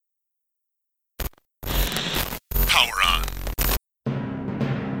Power on.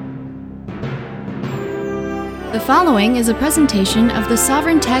 The following is a presentation of the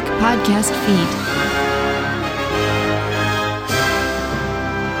Sovereign Tech podcast feed.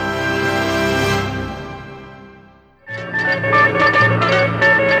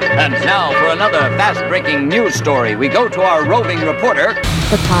 And now for another fast-breaking news story, we go to our roving reporter,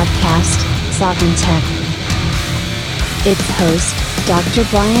 The podcast, Sovereign Tech. Its host, Dr.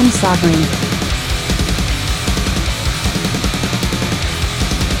 Brian Sovereign.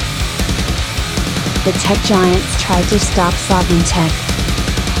 The tech giants tried to stop Sovereign Tech.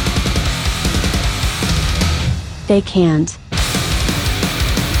 They can't.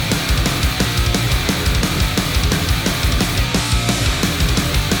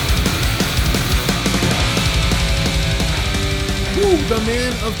 The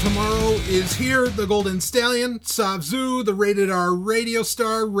man of tomorrow is here, the Golden Stallion, Savzu, the rated R radio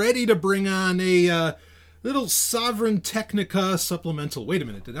star, ready to bring on a little Sovereign Technica supplemental. Wait a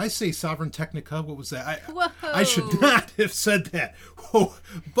minute, did I say Sovereign Technica? What was that? I should not have said that. Whoa.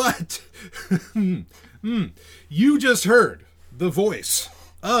 But you just heard the voice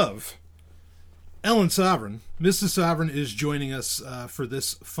of Ellen Sovereign. Mrs. Sovereign is joining us for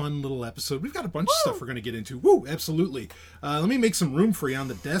this fun little episode. We've got a bunch of stuff we're going to get into. Woo, absolutely. Let me make some room for you on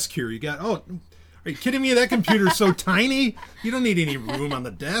the desk here. You got, are you kidding me? That computer's so tiny. You don't need any room on the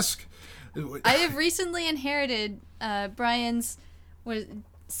desk. I have recently inherited Brian's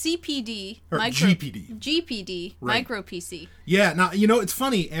CPD, GPD, right. micro PC. Yeah, now, it's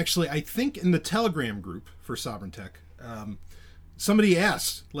funny, actually. I think in the Telegram group for Sovereign Tech, somebody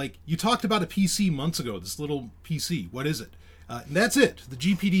asked, you talked about a PC months ago, this little PC. What is it? And that's it, the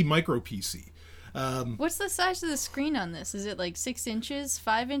GPD micro PC. What's the size of the screen on this? Is it 6 inches,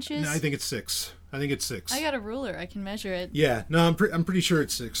 5 inches? No, I think it's 6. I got a ruler. I can measure it. Yeah, no, I'm pretty sure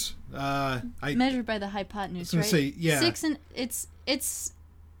it's 6. Measured by the hypotenuse, right? Say, yeah. 6 and it's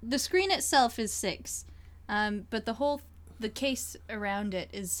the screen itself is 6, but the case around it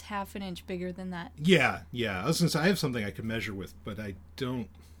is half an inch bigger than that. Yeah. I was gonna say I have something I could measure with, but I don't.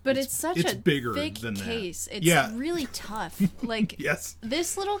 But it's bigger thick than case. That. It's really tough. Yes.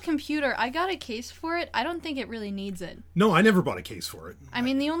 This little computer, I got a case for it. I don't think it really needs it. No, I never bought a case for it. I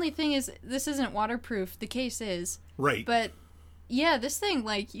mean, the only thing is, this isn't waterproof. The case is. Right. But, yeah, this thing,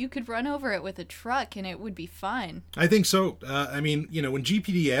 you could run over it with a truck and it would be fine. I think so. When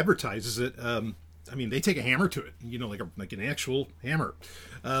GPD advertises it, they take a hammer to it, like an actual hammer.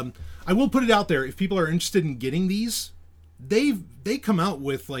 I will put it out there, if people are interested in getting these, they come out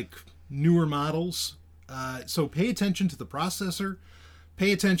with newer models, so pay attention to the processor.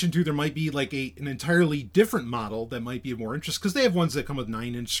 Pay attention to, there might be an entirely different model that might be of more interest, because they have ones that come with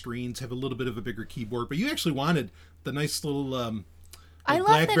 9-inch screens, have a little bit of a bigger keyboard, but you actually wanted the nice little I love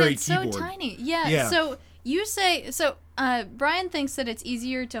BlackBerry that it's keyboard. So tiny. Yeah. So you say Brian thinks that it's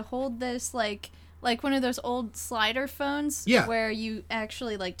easier to hold this like one of those old slider phones, where you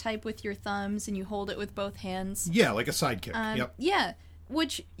actually type with your thumbs and you hold it with both hands. Yeah, like a sidekick. Yep. Yeah,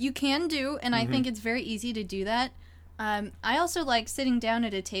 which you can do, and I think it's very easy to do that. I also like sitting down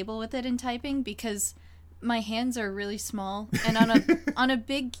at a table with it and typing, because my hands are really small, and on a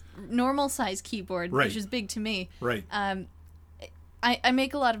big normal size keyboard, right, which is big to me, right. I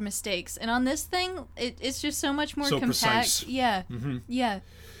make a lot of mistakes, and on this thing, it's just so much more compact. Precise. Yeah, yeah.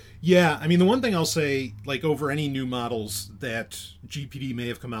 Yeah, the one thing I'll say, over any new models that GPD may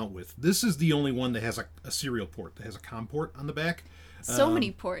have come out with, this is the only one that has a serial port, that has a COM port on the back. So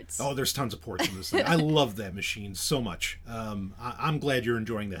many ports. Oh, there's tons of ports in this thing. I love that machine so much. I'm glad you're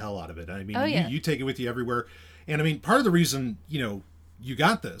enjoying the hell out of it. You take it with you everywhere. And part of the reason, you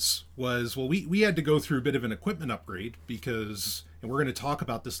got this was, we had to go through a bit of an equipment upgrade because, and we're going to talk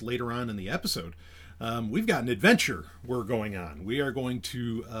about this later on in the episode, we've got an adventure we're going on. We are going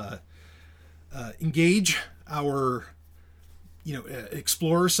to engage our,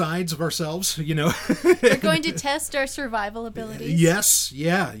 explorer sides of ourselves. We're going to test our survival abilities. Yes,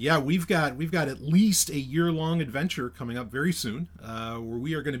 yeah. We've got at least a year-long adventure coming up very soon, where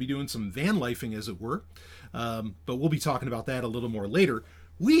we are going to be doing some van lifing, as it were. But we'll be talking about that a little more later.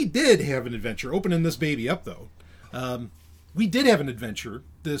 We did have an adventure opening this baby up, though. We did have an adventure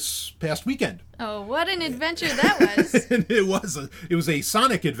this past weekend. Oh, what an adventure that was. It was a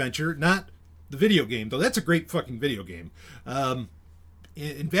Sonic adventure, not the video game, though. That's a great fucking video game. And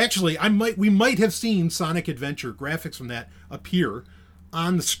actually, we might have seen Sonic Adventure graphics from that appear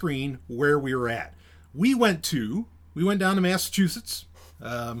on the screen where we were at. We went down to Massachusetts,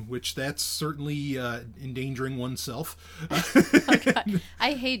 which that's certainly endangering oneself. Oh, God.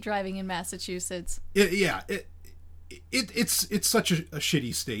 I hate driving in Massachusetts. it's such a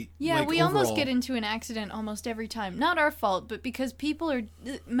shitty state. Yeah, like, we almost overall. get into an accident almost every time. Not our fault, but because people are...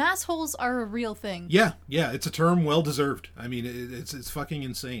 Mass holes are a real thing. Yeah, it's a term well deserved. I mean, it's fucking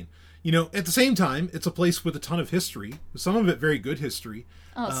insane. You know, at the same time, it's a place with a ton of history. Some of it very good history.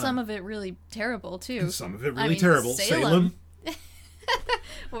 Oh, some of it really terrible, too. Some of it really terrible. Salem.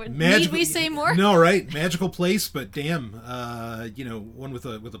 Need we say more? No, right? Magical place, but damn, one with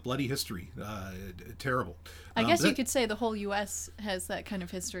a bloody history. Terrible. I guess you could say the whole U.S. has that kind of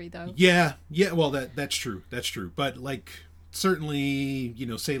history, though. Yeah. Well, that's true. But like, certainly,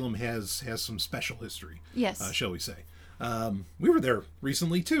 Salem has some special history. Yes. Shall we say? We were there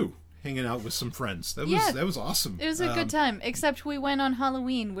recently too, hanging out with some friends. That was awesome. It was a good time, except we went on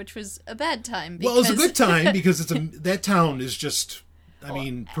Halloween, which was a bad time. Well, it was a good time because that town is just,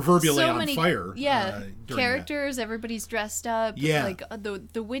 proverbially so on many, fire. Yeah, during characters, everybody's dressed up. Yeah. Like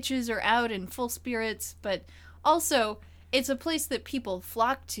the witches are out in full spirits, but also it's a place that people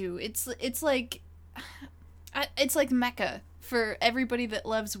flock to. It's like Mecca for everybody that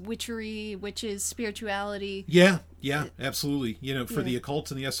loves witchery, witches, spirituality. Yeah, absolutely. For the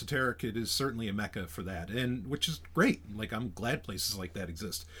occult and the esoteric, it is certainly a mecca for that, and which is great. Like, I'm glad places like that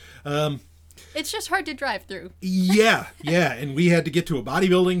exist. It's just hard to drive through. Yeah, and we had to get to a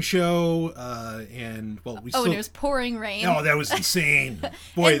bodybuilding show, and it was pouring rain. Oh, that was insane.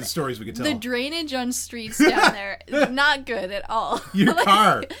 Boy, the stories we could tell. The drainage on streets down there is not good at all. Your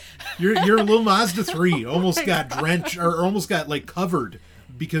car, your little Mazda 3 almost got drenched, or almost got covered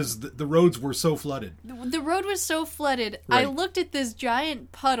because the roads were so flooded. The road was so flooded. Right. I looked at this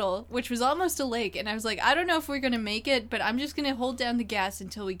giant puddle, which was almost a lake, and I was like, I don't know if we're going to make it, but I'm just going to hold down the gas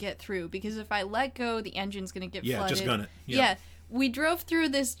until we get through, because if I let go, the engine's going to get flooded. Just gun it. Yeah. We drove through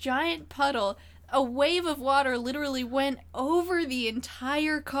this giant puddle. A wave of water literally went over the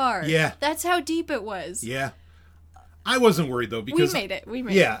entire car. Yeah. That's how deep it was. Yeah. I wasn't worried, though, because... We made it.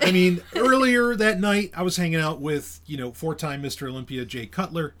 Yeah, I mean, earlier that night, I was hanging out with, four-time Mr. Olympia, Jay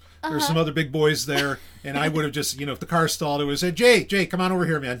Cutler. There's some other big boys there, and I would have just, if the car stalled, it would say, Jay, come on over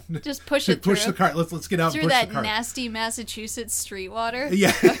here, man. Just push it Push through. the car. Let's get out and through push the that car. nasty Massachusetts street water.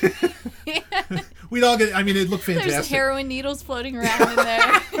 Yeah. We'd all get... it looked fantastic. There's heroin needles floating around in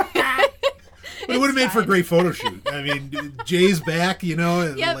there. But it would have made for a great photo shoot. I mean, Jay's back, and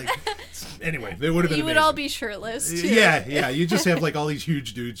Yep. anyway, it would have been You would amazing. all be shirtless, too. Yeah. You just have all these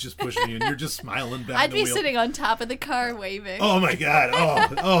huge dudes just pushing you, and you're just smiling back. I'd be sitting on top of the car waving. Oh my God!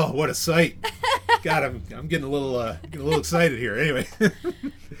 Oh, what a sight! God, I'm getting a little excited here. Anyway,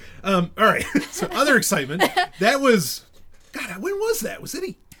 all right. So other excitement. That was, God. When was that? Was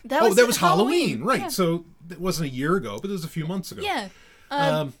it? That was Halloween, right? Yeah. So it wasn't a year ago, but it was a few months ago. Yeah.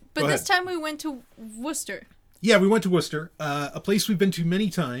 But Go this ahead. time we went to Worcester. Yeah, we went to Worcester, a place we've been to many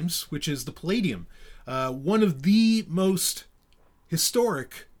times, which is the Palladium, one of the most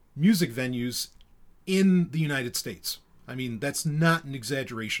historic music venues in the United States. I mean, that's not an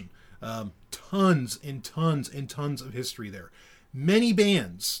exaggeration. Tons and tons and tons of history there. Many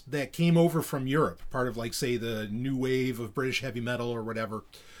bands that came over from Europe, part of say the new wave of British heavy metal or whatever,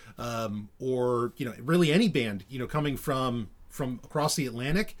 or really any band coming from across the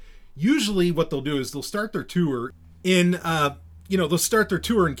Atlantic. Usually what they'll do is they'll start their tour in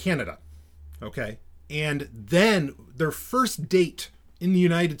Canada. Okay. And then their first date in the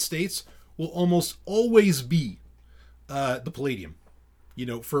United States will almost always be the Palladium,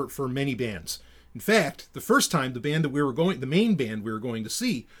 for many bands. In fact, the first time the main band we were going to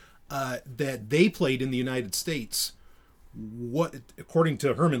see, that they played in the United States, according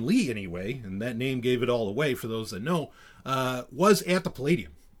to Herman Lee anyway, and that name gave it all away for those that know, was at the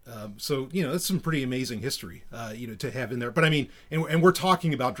Palladium. So, that's some pretty amazing history, to have in there. But I mean, and we're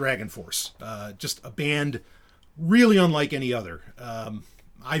talking about Dragon Force, just a band really unlike any other.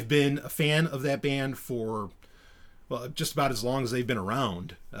 I've been a fan of that band for, just about as long as they've been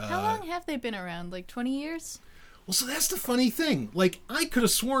around. How long have they been around? 20 years? Well, so that's the funny thing. I could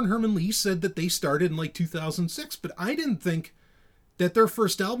have sworn Herman Lee said that they started in 2006, but I didn't think that their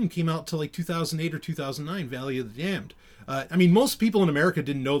first album came out till 2008 or 2009, Valley of the Damned. Most people in America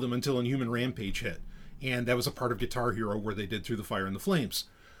didn't know them until Inhuman Rampage hit, and that was a part of Guitar Hero where they did Through the Fire and the Flames.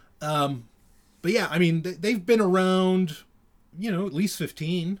 But yeah, they've been around, at least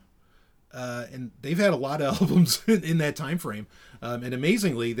 15, and they've had a lot of albums in that time frame. And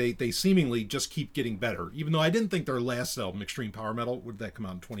amazingly, they seemingly just keep getting better, even though I didn't think their last album, Extreme Power Metal, would that come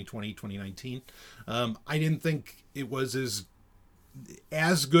out in 2020, 2019? I didn't think it was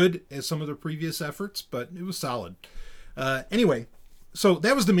as good as some of their previous efforts, but it was solid. Anyway, so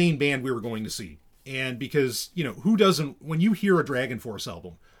that was the main band we were going to see. And because, who doesn't, when you hear a Dragon Force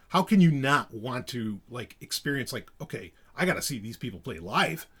album, how can you not want to like experience like, okay, I got to see these people play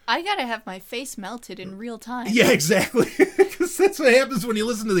live. I gotta have my face melted in real time. Yeah, exactly. Because that's what happens when you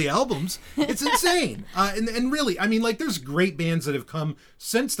listen to the albums. It's insane. And really, I mean, like, there's great bands that have come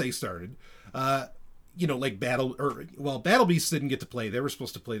since they started. Like Battle Beasts didn't get to play. They were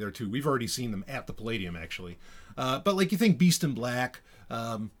supposed to play there too. We've already seen them at the Palladium, actually. But like, you think Beast in Black,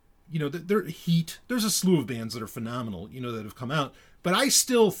 they're Heat. There's a slew of bands that are phenomenal, that have come out. But I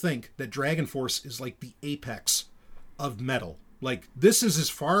still think that Dragon Force is like the apex of metal. Like, this is as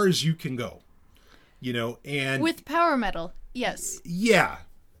far as you can go, and with power metal, yes. Yeah.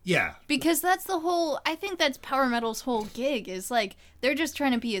 Because I think that's power metal's whole gig, is like, they're just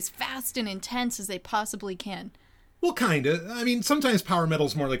trying to be as fast and intense as they possibly can. Well, kind of. I mean, sometimes power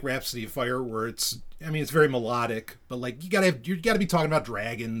metal's more like Rhapsody of Fire, where it's very melodic, but like, you gotta be talking about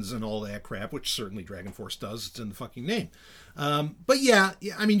dragons and all that crap, which certainly Dragon Force does. It's in the fucking name. But yeah,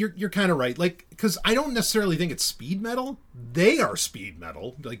 I mean, you're kind of right. Like, because I don't necessarily think it's speed metal. They are speed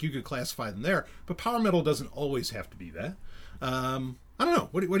metal. Like, you could classify them there, but power metal doesn't always have to be that. I don't know.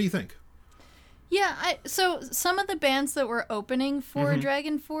 What do you think? Yeah, so some of the bands that were opening for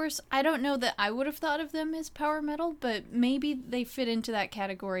Dragon Force, I don't know that I would have thought of them as power metal, but maybe they fit into that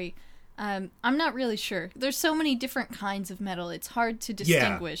category. I'm not really sure. There's so many different kinds of metal. It's hard to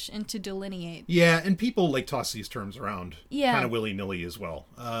distinguish and to delineate. Yeah, and people like toss these terms around kind of willy-nilly as well.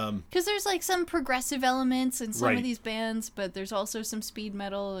 Because there's like some progressive elements in some of these bands, but there's also some speed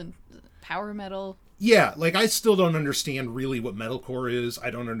metal and power metal. Yeah, like, I still don't understand really what metalcore is.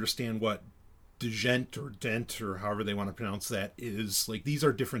 I don't understand what djent or dent or however they want to pronounce that is. Like, these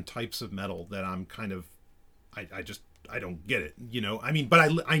are different types of metal that I'm kind of, I don't get it, I mean,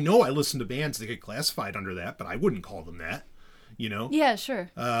 but I know I listen to bands that get classified under that, but I wouldn't call them that, Yeah, sure.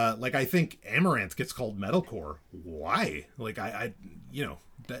 Like, I think Amaranth gets called metalcore. Why? Like,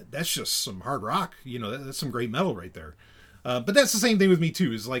 that's just some hard rock, that's some great metal right there. But that's the same thing with me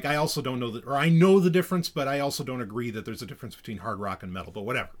too, is like, I also don't know I know the difference, but I also don't agree that there's a difference between hard rock and metal, but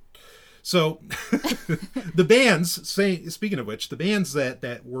whatever. So the bands, speaking of which, the bands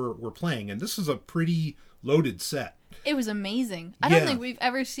that were playing, and this is a pretty loaded set. It was amazing. I don't think we've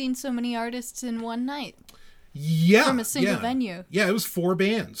ever seen so many artists in one night. Yeah. From a single venue. Yeah, it was 4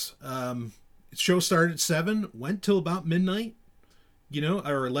 bands. Show started at 7, went till about midnight,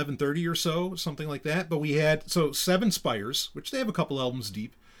 or 11:30 or so, something like that. But we had 7 Spires, which they have a couple albums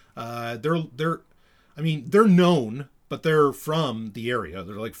deep. They're known, but they're from the area.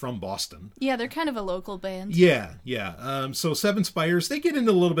 They're like from Boston. Yeah, they're kind of a local band. Yeah. So 7 Spires, they get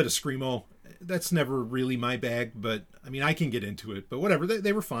into a little bit of screamo. That's never really my bag, but I mean, I can get into it. But whatever,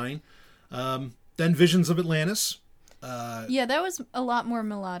 they were fine. Then Visions of Atlantis. Yeah, that was a lot more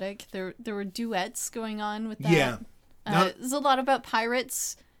melodic. There were duets going on with that. Yeah. There's a lot about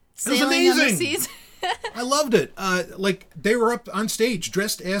pirates sailing on the seas. I loved it. Like, they were up on stage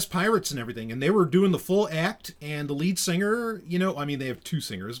dressed as pirates and everything, and they were doing the full act, and the lead singer, they have 2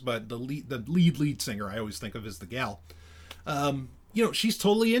 singers, but the lead singer I always think of as the gal. She's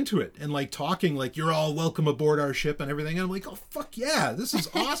totally into it and like talking like, you're all welcome aboard our ship and everything. And I'm like, oh, fuck yeah, this is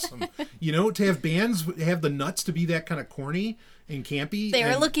awesome. To have bands have the nuts to be that kind of corny and campy. They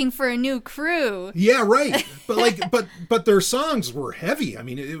were looking for a new crew. Yeah, right. But but their songs were heavy. I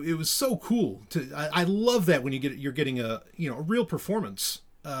mean, it was so cool. I love that when you're getting a real performance,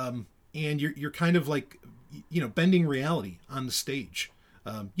 and you're kind of like, bending reality on the stage.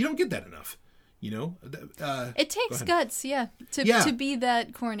 You don't get that enough. It takes guts, to be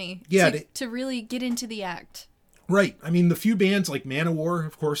that corny. Yeah, to really get into the act. Right. I mean, the few bands like Manowar,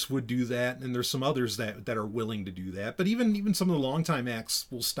 of course, would do that, and there's some others that are willing to do that. But even some of the longtime acts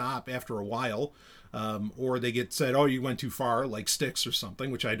will stop after a while, or they get said, "Oh, you went too far," like Styx or something,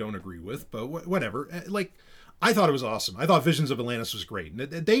 which I don't agree with. But whatever. Like, I thought it was awesome. I thought Visions of Atlantis was great.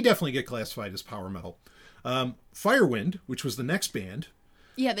 They definitely get classified as power metal. Firewind, which was the next band.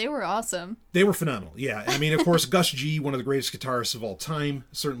 Yeah, they were awesome. They were phenomenal. Yeah. I mean, of course, Gus G, one of the greatest guitarists of all time,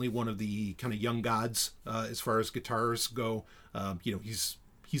 certainly one of the kind of young gods as far as guitars go.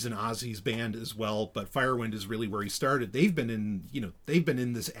 He's in Ozzy's band as well, but Firewind is really where he started. They've been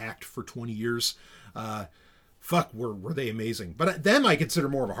in this act for 20 years. Were they amazing. But them I consider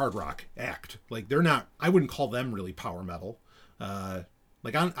more of a hard rock act. Like, they're not, I wouldn't call them really power metal.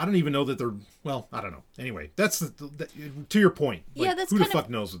 Like, I don't even know that they're, well, I don't know. Anyway, that's to your point. Like, yeah, that's who the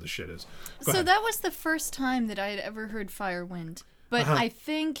fuck knows what this shit is? Go ahead. That was the first time that I had ever heard Firewind. But I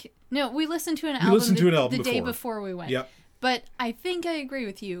think, no, we listened to an album the day before we went. Yep. But I think I agree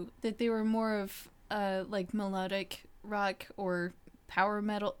with you that they were more of like melodic rock or power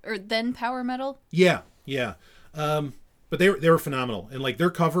metal, or then power metal. Yeah. But they were phenomenal, and like their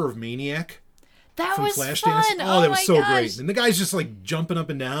cover of Maniac That from was Flashdance. fun. Oh, that was my so gosh. great. And the guy's just like jumping up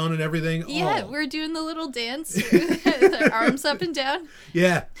and down and everything. Yeah, Oh. we're doing the little dance, their arms up and down.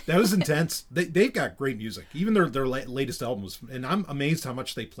 Yeah, that was intense. They've got great music. Even their latest album was, and I'm amazed how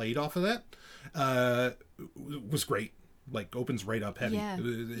much they played off of that. Was great. Like opens right up heavy. Yeah,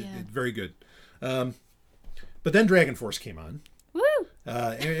 Very good. But then Dragon Force came on. Woo!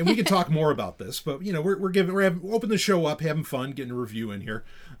 And we can talk more about this, but you know we're open the show up, having fun, getting a review in here.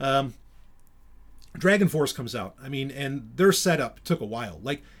 Dragon Force comes out. I mean, and their setup took a while.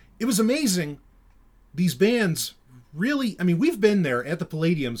 Like it was amazing. These bands really. I mean, we've been there at the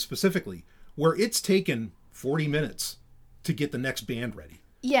Palladium specifically, where it's taken 40 minutes to get the next band ready.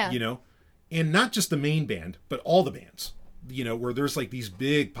 Yeah. You know, and not just the main band, but all the bands. You know, where there's like these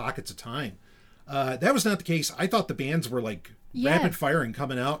big pockets of time. That was not the case. I thought the bands were like rapid firing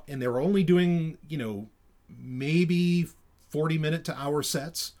coming out, and they were only doing, you know, maybe 40-minute to hour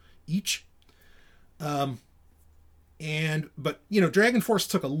sets each. But you know, Dragon Force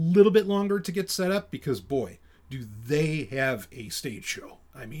took a little bit longer to get set up because boy, do they have a stage show.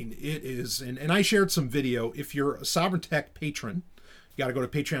 I mean, it is, and I shared some video. If you're a Sovereign Tech patron, you got to go to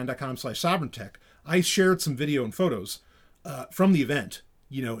patreon.com/sovereigntech. I shared some video and photos from the event,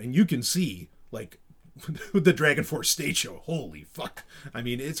 you know, and you can see like the Dragon Force stage show. Holy fuck. I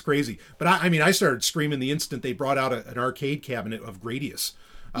mean, it's crazy. But I mean, I started screaming the instant they brought out an arcade cabinet of Gradius.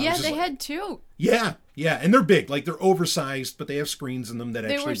 Yeah, they had two. Yeah. And they're big. Like, they're oversized, but they have screens in them that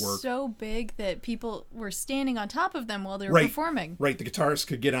They actually were work. so big that people were standing on top of them while they were performing. Right. The guitarists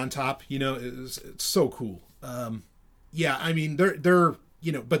could get on top. You know, it's so cool. Yeah, I mean, they're,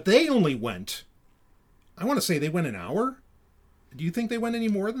 you know, but they only went, I want to say they went an hour. Do you think they went any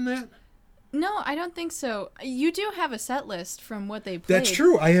more than that? No, I don't think so. You do have a set list from what they played. That's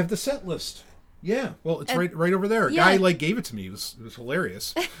true. I have the set list. Yeah, well, it's right over there. A guy like gave it to me. It was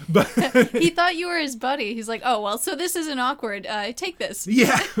hilarious. But he thought you were his buddy. He's like, "Oh well, so this isn't awkward. Take this."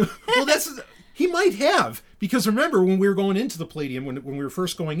 Yeah, well, he might have, because remember when we were going into the Palladium, when we were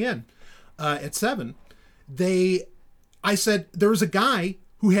first going in at 7, I said there was a guy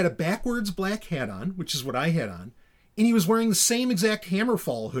who had a backwards black hat on, which is what I had on, and he was wearing the same exact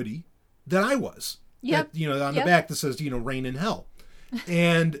Hammerfall hoodie that I was. Yep. That, you know, on the back that says, you know, "Rain in Hell,"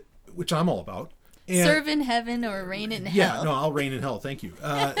 and which I'm all about. And, serve in heaven or reign in hell. Yeah, no, I'll reign in hell. Thank you.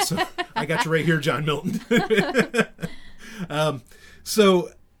 So I got you right here, John Milton.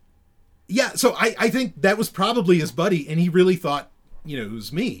 So I think that was probably his buddy, and he really thought, you know, it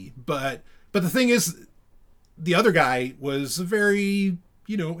was me. But the thing is, the other guy was a very,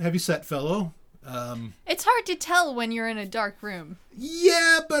 you know, heavy-set fellow. It's hard to tell when you're in a dark room.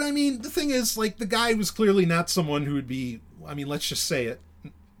 Yeah, but I mean, the thing is, like, the guy was clearly not someone who would be, I mean, let's just say it,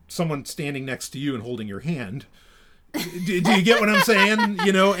 someone standing next to you and holding your hand. Do you get what I'm saying?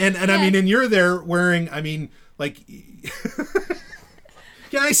 You know, and I mean, and you're there wearing, I mean, like,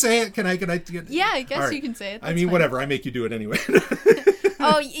 can I say it? Can I? Yeah, I guess right. you can say it. I mean, fine. whatever. I make you do it anyway.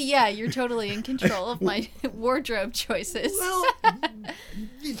 Oh, yeah, you're totally in control of my wardrobe choices. Well,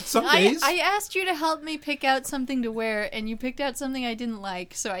 some days. I asked you to help me pick out something to wear, and you picked out something I didn't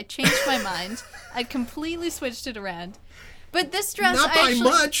like, so I changed my mind. I completely switched it around. But this dress, not by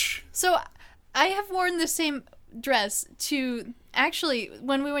much. So I have worn the same dress to, actually,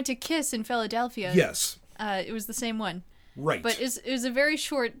 when we went to Kiss in Philadelphia. Yes. It was the same one. Right. But it was a very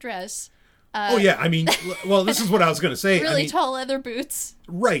short dress. Oh, yeah. I mean, well, this is what I was going to say. Really I mean, tall leather boots.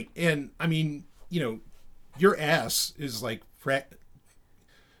 Right. And, I mean, you know, your ass is like...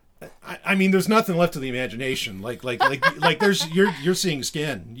 I mean, there's nothing left of the imagination. Like there's... You're seeing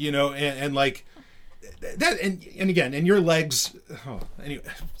skin, you know, and like... That and again, and your legs. Oh, anyway,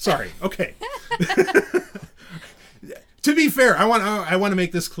 sorry. Okay. To be fair, I want to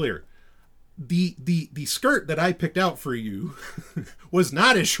make this clear. The skirt that I picked out for you was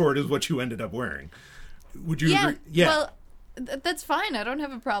not as short as what you ended up wearing. Would you agree? Yeah. Well, that's fine. I don't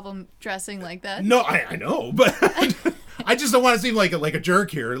have a problem dressing like that. No, I know, but I just don't want to seem like a jerk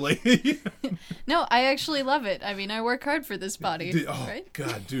here. Like, no, I actually love it. I mean, I work hard for this body. Oh right?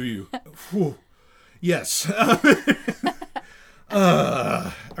 God, do you? Whew. Yes. All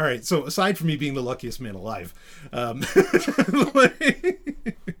right. So aside from me being the luckiest man alive,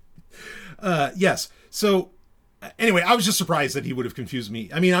 yes. So anyway, I was just surprised that he would have confused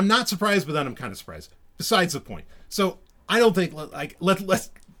me. I mean, I'm not surprised, but then I'm kind of surprised. Besides the point. So I don't think like let's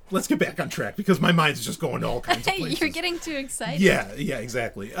get back on track because my mind's just going to all kinds of places. You're getting too excited. Yeah,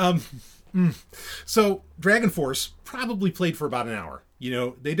 exactly. So Dragon Force probably played for about an hour. You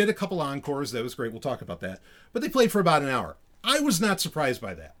know, they did a couple encores. That was great. We'll talk about that. But they played for about an hour. I was not surprised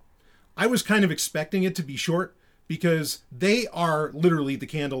by that. I was kind of expecting it to be short because they are literally the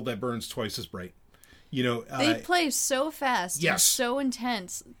candle that burns twice as bright. You know, They play so fast and yes. so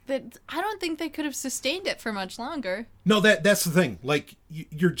intense that I don't think they could have sustained it for much longer. No, that's the thing. Like,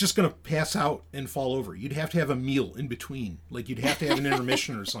 you're just going to pass out and fall over. You'd have to have a meal in between. Like, you'd have to have an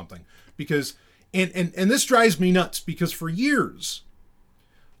intermission or something. Because, and this drives me nuts, because for years,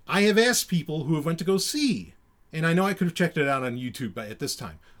 I have asked people who have went to go see, and I know I could have checked it out on YouTube at this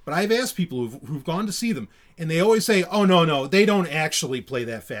time, but I've asked people who've gone to see them, and they always say, oh, no, they don't actually play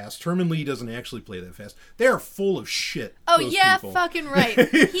that fast. Herman Lee doesn't actually play that fast. They are full of shit. Oh, those yeah, people. fucking right.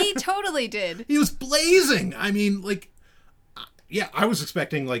 He totally did. He was blazing. I mean, like, yeah, I was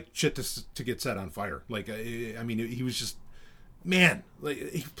expecting, like, shit to get set on fire. Like, I mean, he was just, man, like,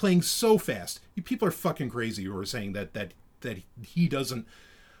 he's playing so fast. People are fucking crazy who are saying that he doesn't.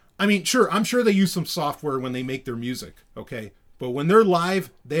 I mean, sure, I'm sure they use some software when they make their music, okay? But when they're live,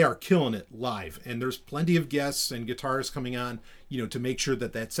 they are killing it live. And there's plenty of guests and guitarists coming on, you know, to make sure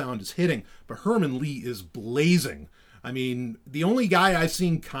that sound is hitting. But Herman Lee is blazing. I mean, the only guy I've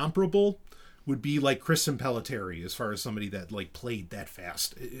seen comparable would be like Kristen Pelletieri, as far as somebody that, like, played that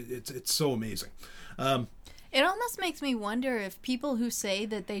fast. It's so amazing. It almost makes me wonder if people who say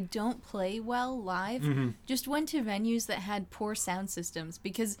that they don't play well live just went to venues that had poor sound systems,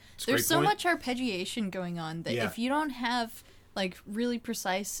 because there's so much arpeggiation going on that if you don't have, like, really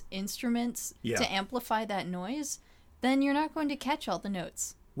precise instruments to amplify that noise, then you're not going to catch all the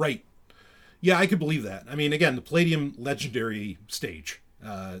notes. Right. Yeah, I could believe that. I mean, again, the Palladium legendary stage.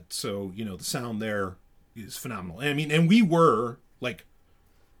 So, you know, the sound there is phenomenal. I mean, and we were, like,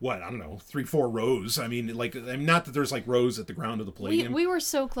 what, I don't know, 3-4 rows. I mean, like, not that there's, like, rows at the ground of the Palladium. We were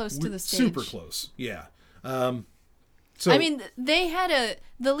so close to the stage. Super close, yeah. So I mean,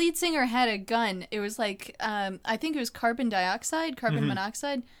 the lead singer had a gun. It was like, I think it was carbon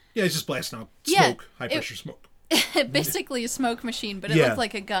monoxide. Yeah, it's just blasting out smoke, high-pressure smoke. Basically a smoke machine, but it looked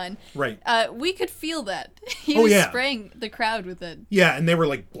like a gun. Right. We could feel that. He was spraying the crowd with it. Yeah, and they were,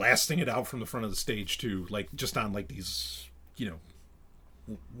 like, blasting it out from the front of the stage, too. Like, just on, like, these, you know,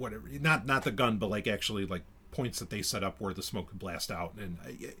 whatever, not the gun, but, like, actually, like, points that they set up where the smoke could blast out. And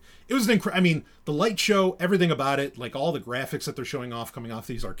it was I mean, the light show, everything about it, like, all the graphics that they're showing off, coming off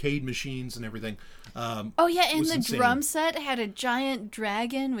these arcade machines and everything. Oh yeah, and the insane. drum set had a giant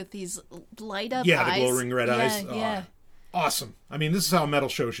dragon with these light up eyes. Yeah, the glowing red eyes. Yeah. Awesome. I mean, this is how a metal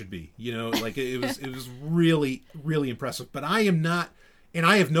show should be, you know, like, it was really, really impressive. But I am not, and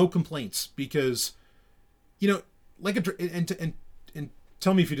I have no complaints, because, you know, like, and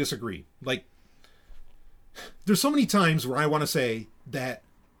tell me if you disagree. Like, there's so many times where I want to say that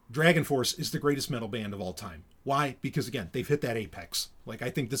Dragon Force is the greatest metal band of all time. Why? Because, again, they've hit that apex. Like, I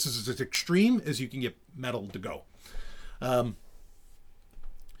think this is as extreme as you can get metal to go.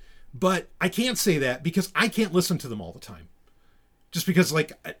 But I can't say that because I can't listen to them all the time. Just because, I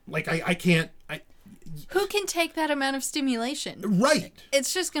can't. Who can take that amount of stimulation? Right.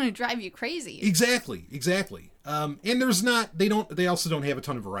 It's just going to drive you crazy. Exactly. And they also don't have a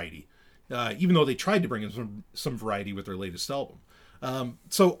ton of variety. Even though they tried to bring in some variety with their latest album.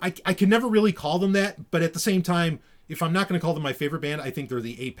 So I can never really call them that, but at the same time, if I'm not going to call them my favorite band, I think they're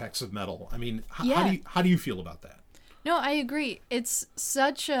the apex of metal. I mean, how do you feel about that? No, I agree. It's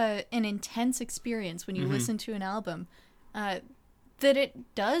such an intense experience when you listen to an album that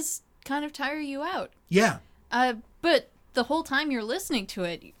it does kind of tire you out. Yeah. But the whole time you're listening to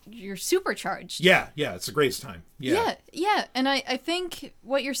it, you're supercharged. Yeah, it's the greatest time. Yeah. And I think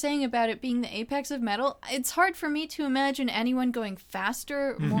what you're saying about it being the apex of metal, it's hard for me to imagine anyone going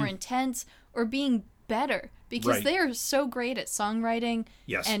faster, more intense, or being better, because they are so great at songwriting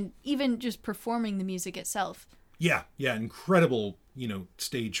and even just performing the music itself. Yeah, incredible, you know,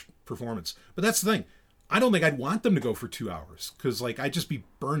 stage performance. But that's the thing. I don't think I'd want them to go for 2 hours, because, like, I'd just be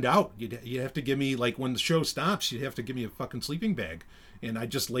burned out. You'd have to give me, like, when the show stops, you'd have to give me a fucking sleeping bag, and I'd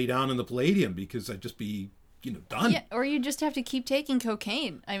just lay down in the Palladium because I'd just be, you know, done. Yeah, or you just have to keep taking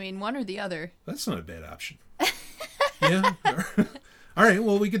cocaine. I mean, one or the other. That's not a bad option. Yeah. All right.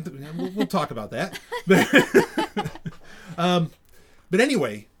 Well, we'll talk about that. But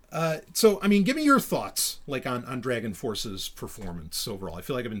anyway. So, I mean, give me your thoughts, like, on Dragon Force's performance overall. I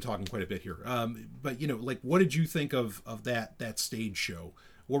feel like I've been talking quite a bit here. But, you know, like, what did you think of that stage show?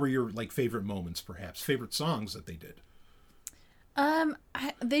 What were your, like, favorite moments, perhaps? Favorite songs that they did?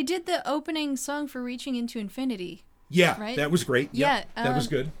 They did the opening song for Reaching into Infinity. Yeah, right? That was great. Yep, that was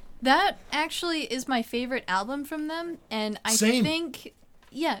good. That actually is my favorite album from them, and I think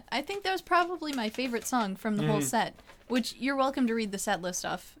that was probably my favorite song from the whole set. Which, you're welcome to read the set list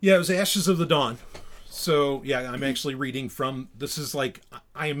off. Yeah, it was Ashes of the Dawn. So, yeah, I'm actually reading from, this is like,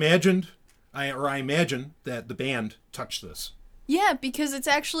 I imagined I imagine that the band touched this. Yeah, because it's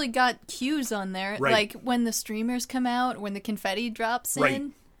actually got cues on there, Right. like when the streamers come out, when the confetti drops Right.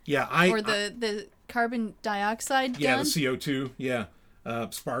 in, Yeah, or the carbon dioxide yeah, gun. the CO2, yeah,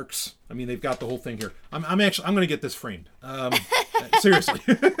 sparks. I mean, they've got the whole thing here. I'm going to get this framed. Seriously.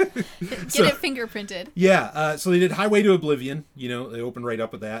 Get it fingerprinted. Yeah, so they did Highway to Oblivion. You know, they opened right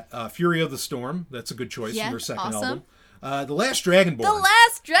up with that. Fury of the Storm. That's a good choice Yeah, from their second awesome. album. The Last Dragonborn. The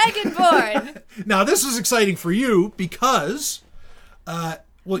Last Dragonborn! Now, this is exciting for you because, you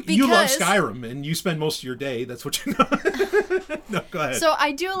love Because- Skyrim and you spend most of your day. That's what you know. No, go ahead. So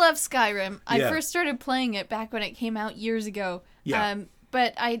I do love Skyrim. I Yeah. first started playing it back when it came out years ago. Yeah.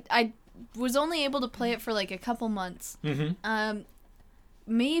 But I was only able to play it for like a couple months. Mm-hmm.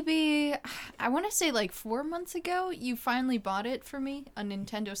 Maybe, I want to say like 4 months ago, you finally bought it for me on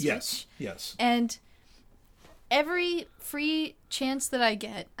Nintendo Switch. Yes. And every free chance that I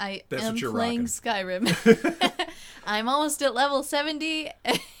get, I That's am what you're playing rocking. Skyrim. I'm almost at level 70.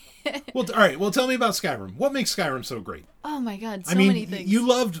 Well, all right. Well, tell me about Skyrim. What makes Skyrim so great? Oh my god, so I mean, many things. you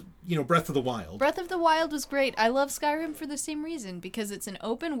loved, Breath of the Wild. Breath of the Wild was great. I love Skyrim for the same reason, because it's an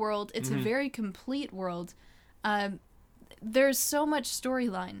open world. It's a very complete world. There's so much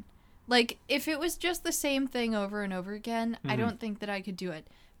storyline. Like, if it was just the same thing over and over again, I don't think that I could do it.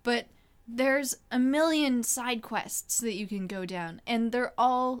 But there's a million side quests that you can go down, and they're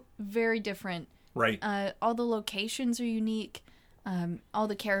all very different. Right. All the locations are unique. All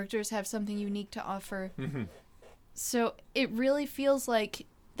the characters have something unique to offer. So it really feels like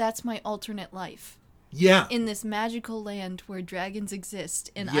that's my alternate life Yeah. in this magical land where dragons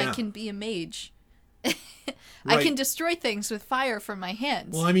exist, and Yeah. I can be a mage. Right. I can destroy things with fire from my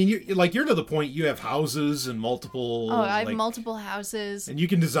hands. Well, I mean, you're to the point you have houses and multiple. I have multiple houses. And you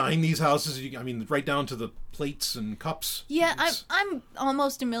can design these houses. Right down to the plates and cups. Yeah, It's- I'm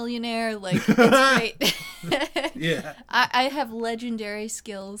almost a millionaire. Like, it's great. Yeah. I have legendary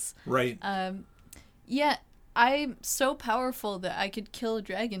skills. Right. Yeah, I'm so powerful that I could kill a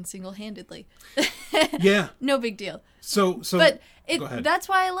dragon single-handedly. Yeah. No big deal. So. But go ahead. that's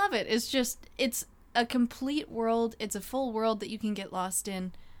why I love it. It's a complete world. It's a full world that you can get lost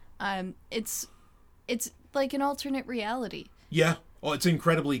in. It's like an alternate reality. Yeah. Oh, it's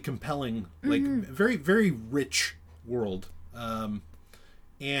incredibly compelling. Like very, very rich world.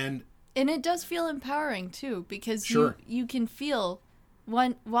 And it does feel empowering too, because Sure. you can feel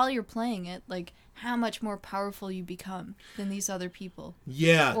while you're playing it, like how much more powerful you become than these other people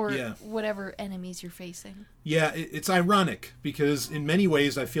yeah, or yeah. whatever enemies you're facing. Yeah, it's ironic because in many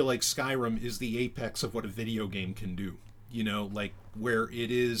ways I feel like Skyrim is the apex of what a video game can do. Like where it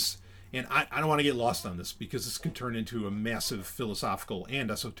is, and I don't want to get lost on this because this can turn into a massive philosophical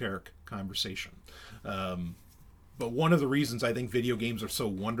and esoteric conversation. But one of the reasons I think video games are so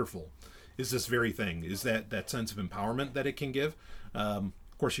wonderful is this very thing, is that sense of empowerment that it can give. Of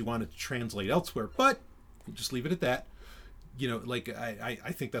course, you want it to translate elsewhere, but we'll just leave it at that.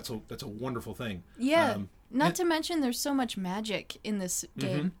 I think that's a wonderful thing. Yeah. Not and- to mention there's so much magic in this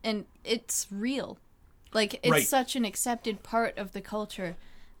game, and it's real. Like, it's Right. such an accepted part of the culture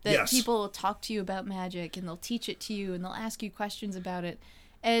that Yes. people will talk to you about magic, and they'll teach it to you, and they'll ask you questions about it.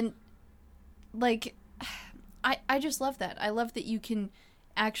 And, like, I just love that. I love that you can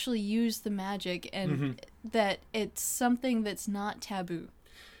actually use the magic, and that it's something that's not taboo.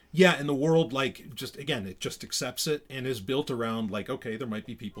 Yeah, and the world, it just accepts it and is built around, okay, there might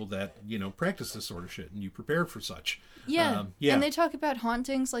be people that, practice this sort of shit, and you prepare for such. Yeah. Yeah. And they talk about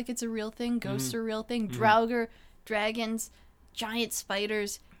hauntings like it's a real thing, ghosts are a real thing, Draugr, dragons, giant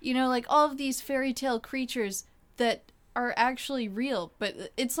spiders, all of these fairy tale creatures that are actually real.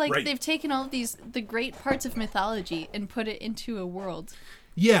 But it's like Right. they've taken all of the great parts of mythology and put it into a world.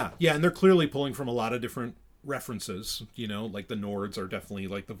 Yeah, and they're clearly pulling from a lot of different references, like the Nords are definitely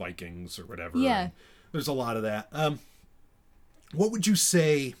like the Vikings or whatever. Yeah. and there's a lot of that. What would you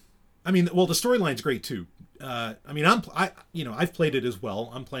say? I mean, well, the storyline's great too. I've played it as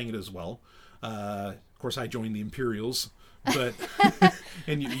well. I'm playing it as well. Of course, I joined the Imperials, but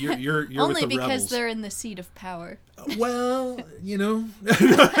and you're Only with the because rebels. they're in the seat of power. Well,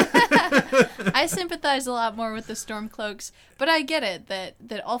 I sympathize a lot more with the Stormcloaks, but I get it that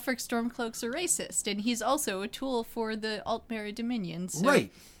Ulfric Stormcloaks are racist, and he's also a tool for the Altmeri Dominion. So.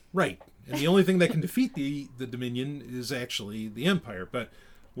 Right. And the only thing that can defeat the Dominion is actually the Empire. But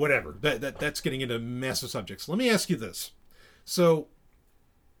whatever. That's getting into massive subjects. Let me ask you this. So,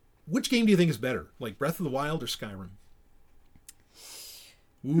 which game do you think is better? Like Breath of the Wild or Skyrim?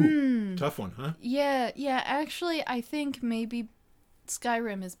 Ooh, tough one, huh? Yeah, actually, I think maybe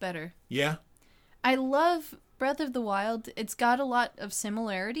Skyrim is better. Yeah? I love Breath of the Wild. It's got a lot of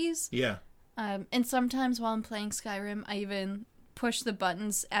similarities, Yeah. And sometimes while I'm playing Skyrim, I even push the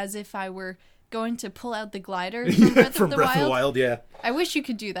buttons as if I were going to pull out the glider from Breath From of the Breath of the Wild. Wild, yeah. I wish you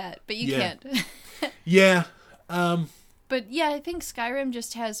could do that, but you Yeah. can't. Yeah. But yeah, I think Skyrim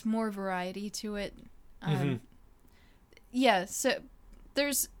just has more variety to it. Yeah, so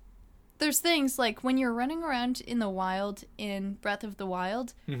there's things like when you're running around in the wild in Breath of the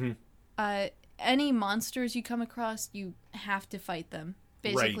Wild, any monsters you come across, you have to fight them.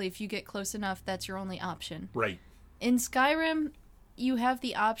 Basically, Right. if you get close enough, that's your only option. Right. In Skyrim, you have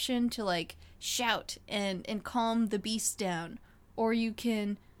the option to like shout and calm the beast down, or you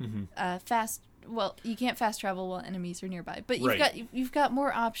can you can't fast travel while enemies are nearby, but you've got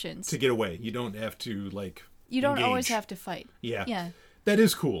more options. To get away. You don't have to, like, You don't engage. always have to fight. Yeah. Yeah. That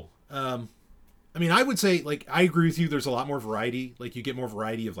is cool. I mean, I would say, like, I agree with you. There's a lot more variety. Like, you get more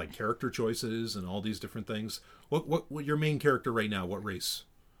variety of, like, character choices and all these different things. What your main character right now? What race?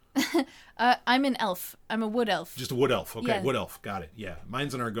 I'm an elf. I'm a wood elf. Just a wood elf. Okay, Yeah. wood elf. Got it. Yeah.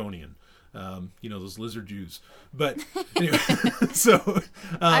 Mine's an Argonian. You know, those lizard Jews. But, anyway, so...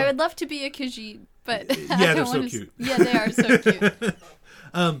 I would love to be a Khajiit, but yeah, I they're don't so wanna cute. Yeah, they are so cute.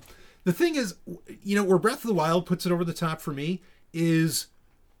 The thing is, you know, where Breath of the Wild puts it over the top for me is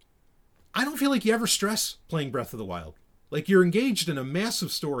I don't feel like you ever stress playing Breath of the Wild. Like, you're engaged in a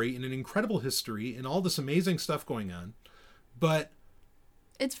massive story, in an incredible history, and all this amazing stuff going on. But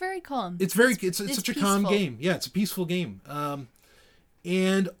It's very calm. it's such a calm peaceful. game. Yeah, it's a peaceful game.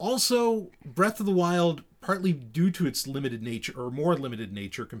 And also, Breath of the Wild, partly due to its limited nature, or more limited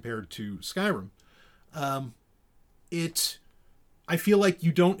nature compared to Skyrim, I feel like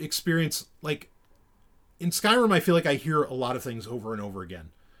you don't experience, like, in Skyrim, I feel like I hear a lot of things over and over again.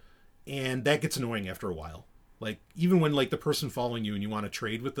 And that gets annoying after a while. Like, even when, like, the person following you and you want to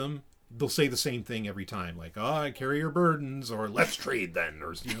trade with them, they'll say the same thing every time. Like, oh, I carry your burdens, or let's trade then,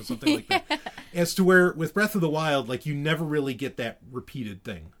 or, you know, something like that. As to where, with Breath of the Wild, like, you never really get that repeated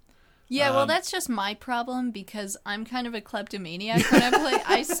thing. Yeah, well, that's just my problem because I'm kind of a kleptomaniac when I play.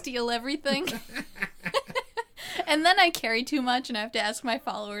 I steal everything. And then I carry too much and I have to ask my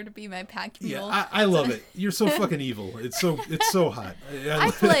follower to be my pack mule. Yeah, I love it. You're so fucking evil. It's so hot.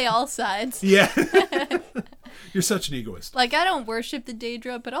 I play all sides. Yeah. You're such an egoist. Like, I don't worship the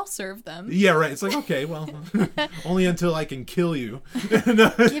Daedra, but I'll serve them. Yeah, right. It's like, okay, well, only until I can kill you.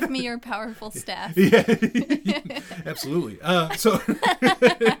 Give me your powerful staff. Yeah, absolutely.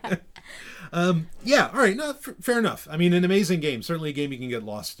 Yeah, all right. No, fair enough. I mean, an amazing game. Certainly a game you can get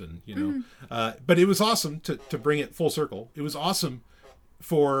lost in, you know. But it was awesome to bring it full circle. It was awesome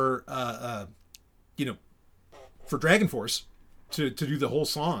for, you know, for Dragon Force to do the whole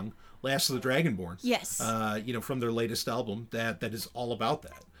song, Last of the Dragonborn. Yes. You know, from their latest album that is all about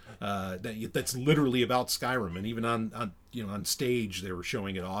that. That's literally about Skyrim, and even on you know, on stage they were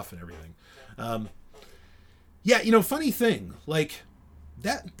showing it off and everything. Yeah, you know, funny thing, like,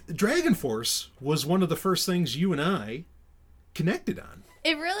 that Dragon Force was one of the first things you and I connected on.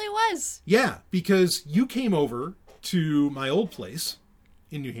 It really was. Yeah, because you came over to my old place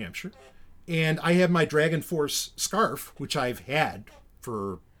in New Hampshire, and I have my Dragon Force scarf, which I've had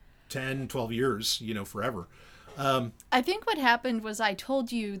for 10, 12 years, you know, forever. I think what happened was I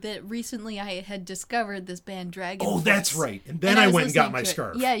told you that recently I had discovered this band Dragon Oh, Force. that's right. And then I was went and got listening my to it.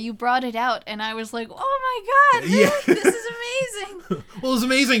 scarf. Yeah, you brought it out, and I was like, oh my god, Yeah. this is amazing. Well, it was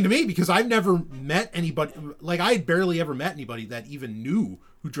amazing to me because I've never met anybody, like, I had barely ever met anybody that even knew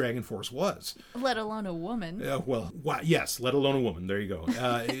who Dragon Force was. Let alone a woman. Yes, let alone a woman. There you go.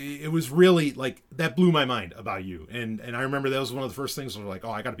 It was really, like, that blew my mind about you. And I remember that was one of the first things I was like,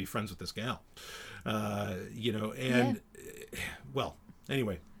 oh, I got to be friends with this gal. You know, and, well,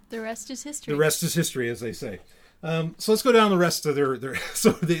 anyway. The rest is history. The rest is history, as they say. So let's go down the rest of their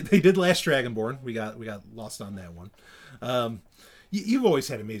so they did Last Dragonborn. We got lost on that one. You've always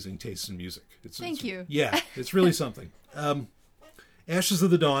had amazing tastes in music. Thank you. Yeah, it's really something. Ashes of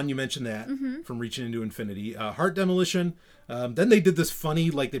the Dawn, you mentioned that, from Reaching into Infinity. Heart Demolition. Then they did this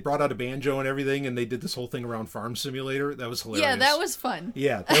funny, like, they brought out a banjo and everything, and they did this whole thing around Farm Simulator. That was hilarious. Yeah, that was fun.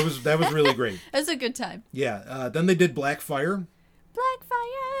 Yeah, that was really great. That's a good time. Yeah. Then they did Blackfire.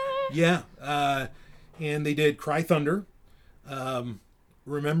 Blackfire. Yeah. And they did Cry Thunder.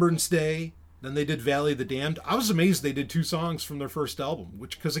 Remembrance Day. Then they did Valley of the Damned. I was amazed they did 2 songs from their first album,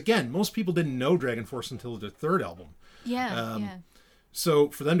 because, again, most people didn't know Dragon Force until their third album. Yeah, yeah. So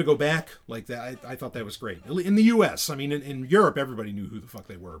for them to go back like that, I thought that was great. In the U.S., I mean, in Europe, everybody knew who the fuck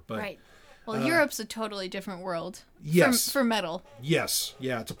they were. But Right. Well, Europe's a totally different world. Yes. For metal. Yes.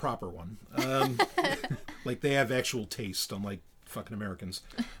 Yeah, it's a proper one. Like, they have actual taste, unlike fucking Americans.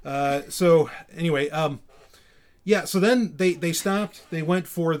 So, anyway, Yeah, so then they stopped. They went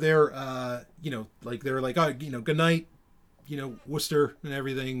for their, like they were like, oh, good night, Worcester and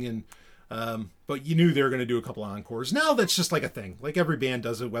everything. And but you knew they were going to do a couple encores. Now that's just like a thing. Like every band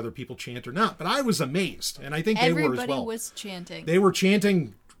does it, whether people chant or not. But I was amazed, and I think they were as well. Everybody was chanting. They were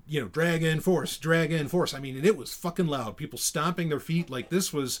chanting, Dragon Force, Dragon Force. I mean, and it was fucking loud. People stomping their feet. Like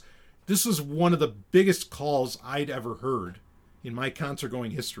this was one of the biggest calls I'd ever heard in my concert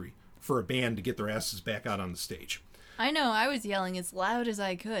going history for a band to get their asses back out on the stage. I know, I was yelling as loud as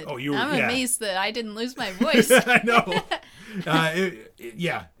I could. Oh, you were, I'm yeah. amazed that I didn't lose my voice. I know.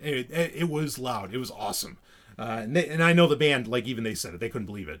 It was loud. It was awesome. And I know the band, like even they said it, they couldn't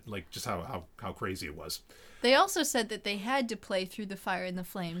believe it, like just how crazy it was. They also said that they had to play Through the Fire and the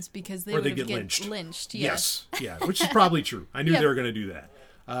Flames because they Or would they have get lynched. Yes, yeah, which is probably true. I knew Yep. they were going to do that.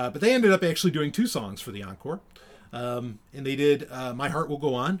 But they ended up actually doing 2 songs for the encore. And they did My Heart Will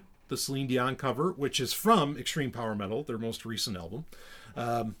Go On, the Celine Dion cover, which is from Extreme Power Metal, their most recent album.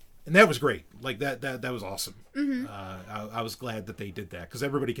 And that was great. Like that was awesome. Mm-hmm. I was glad that they did that because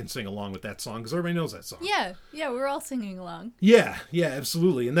everybody can sing along with that song because everybody knows that song. Yeah, we were all singing along. Yeah,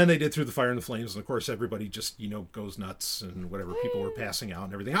 absolutely. And then they did Through the Fire and the Flames, and of course everybody just goes nuts and whatever. People were passing out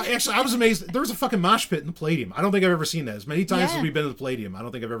and everything. I was amazed. There was a fucking mosh pit in the Palladium. I don't think I've ever seen that. As many times as we've been to the Palladium, I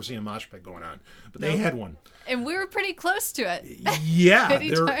don't think I've ever seen a mosh pit going on. But they had one. And we were pretty close to it. Yeah,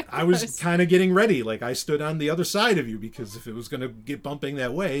 Pretty I was close. kind of getting ready. Like I stood on the other side of you because if it was going to get bumping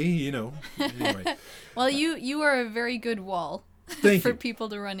that way, Anyway, Well, you are a very good wall Thank for you. people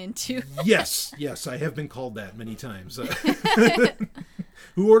to run into. Yes, I have been called that many times.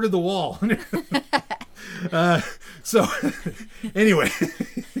 Who ordered the wall? So anyway,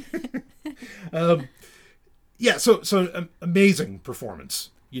 so amazing performance,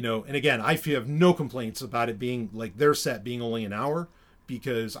 and again, I have no complaints about it being like their set being only an hour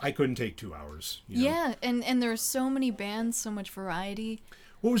because I couldn't take 2 hours. Yeah, and there are so many bands, so much variety.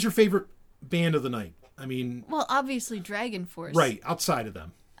 What was your favorite band of the night? I mean, Well, obviously Dragon Force. right, outside of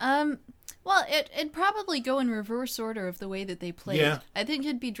them. Well, it'd probably go in reverse order of the way that they played. Yeah. I think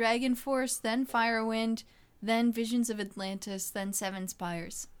it'd be Dragon Force, then Firewind, then Visions of Atlantis, then Seven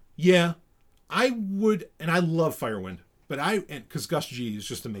Spires. Yeah, I would, and I love Firewind, but because Gus G is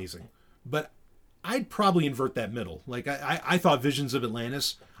just amazing. But I'd probably invert that middle. Like I thought Visions of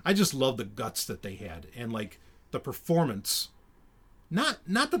Atlantis. I just love the guts that they had and like the performance. Not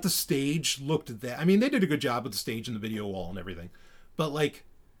that the stage looked that. I mean, they did a good job with the stage and the video wall and everything, but like,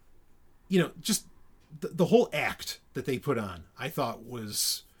 just the whole act that they put on, I thought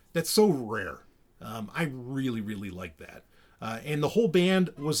that's so rare. I really, really liked that. And the whole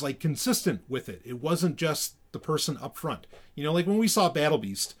band was like consistent with it. It wasn't just the person up front. Like when we saw Battle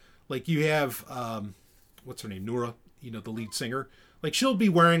Beast, like you have, what's her name? Nura, the lead singer. Like she'll be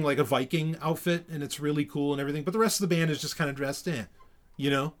wearing like a Viking outfit and it's really cool and everything, but the rest of the band is just kind of dressed in,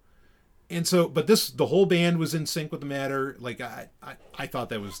 And so, but the whole band was in sync with the matter. Like I thought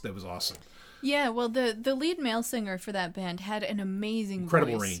that was awesome. Yeah, well, the lead male singer for that band had an amazing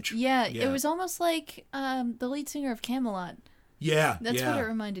Incredible voice. range. Yeah, Yeah. it was almost like the lead singer of Camelot. Yeah, That's yeah. what it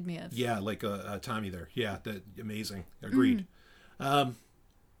reminded me of. Yeah, like Tommy there. Yeah, amazing. Agreed.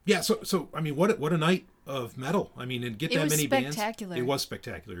 Yeah, so I mean, what a night of metal. I mean, and get It that was many spectacular. bands. It was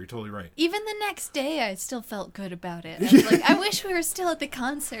spectacular. You're totally right. Even the next day, I still felt good about it. I was like, I wish we were still at the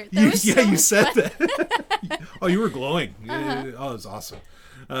concert. That was so You said fun. that. Oh, you were glowing. Oh, it was awesome.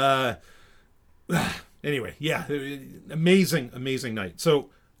 Anyway, yeah, amazing night. So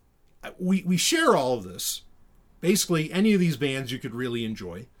we share all of this. Basically, any of these bands you could really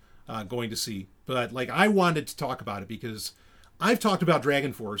enjoy going to see. But like, I wanted to talk about it because I've talked about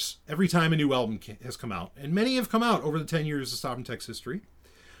Dragon Force every time a new album has come out, and many have come out over the 10 years of Sovereign Tech's history.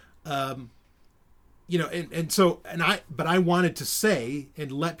 But I wanted to say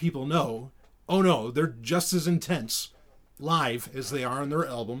and let people know, oh no, they're just as intense live as they are on their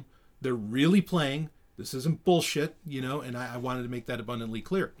album. They're really playing. This isn't bullshit, and I wanted to make that abundantly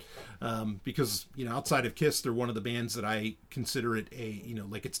clear. Because, outside of Kiss, they're one of the bands that I consider it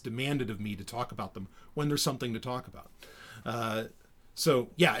like it's demanded of me to talk about them when there's something to talk about. So,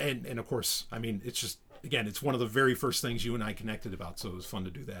 yeah, and of course, I mean, it's just, again, it's one of the very first things you and I connected about, so it was fun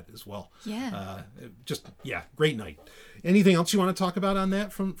to do that as well. Yeah. Great night. Anything else you want to talk about on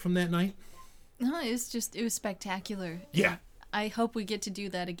that from that night? No, it was spectacular. Yeah. I hope we get to do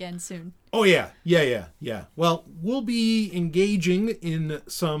that again soon. Oh, yeah. Well, we'll be engaging in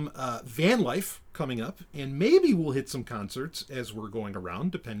some van life coming up, and maybe we'll hit some concerts as we're going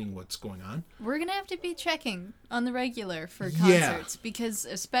around, depending what's going on. We're going to have to be checking on the regular for Yeah. concerts because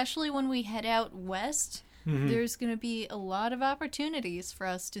especially when we head out west, there's going to be a lot of opportunities for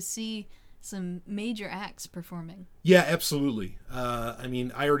us to see some major acts performing. Yeah, absolutely. I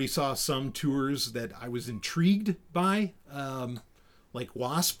mean, I already saw some tours that I was intrigued by. Like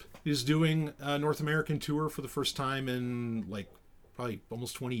Wasp is doing a North American tour for the first time in like probably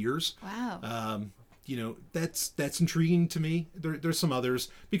almost 20 years. Wow. You know, that's intriguing to me. There's some others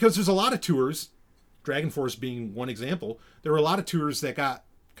because there's a lot of tours, Dragon Force being one example. There were a lot of tours that got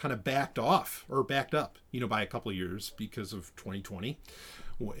kind of backed up, you know, by a couple of years because of 2020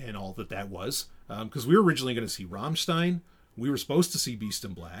 and all that was. Because we were originally going to see Rammstein. We were supposed to see Beast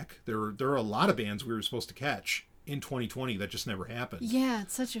in Black. There are a lot of bands we were supposed to catch in 2020 that just never happened. Yeah,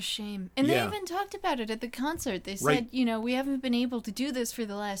 it's such a shame. And Yeah. they even talked about it at the concert. They said, Right. you know, we haven't been able to do this for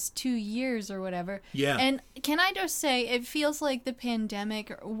the last 2 years or whatever. Yeah. And can I just say, it feels like the pandemic,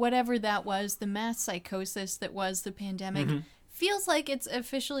 or whatever that was, the mass psychosis that was the pandemic, feels like it's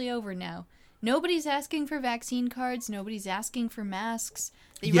officially over now. Nobody's asking for vaccine cards. Nobody's asking for masks.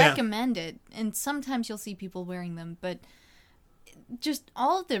 They Yeah. recommend it. And sometimes you'll see people wearing them. But just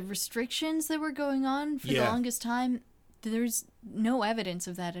all of the restrictions that were going on for the Yeah. longest time, there's no evidence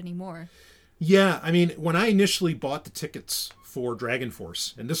of that anymore. Yeah, I mean, when I initially bought the tickets for Dragon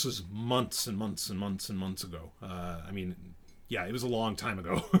Force, and this was months and months and months and months ago. I mean, yeah, it was a long time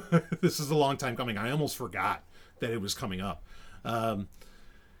ago. This is a long time coming. I almost forgot that it was coming up.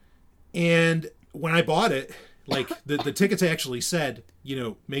 And when I bought it, like the tickets actually said, you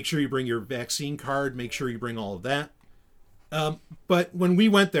know, make sure you bring your vaccine card, make sure you bring all of that. But when we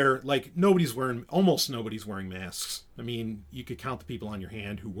went there, like almost nobody's wearing masks. I mean, you could count the people on your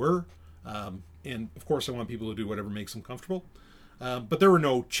hand who were. And of course I want people to do whatever makes them comfortable. But there were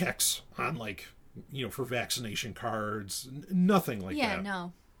no checks on like, you know, for vaccination cards, nothing like that. Yeah,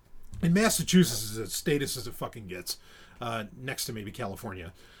 no. And Massachusetts is as status as it fucking gets, next to maybe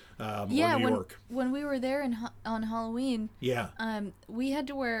California, or New York. When we were there on Halloween, Yeah. we had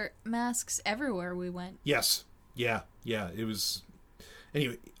to wear masks everywhere we went. Yes. Yeah. It was.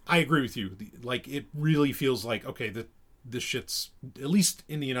 Anyway, I agree with you. Like, it really feels like, okay, this shit's, at least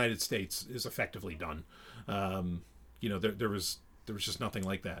in the United States, is effectively done. You know, there was just nothing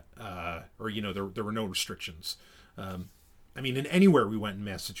like that, or you know, there were no restrictions. I mean, in anywhere we went in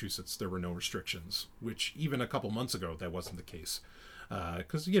Massachusetts, there were no restrictions. Which even a couple months ago, that wasn't the case,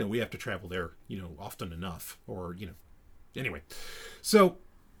 because you know, we have to travel there, you know, often enough, or you know, anyway. So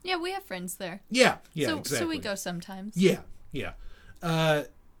Yeah, we have friends there. yeah, So exactly. we go sometimes. Yeah.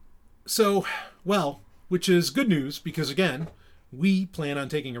 So, well, which is good news because, again, we plan on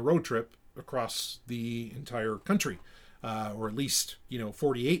taking a road trip across the entire country, or at least, you know,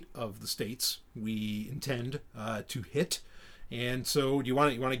 48 of the states we intend to hit. And so, do you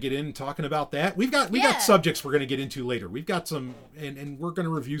want to get in talking about that? We got subjects we're going to get into later. We've got some, and we're going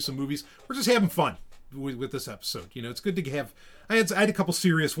to review some movies. We're just having fun with this episode. You know, it's good to have. I had a couple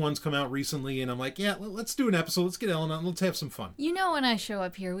serious ones come out recently, and I'm like, yeah, let's do an episode. Let's get Ellen on. Let's have some fun. You know, when I show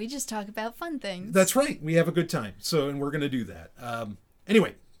up here, we just talk about fun things. That's right. We have a good time. So, and we're going to do that.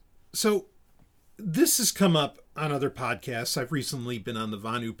 Anyway, so this has come up on other podcasts. I've recently been on the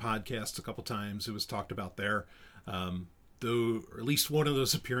Vanu podcast a couple times. It was talked about there. Though, or at least one of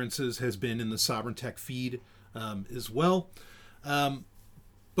those appearances has been in the Sovereign Tech feed as well.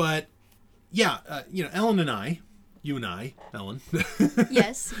 But yeah, you know, Ellen and I, you and I, Ellen.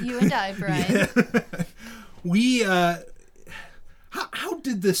 Yes, you and I, Brian. We, how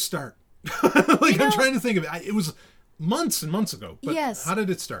did this start? I'm trying to think of it. It was months and months ago. But Yes. How did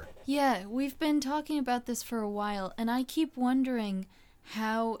it start? Yeah, we've been talking about this for a while, and I keep wondering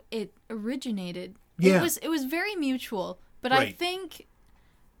how it originated. Yeah. It was very mutual, but Right.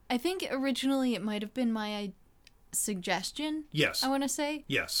 I think originally it might have been my suggestion. Yes. I want to say,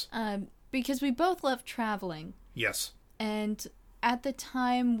 Yes. because we both love traveling. Yes. And at the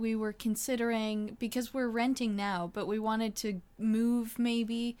time, we were considering, because we're renting now, but we wanted to move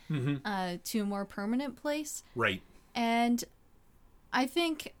maybe to a more permanent place. Right. And I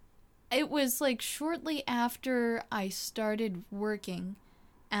think it was like shortly after I started working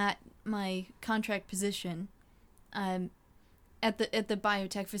at my contract position at the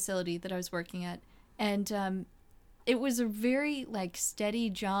biotech facility that I was working at. And it was a very like steady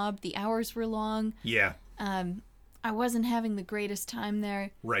job. The hours were long. Yeah. I wasn't having the greatest time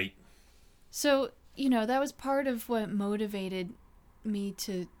there. Right. So, you know, that was part of what motivated me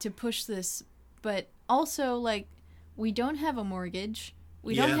to push this. But also, like, we don't have a mortgage.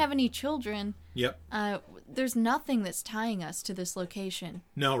 We Yeah. don't have any children. Yep. There's nothing that's tying us to this location.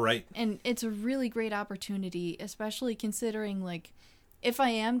 No, right. And it's a really great opportunity, especially considering, like, if I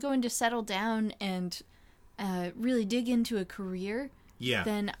am going to settle down and really dig into a career, Yeah.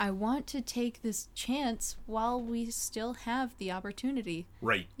 then I want to take this chance while we still have the opportunity.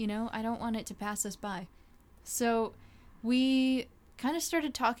 Right. You know, I don't want it to pass us by. So we kind of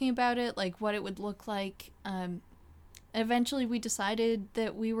started talking about it, like what it would look like. Eventually we decided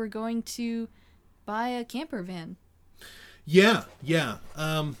that we were going to buy a camper van. Yeah.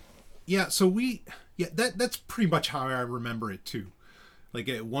 So that's pretty much how I remember it too. Like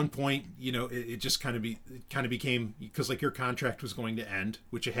at one point, you know, it just kind of became, because like your contract was going to end,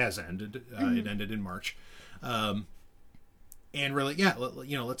 which it has ended. It ended in March, and we're like,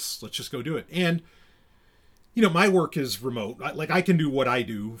 let's just go do it. And you know, my work is remote. I can do what I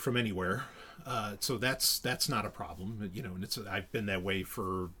do from anywhere, so that's not a problem. You know, and I've been that way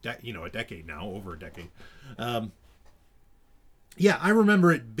for a decade now, over a decade. Yeah, I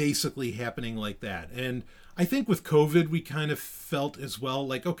remember it basically happening like that. And I think with COVID, we kind of felt as well,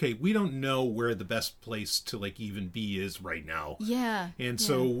 like, okay, we don't know where the best place to like even be is right now. Yeah. And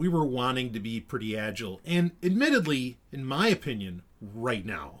so we were wanting to be pretty agile. And admittedly, in my opinion, right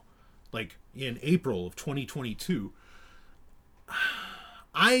now, like in April of 2022,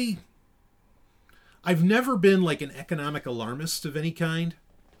 I've never been like an economic alarmist of any kind,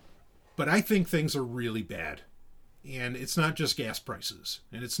 but I think things are really bad. And it's not just gas prices.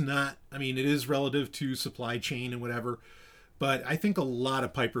 And it's not, I mean, it is relative to supply chain and whatever. But I think a lot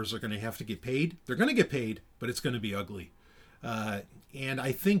of pipers are going to have to get paid. They're going to get paid, but it's going to be ugly. And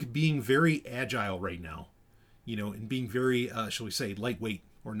I think being very agile right now, you know, and being very, shall we say, lightweight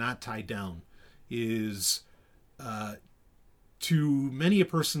or not tied down is to many a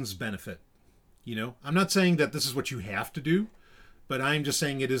person's benefit. You know, I'm not saying that this is what you have to do, but I'm just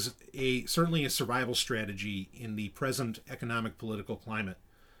saying it is certainly a survival strategy in the present economic political climate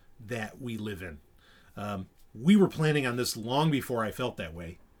that we live in. We were planning on this long before I felt that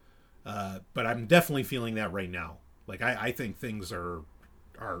way, but I'm definitely feeling that right now. Like I think things are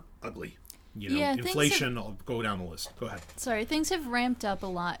ugly. You know, Yeah, inflation. I'll go down the list. Go ahead. Sorry, things have ramped up a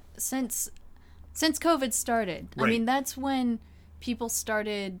lot since COVID started. Right. I mean, that's when people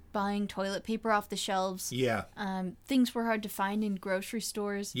started buying toilet paper off the shelves. Yeah. Things were hard to find in grocery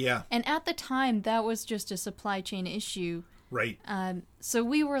stores. Yeah. And at the time, that was just a supply chain issue. Right. So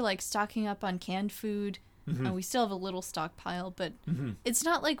we were like stocking up on canned food. We still have a little stockpile, but it's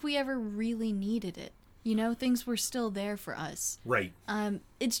not like we ever really needed it. You know, things were still there for us. Right.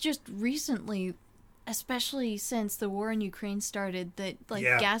 It's just recently, especially since the war in Ukraine started, that like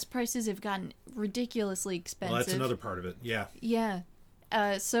gas prices have gotten ridiculously expensive. Well, that's another part of it. Yeah. Yeah.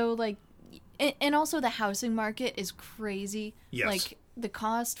 So like, and also the housing market is crazy. Yes. Like the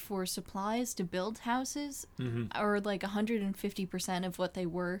cost for supplies to build houses are like 150% of what they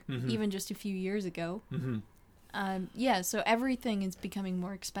were even just a few years ago. Yeah. So everything is becoming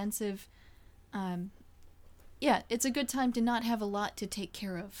more expensive. Yeah, it's a good time to not have a lot to take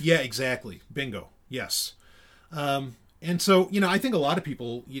care of. Yeah, exactly. Bingo. Yes. And so, you know, I think a lot of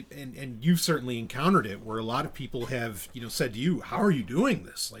people, and you've certainly encountered it, where a lot of people have, you know, said to you, how are you doing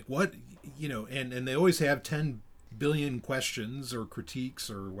this? Like, what, you know, and they always have 10 billion questions or critiques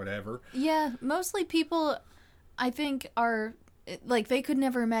or whatever. Yeah, mostly people, I think, are, like, they could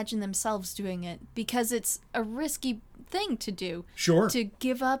never imagine themselves doing it because it's a risky thing to do. Sure. To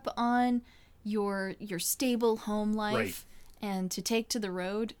give up on your stable home life. Right. And to take to the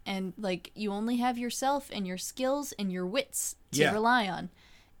road, and like you only have yourself and your skills and your wits to rely on.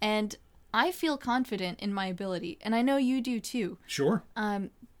 And I feel confident in my ability, and I know you do too. Sure.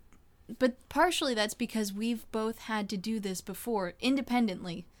 But partially that's because we've both had to do this before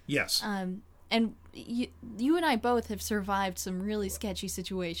independently. Yes. And you and I both have survived some really sketchy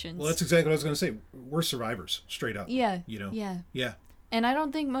situations. Well, that's exactly what I was going to say. We're survivors, straight up. Yeah. You know. Yeah. Yeah. And I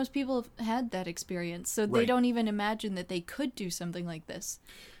don't think most people have had that experience, so they Right. don't even imagine that they could do something like this.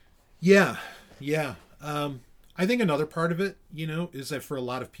 Yeah, yeah. I think another part of it, you know, is that for a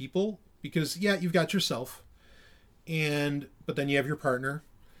lot of people, because you've got yourself, but then you have your partner,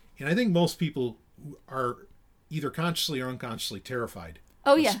 and I think most people are either consciously or unconsciously terrified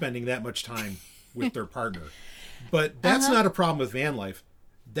Oh, of yeah. spending that much time with their partner. But that's not a problem with van life.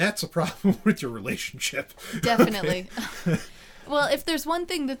 That's a problem with your relationship. Definitely. Well, if there's one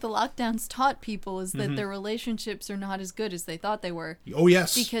thing that the lockdowns taught people is that their relationships are not as good as they thought they were. Oh,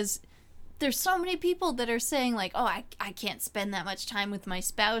 yes. Because there's so many people that are saying like, oh, I can't spend that much time with my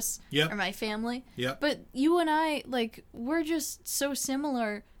spouse Yep. or my family. Yep. But you and I, like, we're just so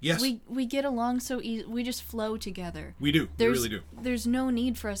similar. Yes. We get along so easy. We just flow together. We do. We really do. There's no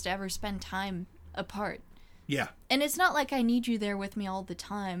need for us to ever spend time apart. Yeah. And it's not like I need you there with me all the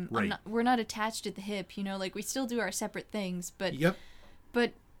time. Right. We're not attached at the hip, you know, like we still do our separate things, but Yep.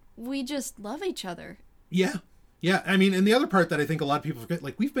 but we just love each other. Yeah. Yeah, I mean, and the other part that I think a lot of people forget,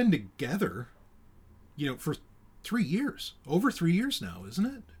 like, we've been together, for 3 years. Over 3 years now, isn't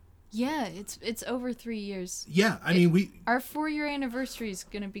it? Yeah, it's over 3 years. Yeah, I mean, our 4-year anniversary is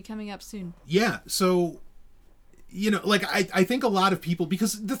going to be coming up soon. Yeah, so, like, I think a lot of people,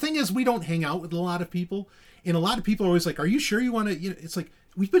 because the thing is, we don't hang out with a lot of people, and a lot of people are always like, are you sure you want to, it's like,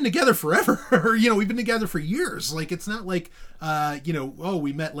 we've been together forever, or, we've been together for years. Like, it's not like,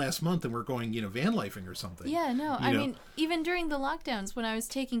 we met last month and we're going, van lifing or something. Yeah, no, I mean, even during the lockdowns when I was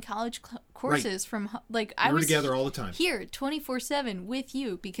taking college courses from, like, I was together all the time. Here, 24/7 with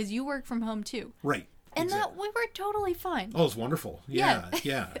you, because you work from home too. Right. And that we were totally fine. Oh, it's wonderful. Yeah.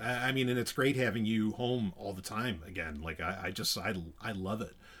 I mean, and it's great having you home all the time again. Like, I love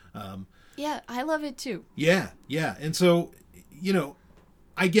it. Yeah, I love it too. Yeah. And so,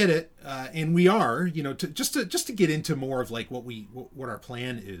 I get it, and we are, just to get into more of like what our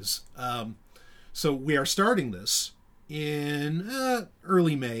plan is. So we are starting this in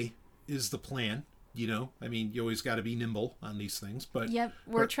early May is the plan. I mean, you always got to be nimble on these things, but yep,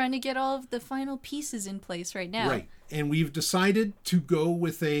 we're trying to get all of the final pieces in place right now. Right, and we've decided to go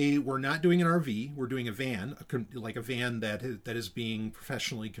with we're not doing an RV, we're doing a van, like a van that is being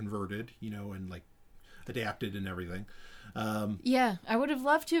professionally converted, and like adapted and everything. Yeah, I would have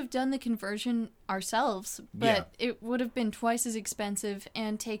loved to have done the conversion ourselves, but it would have been twice as expensive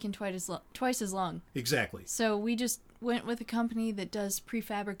and taken twice as long. Exactly. So we just went with a company that does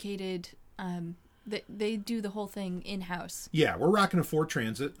prefabricated. They do the whole thing in house. Yeah, we're rocking a Ford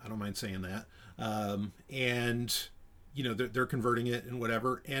Transit. I don't mind saying that. And they're converting it and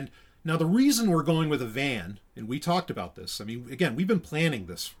whatever. And now the reason we're going with a van, and we talked about this. I mean, again, we've been planning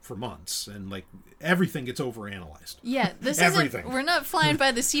this for months, and like everything gets overanalyzed. Yeah, this everything. We're not flying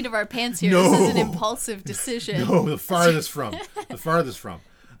by the seat of our pants here. No. This is an impulsive decision. No, the farthest from.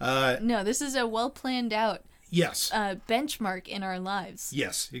 No, this is a well planned out. Yes. Benchmark in our lives.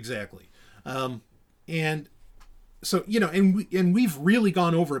 Yes, exactly. And so and we've really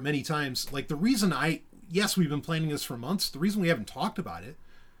gone over it many times. Like the reason we've been planning this for months. The reason we haven't talked about it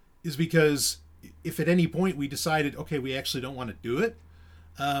is because if at any point we decided, okay, we actually don't want to do it,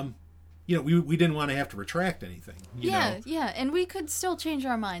 we didn't want to have to retract anything. Yeah, and we could still change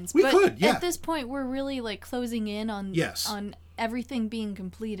our minds. We but could, yeah. At this point, we're really like closing in on everything being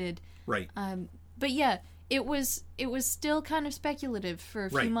completed. Right. But yeah, it was still kind of speculative for a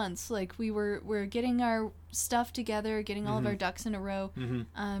few months. Like we're getting our stuff together, getting all of our ducks in a row.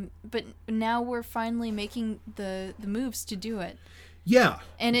 Mm-hmm. But now we're finally making the moves to do it. Yeah.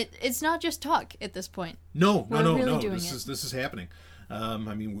 And it's not just talk at this point. No. Doing this is happening. I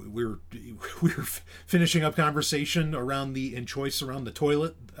mean, we're finishing up conversation around the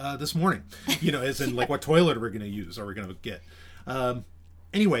toilet this morning. As in like what toilet are we going to use? Are we going to get?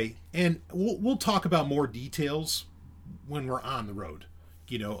 Anyway, and we'll talk about more details when we're on the road.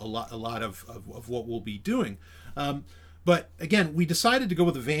 A lot of what we'll be doing. But again, we decided to go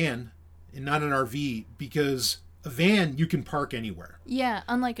with a van and not an RV because a van you can park anywhere. Yeah,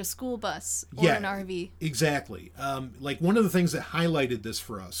 unlike a school bus or an RV. Exactly. Like one of the things that highlighted this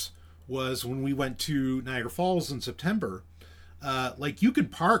for us was when we went to Niagara Falls in September. Like you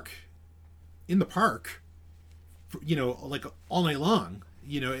could park in the park, like all night long.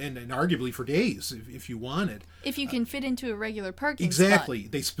 And arguably for days if you wanted. If you can fit into a regular parking exactly.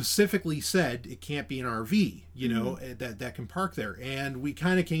 spot. They specifically said it can't be an RV, that can park there. And we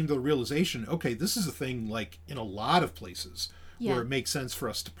kind of came to the realization, okay, this is a thing like in a lot of places where it makes sense for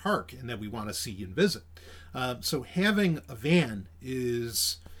us to park and that we want to see and visit. So having a van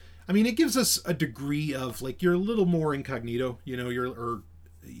is, I mean, it gives us a degree of like, you're a little more incognito, you're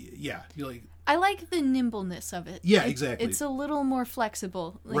like, I like the nimbleness of it. Yeah, exactly. It's a little more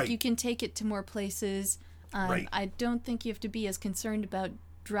flexible. Like right. You can take it to more places. Right. I don't think you have to be as concerned about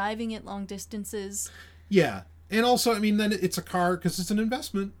driving it long distances. Yeah, and also, I mean, then it's a car because it's an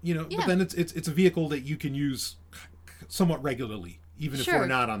investment, Yeah. But then it's a vehicle that you can use somewhat regularly, even if we're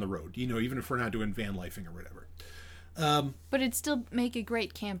not on the road. Even if we're not doing van lifing or whatever. But it'd still make a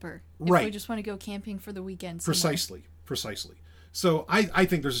great camper. Right. If we just want to go camping for the weekend. Precisely. So I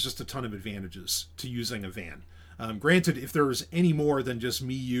think there's just a ton of advantages to using a van. Granted, if there's any more than just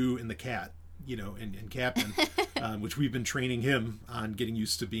me, you, and the cat, and Captain, which we've been training him on getting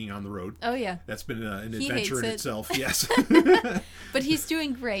used to being on the road. Oh, yeah. That's been an adventure in itself. Yes. But he's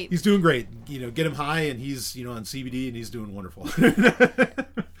doing great. He's doing great. Get him high and he's, on CBD and he's doing wonderful.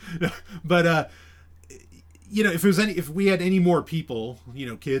 But, if we had any more people,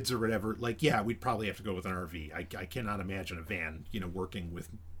 kids or whatever, we'd probably have to go with an RV. I cannot imagine a van,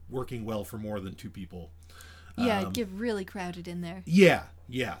 working well for more than two people. Yeah, it'd get really crowded in there. Yeah.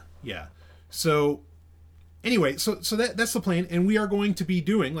 So, Anyway, so that's the plan, and we are going to be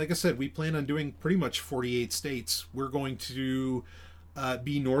doing, like I said, we plan on doing pretty much 48 states. We're going to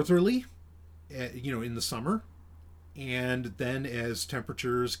be northerly, in the summer, and then as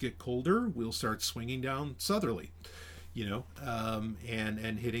temperatures get colder, we'll start swinging down southerly,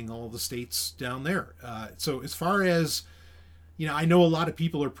 and hitting all the states down there. So as far as, I know a lot of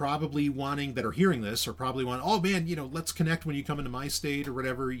people are probably that are hearing this, are probably wanting, oh man, let's connect when you come into my state or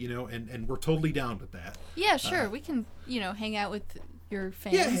whatever, and we're totally down with that. Yeah, sure. We can, hang out with your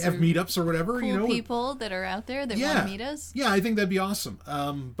fans. Yeah, have meetups or whatever, cool people that are out there that want to meet us. Yeah, I think that'd be awesome.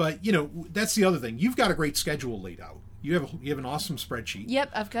 But, that's the other thing. You've got a great schedule laid out. You have an awesome spreadsheet. Yep,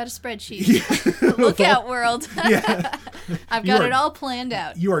 I've got a spreadsheet. Look out, world. Yeah. I've got it all planned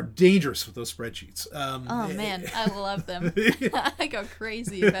out. You are dangerous with those spreadsheets. Oh, man, I love them. I go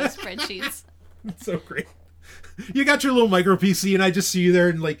crazy about spreadsheets. It's so great. You got your little micro PC, and I just see you there,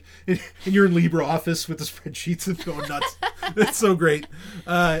 and you're in LibreOffice with the spreadsheets and going nuts. That's so great.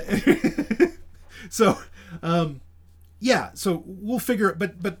 So we'll figure it.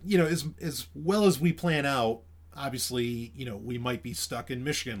 But as well as we plan out, obviously, we might be stuck in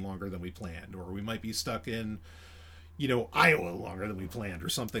Michigan longer than we planned, or we might be stuck in, Iowa longer than we planned, or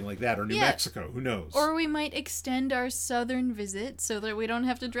something like that, or New Mexico. Who knows? Or we might extend our southern visit so that we don't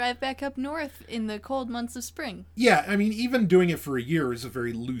have to drive back up north in the cold months of spring. Yeah, I mean, even doing it for a year is a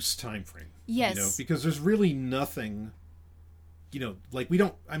very loose time frame. Yes. Because there's really nothing,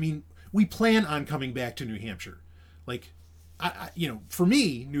 we plan on coming back to New Hampshire. For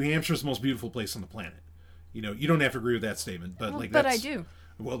me, New Hampshire is the most beautiful place on the planet. You don't have to agree with that statement, but but I do.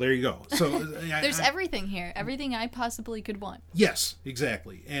 Well, there you go. So there's everything here, everything I possibly could want. Yes,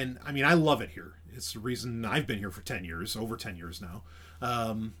 exactly. And I mean, I love it here. It's the reason I've been here for 10 years, over 10 years now.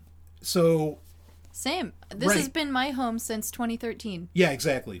 Same. This has been my home since 2013. Yeah,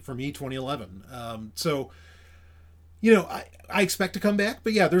 exactly. For me, 2011. I expect to come back,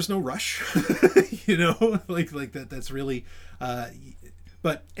 but yeah, there's no rush. Like that. That's really.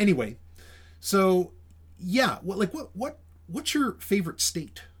 But anyway, so yeah. What's your favorite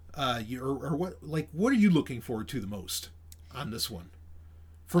state? Or what are you looking forward to the most on this one?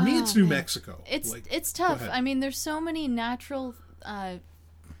 For me, it's New Mexico. It's tough. I mean, there's so many natural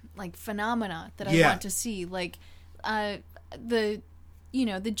phenomena that I want to see, the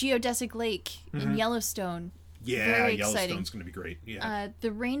geodesic lake in Yellowstone. Yeah, very Yellowstone's going to be great. Yeah. The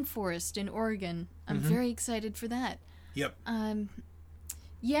rainforest in Oregon. I'm very excited for that. Yep.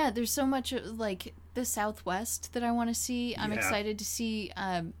 Yeah, there's so much the Southwest that I want to see. I'm excited to see.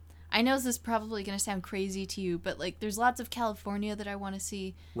 I know this is probably going to sound crazy to you, but there's lots of California that I want to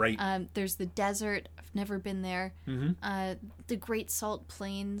see. Right. There's the desert. I've never been there. The Great Salt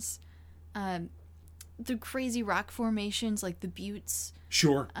Plains. The crazy rock formations like the Buttes.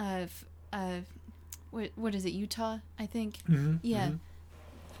 Sure. What is it? Utah, I think. Yeah.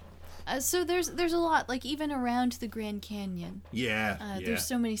 So there's a lot, even around the Grand Canyon. Yeah. There's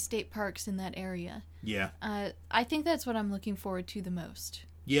so many state parks in that area. Yeah. I think that's what I'm looking forward to the most.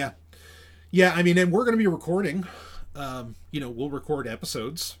 Yeah. Yeah, I mean, and we're going to be recording, we'll record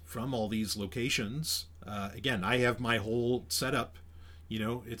episodes from all these locations. Again, I have my whole setup,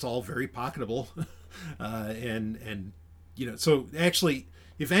 it's all very pocketable. So actually,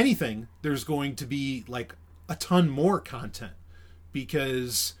 if anything, there's going to be a ton more content,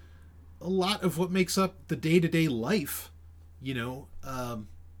 because a lot of what makes up the day-to-day life, in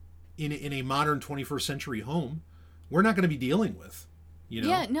a modern 21st century home, we're not going to be dealing with.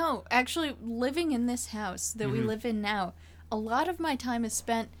 Yeah, no, actually, living in this house that we live in now, a lot of my time is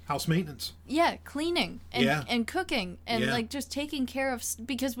spent house maintenance. Yeah, cleaning and cooking and just taking care of,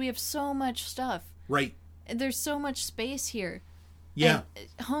 because we have so much stuff. Right. There's so much space here. Yeah. And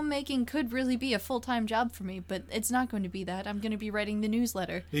homemaking could really be a full-time job for me, but it's not going to be that. I'm going to be writing the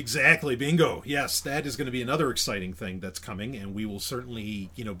newsletter. Exactly. Bingo. Yes, that is going to be another exciting thing that's coming, and we will certainly,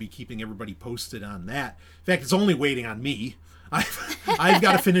 be keeping everybody posted on that. In fact, it's only waiting on me. I've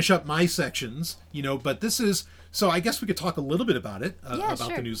got to finish up my sections, but this is, so I guess we could talk a little bit about it,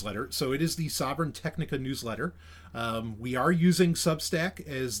 about the newsletter. So it is the Sovereign Technica newsletter. We are using Substack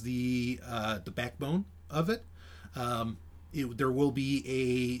as the backbone of it. There will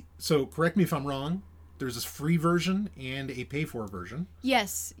be so correct me if I'm wrong, there's this free version and a pay-for version.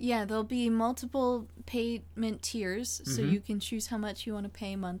 Yes, yeah, there'll be multiple payment tiers, so you can choose how much you want to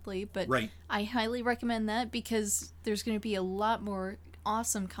pay monthly, but I highly recommend that because there's going to be a lot more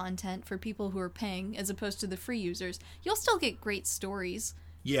awesome content for people who are paying as opposed to the free users. You'll still get great stories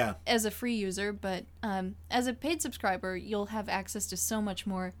as a free user, but as a paid subscriber, you'll have access to so much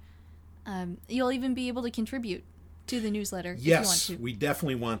more. You'll even be able to contribute do the newsletter if you want Yes, to. we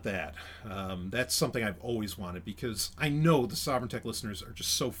definitely want that. That's something I've always wanted, because I know the Sovereign Tech listeners are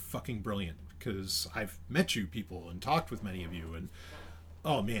just so fucking brilliant, because I've met you people and talked with many of you, and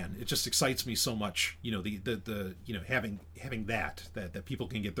oh man, it just excites me so much. You know, the you know, having that people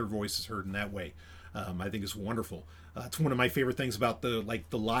can get their voices heard in that way. I think is wonderful. It's one of my favorite things about the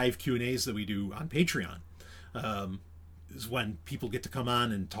live Q&As that we do on Patreon. Is when people get to come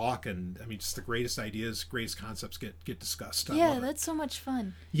on and talk, and I mean, just the greatest ideas, greatest concepts get discussed. I Yeah, love it. that's so much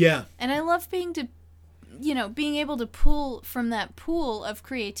fun. Yeah. And I love being able to pull from that pool of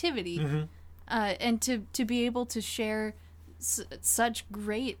creativity, and to be able to share such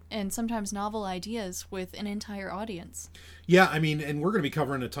great and sometimes novel ideas with an entire audience. Yeah, I mean, and we're going to be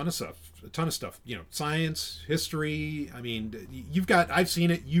covering a ton of stuff. You know, science, history. I mean, I've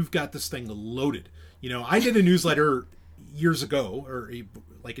seen it. You've got this thing loaded. You know, I did a newsletter years ago, or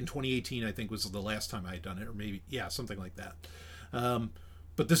like in 2018, I think was the last time I had done it, or maybe, yeah, something like that.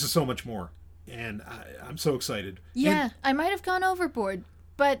 But this is so much more, and I'm so excited. Yeah, And, I might have gone overboard,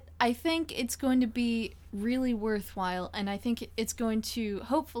 but I think it's going to be really worthwhile, and I think it's going to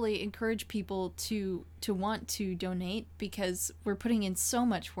hopefully encourage people to want to donate, because we're putting in so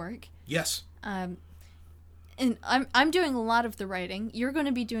much work. yes. And I'm doing a lot of the writing. You're going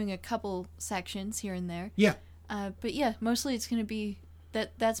to be doing a couple sections here and there. Yeah. But yeah, mostly it's going to be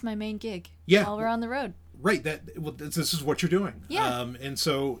that's my main gig. Yeah. While we're on the road. Right. This is what you're doing. Yeah. And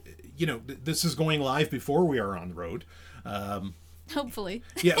so, you know, this is going live before we are on the road. Hopefully.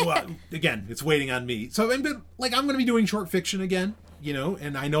 Yeah. Well, again, it's waiting on me. So, I'm going to be doing short fiction again, you know,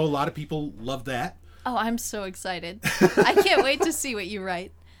 and I know a lot of people love that. Oh, I'm so excited. I can't wait to see what you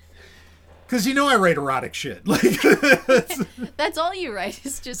write. Because, you know, I write erotic shit. Like, That's all you write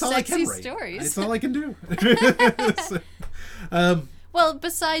is just that's all I sexy can write. stories. That's all I can do. Well,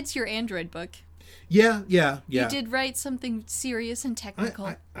 besides your Android book, Yeah. you did write something serious and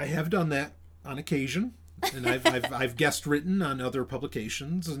technical. I have done that on occasion, and I've guest written on other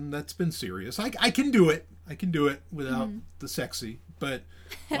publications, and that's been serious. I can do it. I can do it without the sexy, but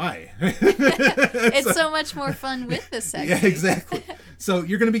why? It's so much more fun with the sexy. Yeah, exactly. So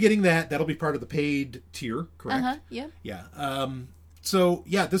you're going to be getting that. That'll be part of the paid tier, correct? Yeah. Yeah. So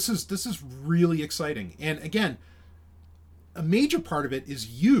yeah, this is really exciting, and again, a major part of it is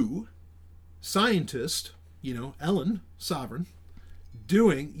you, scientist, you know, Ellen Sovereign,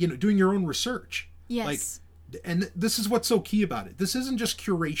 doing your own research. Yes. Like, and this is what's so key about it. This isn't just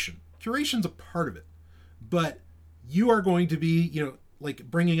curation. Curation's a part of it, but you are going to be, you know, like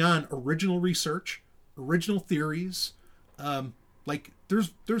bringing on original research, original theories. Like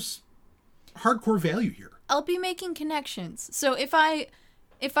there's hardcore value here. I'll be making connections. So if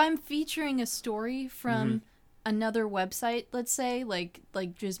I'm featuring a story from another website, let's say, like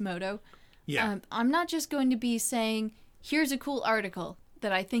Gizmodo, Yeah. I'm not just going to be saying, here's a cool article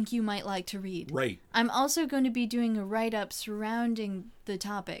that I think you might like to read. Right. I'm also going to be doing a write-up surrounding the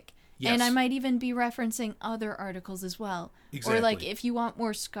topic. Yes. And I might even be referencing other articles as well. Exactly. Or like, if you want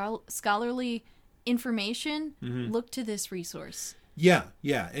more scholarly information, look to this resource. Yeah.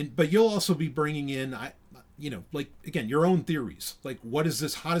 But you'll also be bringing in, like, again, your own theories. Like, what is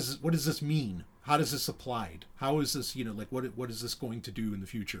this? What does this mean? How does this applied? How is this, you know, like, what is this going to do in the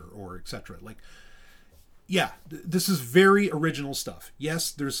future, or etc. Like, yeah, this is very original stuff.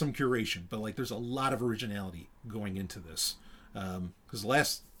 Yes, there's some curation, but like, there's a lot of originality going into this. Because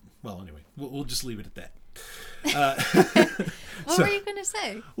anyway, we'll just leave it at that. What were you going to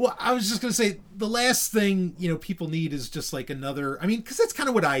say? Well, I was just going to say, the last thing, you know, people need is just like another, I mean, because that's kind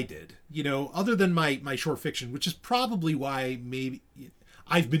of what I did, you know, other than my short fiction, which is probably why maybe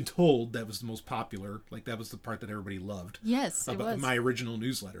I've been told that was the most popular, like that was the part that everybody loved. Yes, it About was. my original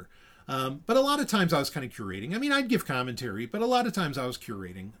newsletter. But a lot of times I was kind of curating. I mean, I'd give commentary, but a lot of times I was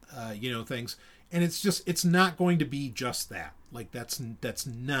curating, you know, things. And it's not going to be just that. Like, that's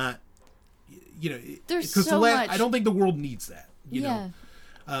not, you know, There's because so much. I don't think the world needs that. You know,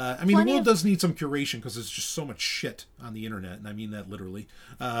 I mean, Plenty the world of- does need some curation because there's just so much shit on the internet, and I mean that literally.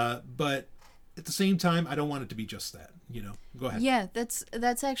 But at the same time, I don't want it to be just that. You know, go ahead. Yeah,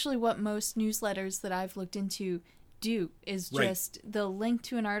 that's actually what most newsletters that I've looked into do, is Right. just they'll link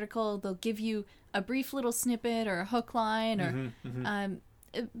to an article, they'll give you a brief little snippet or a hook line, or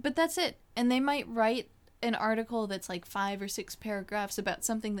but that's it. And they might write an article that's like 5 or 6 paragraphs about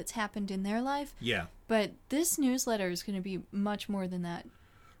something that's happened in their life. Yeah. But this newsletter is going to be much more than that.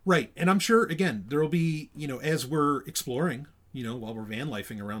 Right. And I'm sure, again, there will be, you know, as we're exploring, you know, while we're van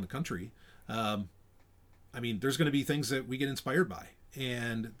lifing around the country, I mean, there's going to be things that we get inspired by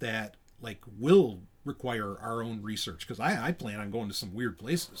and that, like, will require our own research, because I plan on going to some weird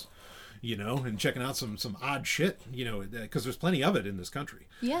places, and checking out some odd shit, because there's plenty of it in this country.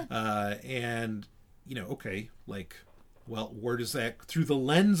 Yeah. And okay, like, well, where does that, through the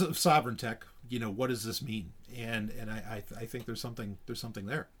lens of Sovereign Tech, what does this mean? And I think there's something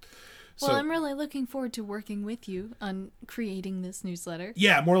there. Well, I'm really looking forward to working with you on creating this newsletter.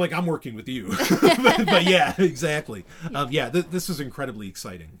 Yeah, more like I'm working with you. but yeah, exactly. This is incredibly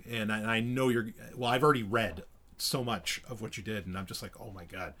exciting. And I know I've already read so much of what you did, and I'm just like, oh my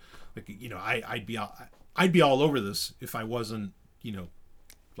God. Like, I'd be all over this if I wasn't,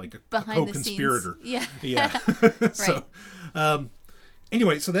 like a co-conspirator. Yeah. Yeah. Right. So,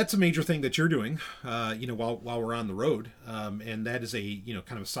 anyway, so that's a major thing that you're doing, while we're on the road, and that is a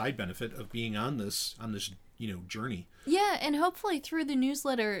kind of a side benefit of being on this journey. Yeah, and hopefully through the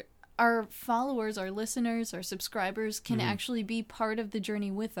newsletter, our followers, our listeners, our subscribers can actually be part of the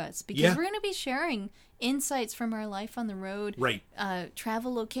journey with us, because we're going to be sharing insights from our life on the road, right?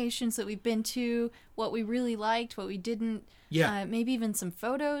 Travel locations that we've been to, what we really liked, what we didn't, maybe even some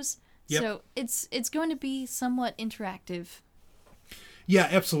photos. Yep. So it's going to be somewhat interactive. Yeah,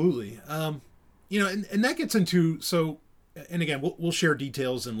 absolutely. And that gets into, and again, we'll share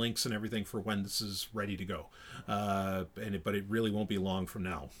details and links and everything for when this is ready to go. But it really won't be long from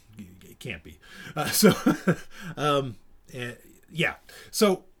now. It can't be. So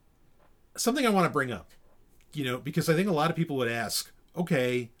something I want to bring up, because I think a lot of people would ask,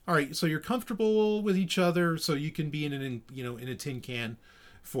 okay, all right, so you're comfortable with each other, so you can be in a tin can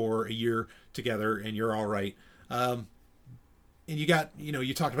for a year together, and you're all right. And you got,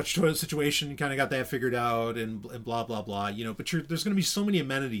 you talked about your toilet situation, kind of got that figured out, and blah, blah, blah, but there's going to be so many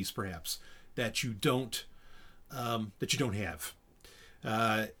amenities perhaps that you don't have.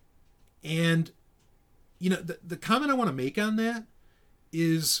 And, the comment I want to make on that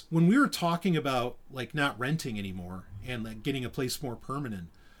is, when we were talking about like not renting anymore and like getting a place more permanent,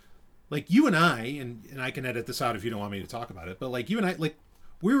 like you and I, and I can edit this out if you don't want me to talk about it, but like you and I, like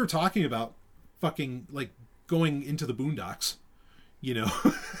we were talking about fucking like going into the boondocks,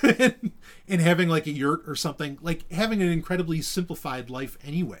 and having like a yurt or something, like having an incredibly simplified life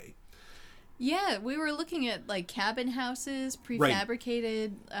anyway. Yeah, we were looking at like cabin houses,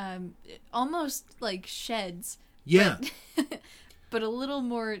 prefabricated, almost like sheds. Yeah. But a little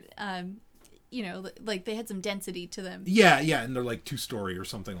more, like they had some density to them. Yeah, and they're like 2-story or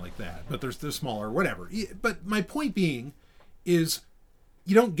something like that. But they're smaller, whatever. But my point being is,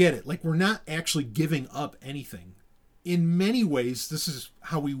 you don't get it. Like, we're not actually giving up anything. In many ways, this is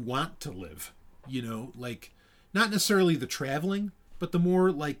how we want to live. Like, not necessarily the traveling, but the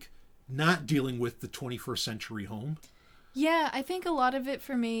more like not dealing with the 21st century home. Yeah, I think a lot of it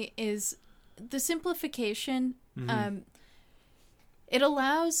for me is the simplification. Mm-hmm. It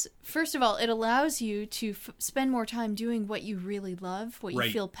allows you to spend more time doing what you really love, what you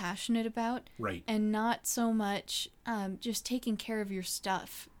feel passionate about, and not so much just taking care of your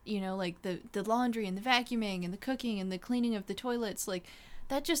stuff. Like the laundry and the vacuuming and the cooking and the cleaning of the toilets, like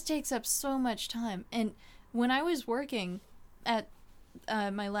that just takes up so much time. And when I was working at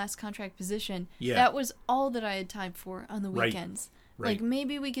my last contract position, that was all that I had time for on the weekends. Right. Like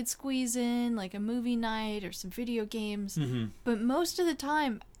maybe we could squeeze in like a movie night or some video games, but most of the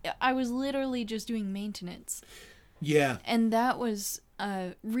time I was literally just doing maintenance. Yeah. And that was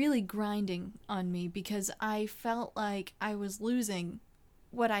really grinding on me, because I felt like I was losing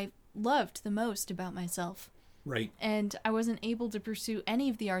what I loved the most about myself. Right. And I wasn't able to pursue any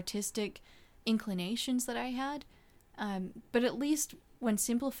of the artistic inclinations that I had. But at least when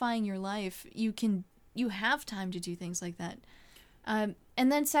simplifying your life, you have time to do things like that. And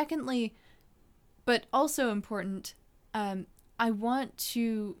then secondly, but also important, I want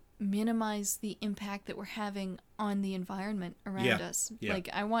to minimize the impact that we're having on the environment around us. Yeah. Like,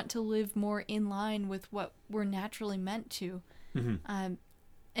 I want to live more in line with what we're naturally meant to,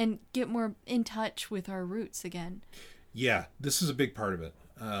 and get more in touch with our roots again. Yeah, this is a big part of it.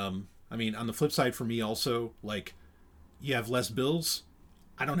 I mean, on the flip side for me also, like, you have less bills.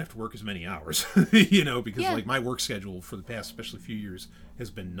 I don't have to work as many hours, because like my work schedule for the past, especially few years, has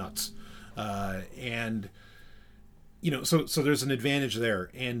been nuts. And, so there's an advantage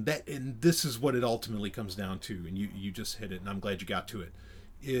there, and this is what it ultimately comes down to. And you just hit it, and I'm glad you got to it,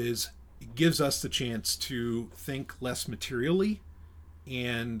 is it gives us the chance to think less materially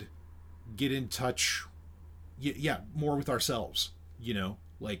and get in touch, more with ourselves,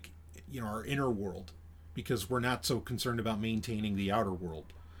 our inner world, because we're not so concerned about maintaining the outer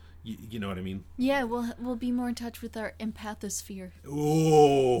world, You know what I mean? Yeah, we'll be more in touch with our empathosphere.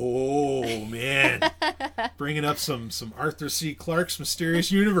 Oh man, bringing up some Arthur C. Clarke's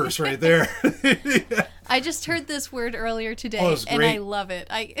Mysterious Universe right there. I just heard this word earlier today, it's and great. I love it.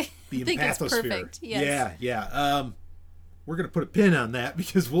 I The think it's empathosphere. perfect. Yes. Yeah. We're gonna put a pin on that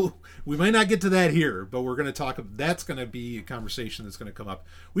because we might not get to that here, but we're gonna talk. That's gonna be a conversation that's gonna come up.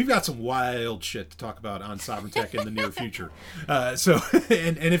 We've got some wild shit to talk about on Sovereign Tech in the near future. So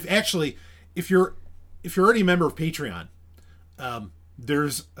if you're already a member of Patreon,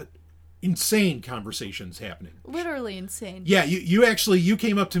 there's insane conversations happening. Literally insane. Yeah, you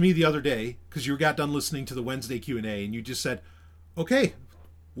came up to me the other day because you got done listening to the Wednesday Q&A, and you just said, "Okay,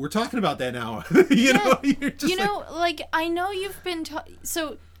 we're talking about that now." You're just like I know you've been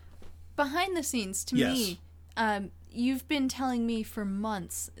so behind the scenes to Yes. me. You've been telling me for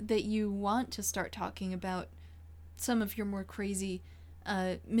months that you want to start talking about some of your more crazy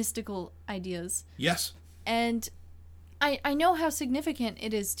mystical ideas. Yes. And I know how significant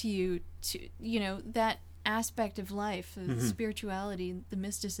it is to you to that aspect of life, the spirituality, the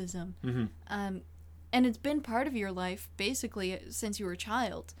mysticism. And it's been part of your life basically since you were a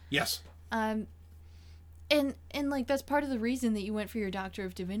child. Yes. And like that's part of the reason that you went for your Doctor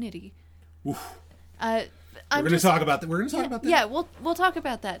of Divinity. Oof. We're going to talk about that. We're going to talk about that. Yeah, we'll talk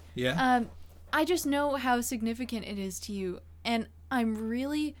about that. Yeah. I just know how significant it is to you, and I'm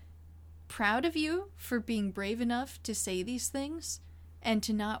really proud of you for being brave enough to say these things and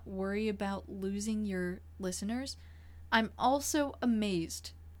to not worry about losing your listeners. I'm also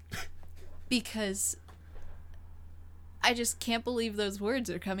amazed because I just can't believe those words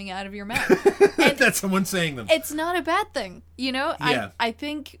are coming out of your mouth. And that's someone saying them. it's not a bad thing, Yeah. I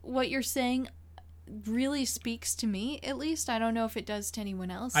think what you're saying really speaks to me, at least. I don't know if it does to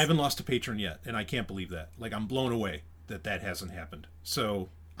anyone else. I haven't lost a patron yet, and I can't believe that. Like, I'm blown away that hasn't happened. So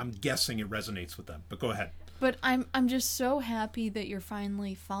I'm guessing it resonates with them. But go ahead. But I'm just so happy that you're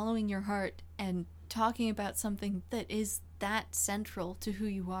finally following your heart and talking about something that is that central to who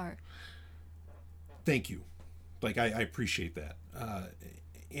you are. Thank you. Like, I appreciate that.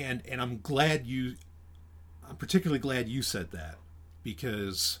 And I'm glad I'm particularly glad you said that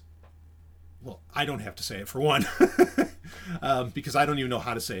because, well, I don't have to say it for one, because I don't even know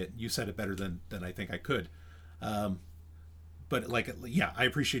how to say it. You said it better than I think I could. But like, yeah, I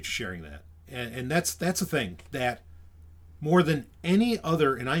appreciate you sharing that. And that's the thing that more than any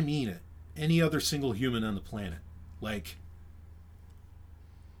other, and I mean it, any other single human on the planet, like,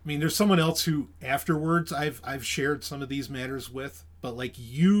 I mean, there's someone else who afterwards I've shared some of these matters with, but like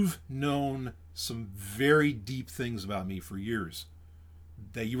you've known some very deep things about me for years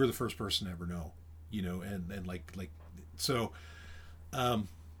that you were the first person to ever know, and like so,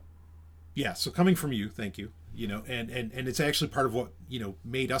 yeah. So coming from you, thank you, and it's actually part of what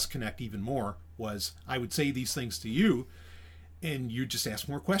made us connect even more was I would say these things to you. And you just ask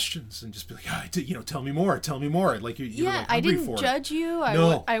more questions and just be like, tell me more. Like you're like I hungry didn't for judge you.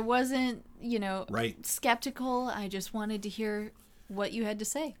 No. I wasn't, right. skeptical. I just wanted to hear what you had to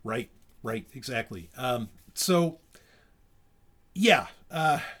say. Right, exactly. So, yeah,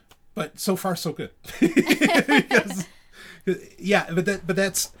 but so far so good. Because, yeah, but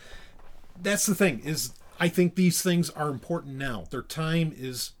that's the thing is I think these things are important now. Their time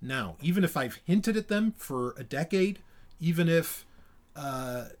is now. Even if I've hinted at them for a decade. Even if,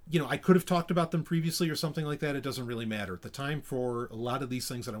 I could have talked about them previously or something like that, it doesn't really matter. The time for a lot of these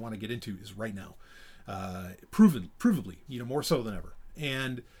things that I want to get into is right now. Provably, more so than ever.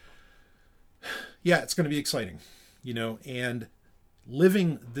 And, yeah, it's going to be exciting, and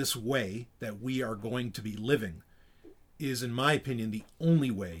living this way that we are going to be living is, in my opinion, the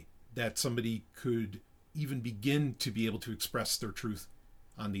only way that somebody could even begin to be able to express their truth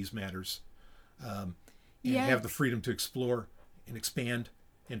on these matters. And have the freedom to explore and expand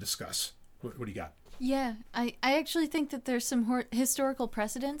and discuss. What do you got? Yeah, I actually think that there's some historical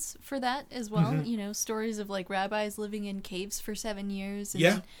precedents for that as well. Mm-hmm. Stories of like rabbis living in caves for 7 years and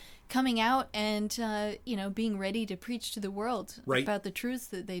Yeah. then coming out and, being ready to preach to the world Right. about the truths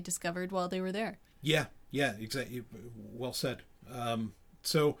that they discovered while they were there. Yeah, exactly. Well said.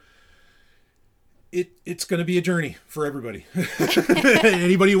 So it's going to be a journey for everybody.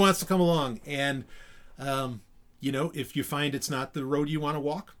 Anybody who wants to come along. And, if you find it's not the road you want to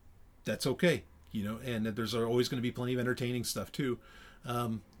walk, that's okay. And there's always going to be plenty of entertaining stuff too.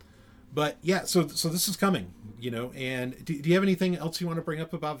 But yeah, so this is coming, and do you have anything else you want to bring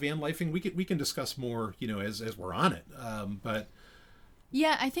up about van lifing? We can discuss more, as we're on it. But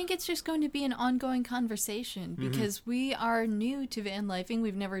yeah, I think it's just going to be an ongoing conversation because we are new to van lifing.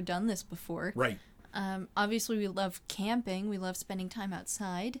 We've never done this before. right. Obviously, we love camping. We love spending time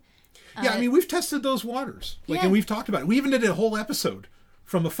outside. Yeah, I mean, we've tested those waters. Yeah. And we've talked about it. We even did a whole episode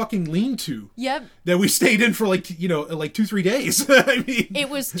from a fucking lean-to Yep. that we stayed in for like 2-3 days. I mean, It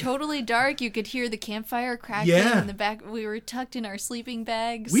was totally dark. You could hear the campfire cracking Yeah. in the back. We were tucked in our sleeping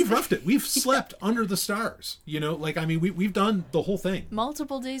bags. we've roughed it. We've slept under the stars. We've done the whole thing.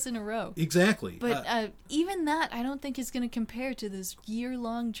 multiple days in a row. Exactly. But even that, I don't think is going to compare to this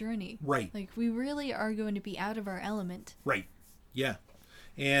year-long journey. Right. Like, we really are going to be out of our element. Right. Yeah.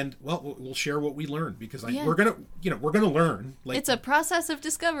 And well, we'll share what we learned because Yeah. we're gonna learn. Like, It's a process of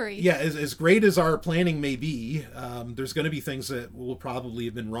discovery. yeah, as great as our planning may be, there's going to be things that we'll probably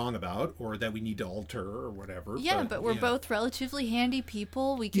have been wrong about, or that we need to alter, or whatever. Yeah, but we're yeah. both relatively handy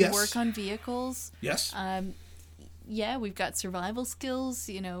people. We can Yes. work on vehicles. Yes. Yeah, we've got survival skills.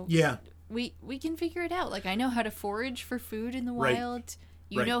 Yeah. We can figure it out. Like, I know how to forage for food in the Right. wild.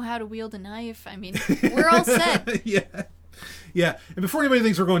 You Right. know how to wield a knife. I mean, we're all set. Yeah. Yeah, and before anybody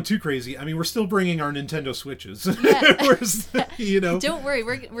thinks we're going too crazy, I mean, we're still bringing our Nintendo Switches. Yeah. Don't worry,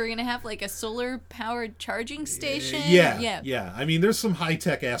 we're gonna have like a solar powered charging station. Yeah. I mean, there's some high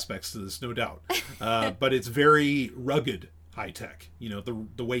tech aspects to this, no doubt, but it's very rugged high tech.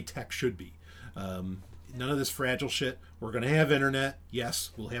 The way tech should be. None of this fragile shit. We're gonna have internet.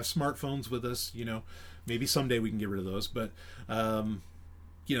 Yes, we'll have smartphones with us. Maybe someday we can get rid of those, but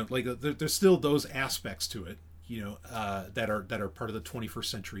there's still those aspects to it. That are part of the 21st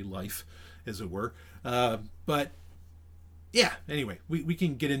century life, as it were. But yeah, anyway, we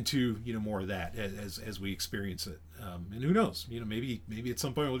can get into more of that as we experience it. And who knows? Maybe at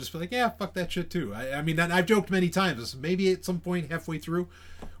some point we'll just be like, yeah, fuck that shit too. I mean, I've joked many times. Maybe at some point halfway through,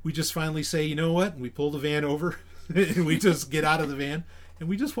 we just finally say, you know what? And we pull the van over, and we just get out of the van. And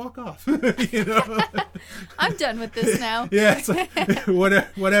we just walk off. I'm done with this now. Yeah, it's like,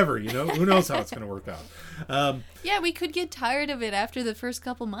 whatever. Who knows how it's going to work out. Yeah, we could get tired of it after the first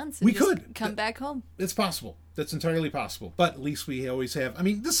couple months. And We just could. come back home. It's possible. That's entirely possible. But at least we always have. I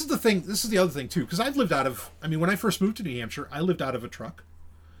mean, this is the thing. This is the other thing too. Because I've lived out of. I mean, when I first moved to New Hampshire, I lived out of a truck.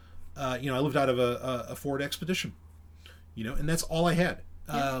 I lived out of a Ford Expedition. And that's all I had.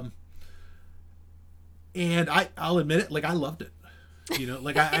 Yeah. And I'll admit it. Like, I loved it.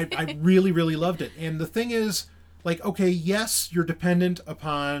 I really, really loved it. And the thing is, like, okay, yes, you're dependent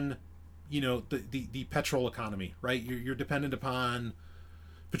upon, the petrol economy, right? You're dependent upon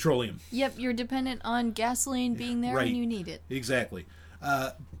petroleum. Yep, you're dependent on gasoline being there Right. when you need it. Exactly.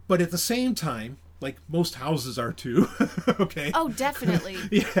 But at the same time, like most houses are too, okay? Oh, definitely.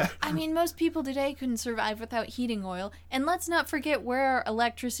 Yeah. I mean, most people today couldn't survive without heating oil. And let's not forget where our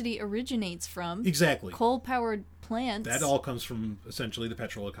electricity originates from. Exactly. Coal-powered plants. That all comes from essentially the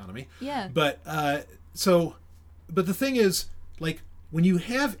petrol economy. Yeah. But but the thing is, like, when you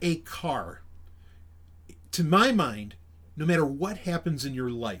have a car, to my mind, no matter what happens in your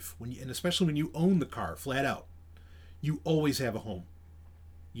life, and especially when you own the car flat out, you always have a home.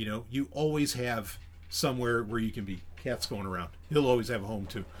 You always have somewhere where you can be. Cat's going around. He'll always have a home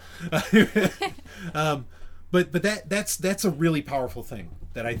too. But that's a really powerful thing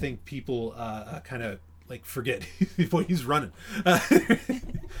that I think people kind of like forget. Boy, he's running.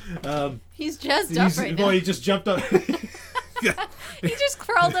 He's just up right now. Boy, he just jumped up. He just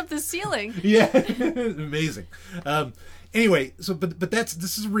crawled up the ceiling. Yeah, amazing. Anyway, but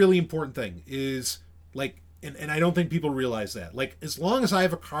this is a really important thing. Is like, and I don't think people realize that. Like, as long as I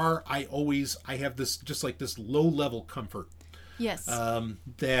have a car, I have this just like this low level comfort. Yes.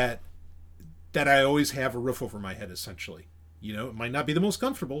 That I always have a roof over my head. Essentially, it might not be the most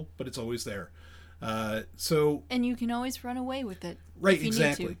comfortable, but it's always there. So. And you can always run away with it. Right. If you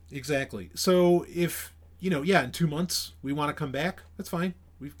Exactly. Need to. Exactly. So if in 2 months we want to come back, that's fine.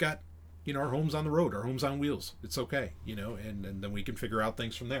 We've got. Our home's on the road, our home's on wheels. It's okay, and then we can figure out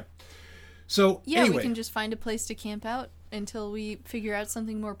things from there. So Yeah, anyway, we can just find a place to camp out until we figure out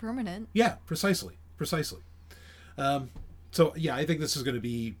something more permanent. Yeah, precisely. So yeah, I think this is going to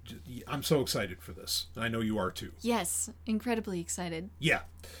be. I'm so excited for this, and I know you are too. Yes, incredibly excited. Yeah.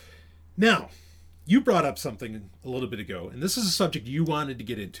 Now, you brought up something a little bit ago, and this is a subject you wanted to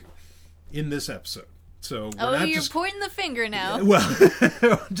get into in this episode. So we're not you're just pointing the finger now. Well,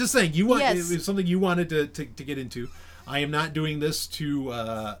 just saying, Yes. It was something you wanted to get into. I am not doing this to.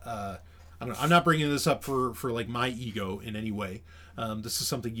 I don't know. I'm not bringing this up for like my ego in any way. This is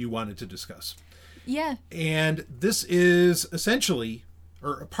something you wanted to discuss. Yeah. And this is essentially,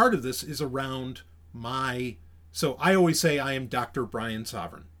 or a part of this is around my. So I always say I am Dr. Brian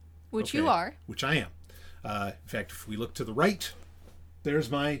Sovereign. Which you are. Which I am. In fact, if we look to the right,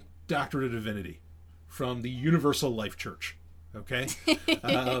 there's my Doctorate of Divinity from the Universal Life Church. Okay,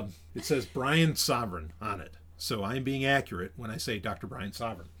 it says Brian Sovereign on it, so I'm being accurate when I say Dr. Brian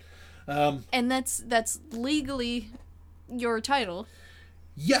Sovereign. And that's legally your title.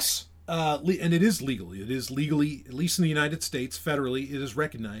 Yes, and it is legally. It is legally, at least in the United States, federally, it is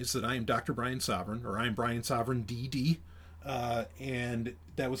recognized that I am Dr. Brian Sovereign, or I am Brian Sovereign DD. And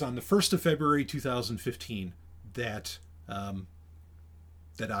that was on the 1st of February 2015 that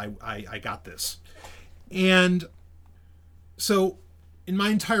I got this. And so in my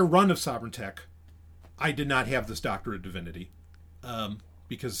entire run of Sovereign Tech, I did not have this Doctorate of Divinity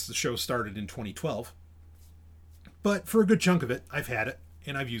because the show started in 2012. But for a good chunk of it, I've had it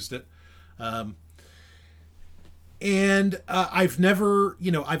and I've used it. I've never,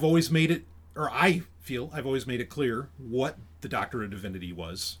 I've always made it, or I feel I've always made it clear what the Doctorate of Divinity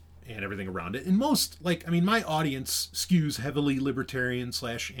was and everything around it. And most, my audience skews heavily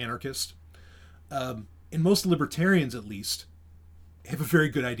libertarian/anarchist. And most libertarians, at least, have a very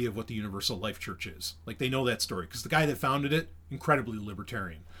good idea of what the Universal Life Church is. Like, they know that story because the guy that founded it, incredibly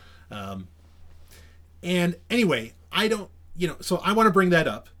libertarian. And anyway, I don't, so I want to bring that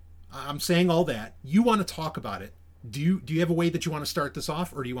up. I'm saying all that. You want to talk about it. Do you have a way that you want to start this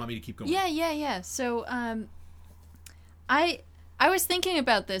off, or do you want me to keep going? Yeah. So, I was thinking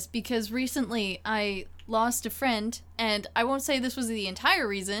about this because recently I lost a friend, and I won't say this was the entire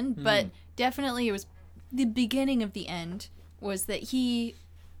reason, but definitely it was the beginning of the end, was that he,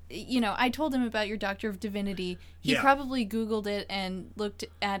 I told him about your Doctor of Divinity. He probably Googled it and looked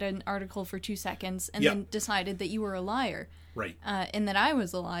at an article for 2 seconds and then decided that you were a liar. Right. And that I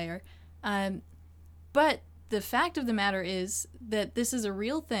was a liar. But the fact of the matter is that this is a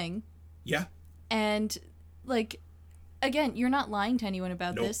real thing. Yeah. And, again, you're not lying to anyone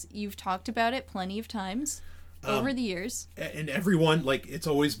about this. You've talked about it plenty of times over the years. And everyone, it's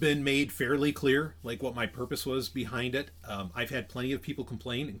always been made fairly clear, what my purpose was behind it. I've had plenty of people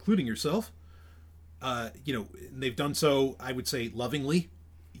complain, including yourself. They've done so, I would say, lovingly,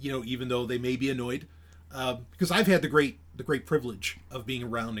 even though they may be annoyed. Because I've had the great privilege of being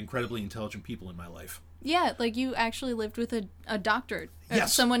around incredibly intelligent people in my life. Yeah, you actually lived with a doctorate.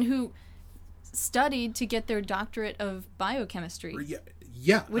 Yes. Someone who studied to get their doctorate of biochemistry.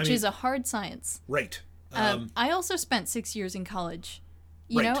 Yeah. Which is a hard science. Right. I also spent 6 years in college.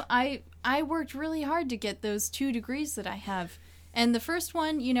 You know, I worked really hard to get those 2 degrees that I have. And the first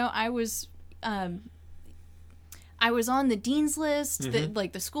one, I was on the dean's list.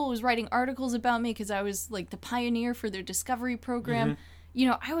 The school was writing articles about me because I was the pioneer for their discovery program.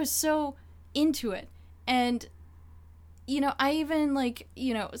 I was so into it. And I even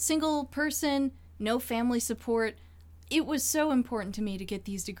single person, no family support. It was so important to me to get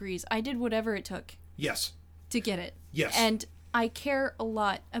these degrees. I did whatever it took. Yes. To get it. Yes. And I care a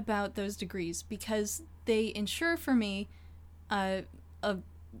lot about those degrees because they ensure for me a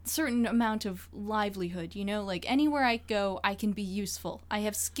certain amount of livelihood. Anywhere I go, I can be useful. I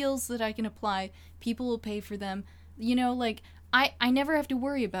have skills that I can apply. People will pay for them. I never have to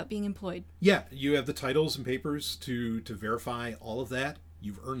worry about being employed. Yeah, you have the titles and papers to verify all of that.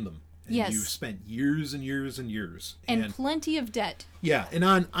 You've earned them. And yes. You've spent years and years and years. And plenty of debt. Yeah, and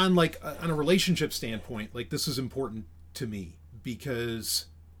on a relationship standpoint, this is important to me because,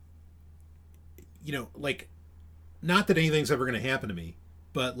 not that anything's ever going to happen to me,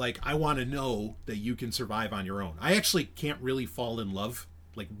 but I want to know that you can survive on your own. I actually can't really fall in love,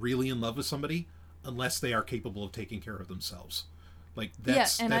 really in love with somebody, unless they are capable of taking care of themselves.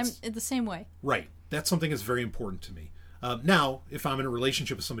 That's I'm the same way. Right. That's something that's very important to me. Now, if I'm in a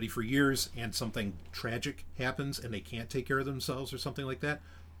relationship with somebody for years and something tragic happens and they can't take care of themselves or something like that,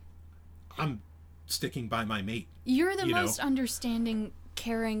 I'm sticking by my mate. You're the most understanding,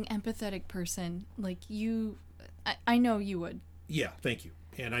 caring, empathetic person. I know you would. Yeah, thank you.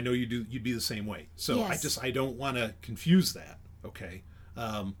 And I know you'd be the same way. So yes. I don't want to confuse that, okay?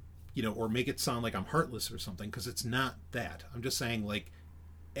 Or make it sound like I'm heartless or something, because it's not that. I'm just saying,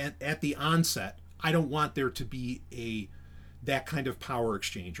 at the onset, I don't want there to be that kind of power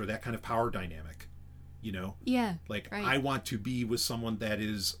exchange or that kind of power dynamic, Yeah. Right. I want to be with someone that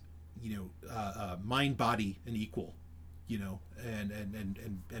is, mind, body, and equal,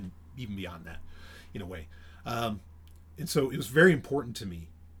 and even beyond that, in a way. And so it was very important to me,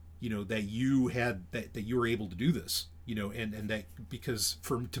 that you had that you were able to do this. And that, because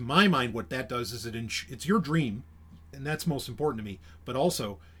to my mind, what that does is it's your dream, and that's most important to me, but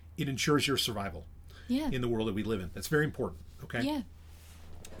also it ensures your survival in the world that we live in. That's very important. Okay. Yeah.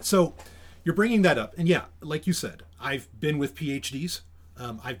 So you're bringing that up. And yeah, like you said, I've been with PhDs.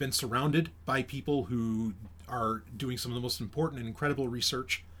 I've been surrounded by people who are doing some of the most important and incredible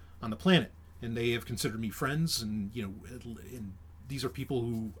research on the planet.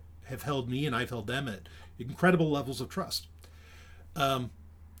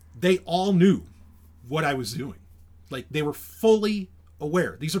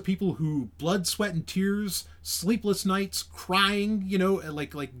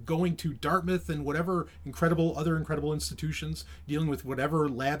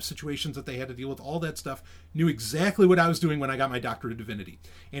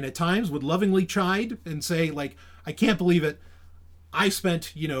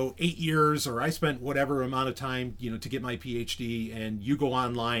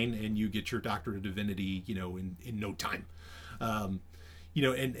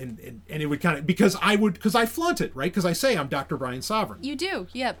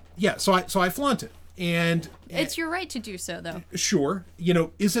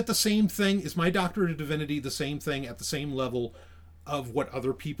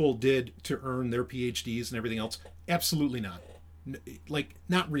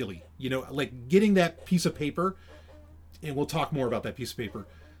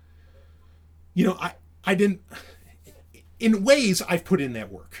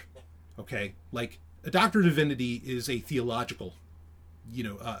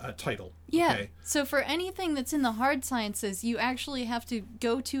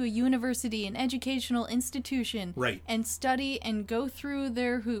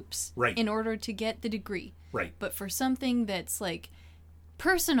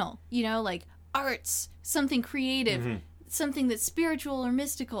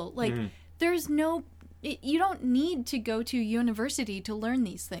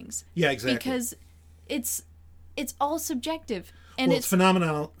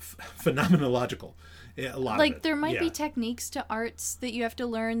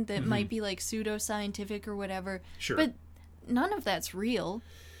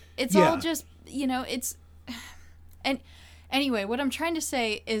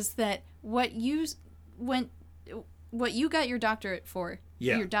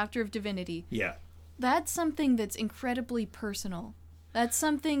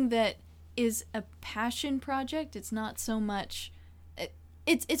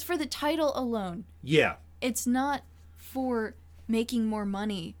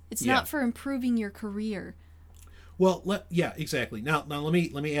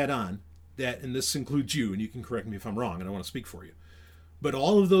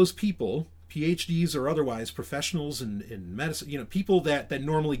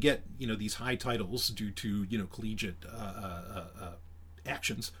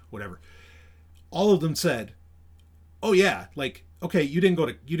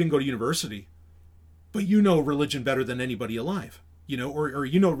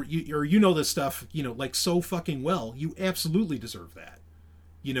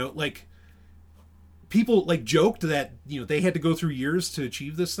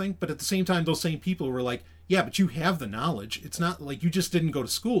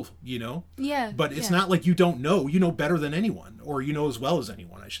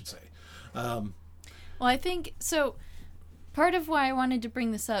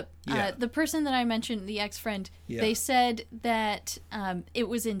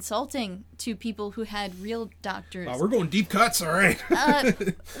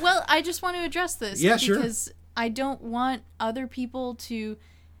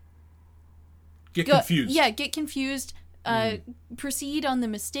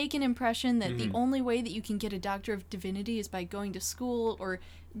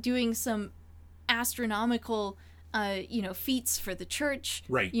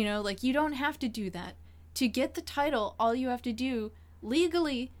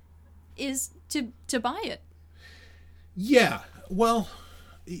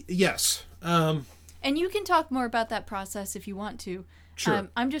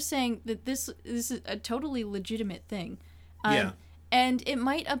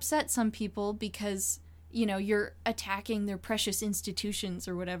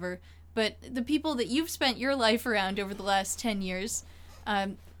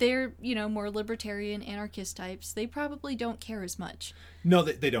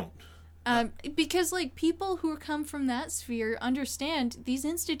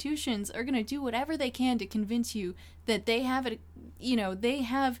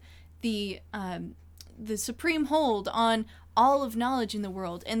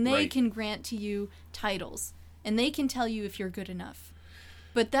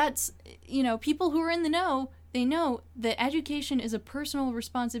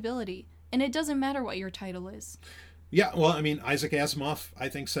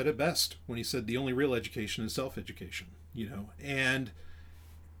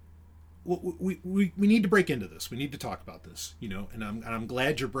 we need to break into this. We need to talk about this, and I'm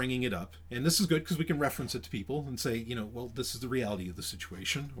glad you're bringing it up. And this is good because we can reference it to people and say, well, this is the reality of the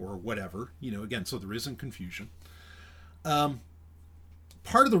situation or whatever, again, so there isn't confusion.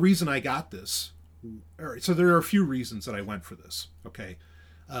 Part of the reason I got this, so there are a few reasons that I went for this. Okay.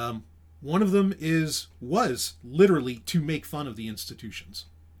 One of them was literally to make fun of the institutions.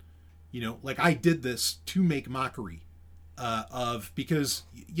 Like I did this to make mockery because,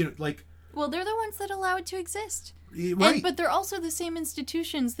 well, they're the ones that allow it to exist. Right. But they're also the same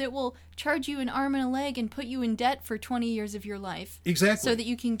institutions that will charge you an arm and a leg and put you in debt for 20 years of your life. Exactly. So that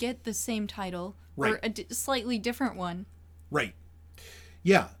you can get the same title or a slightly different one. Right.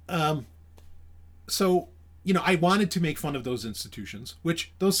 Yeah. So, I wanted to make fun of those institutions,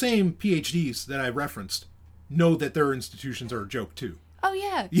 which those same PhDs that I referenced know that their institutions are a joke too. Oh,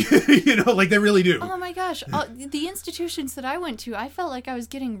 yeah. Like they really do. Oh, my gosh. The institutions that I went to, I felt like I was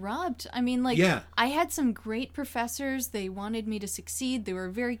getting robbed. I mean, I had some great professors. They wanted me to succeed. They were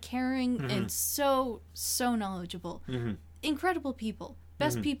very caring and so knowledgeable. Incredible people.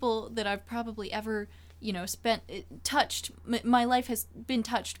 Best people that I've probably ever, touched. My life has been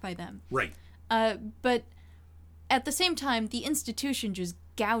touched by them. Right. But at the same time, the institution just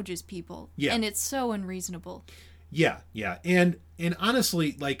gouges people. Yeah. And it's so unreasonable. Yeah. And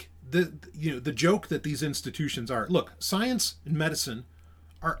honestly, like the joke that these institutions are, look, science and medicine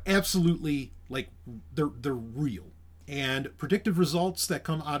are absolutely like they're real. And predictive results that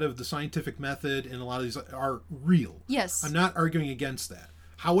come out of the scientific method and a lot of these are real. Yes. I'm not arguing against that.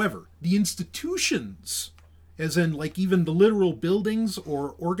 However, the institutions, as in like even the literal buildings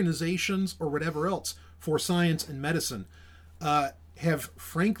or organizations or whatever else for science and medicine, have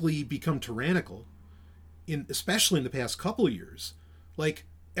frankly become tyrannical, especially in the past couple of years. Like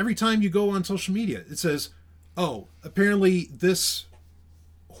every time you go on social media, it says, oh, apparently this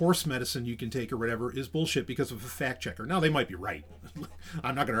horse medicine you can take or whatever is bullshit because of a fact checker. Now, they might be right.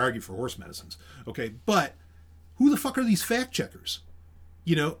 I'm not going to argue for horse medicines. Okay. But who the fuck are these fact checkers?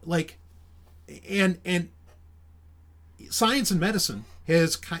 And science and medicine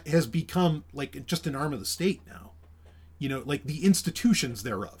has become like just an arm of the state now. Like the institutions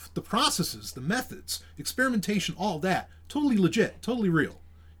thereof, the processes, the methods, experimentation, all that, totally legit, totally real.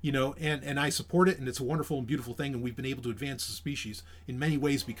 And I support it, and it's a wonderful and beautiful thing, and we've been able to advance the species in many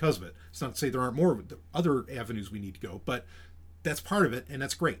ways because of it. It's not to say there aren't more other avenues we need to go, but that's part of it, and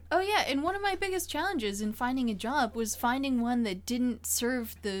that's great. Oh, yeah, and one of my biggest challenges in finding a job was finding one that didn't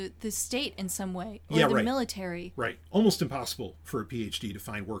serve the state in some way, or the military. Right. Almost impossible for a PhD to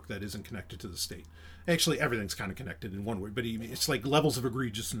find work that isn't connected to the state. Actually, everything's kind of connected in one way, but it's like levels of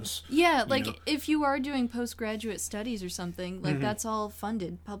egregiousness. Yeah, like if you are doing postgraduate studies or something, like that's all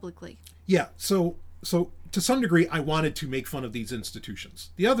funded publicly. Yeah, so to some degree, I wanted to make fun of these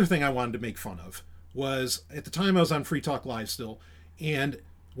institutions. The other thing I wanted to make fun of was, at the time I was on Free Talk Live still, and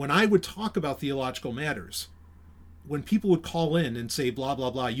when I would talk about theological matters, when people would call in and say, blah,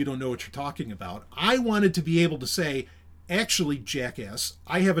 blah, blah, you don't know what you're talking about, I wanted to be able to say, actually, jackass,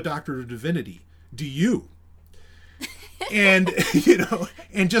 I have a doctorate of divinity. Do you? And,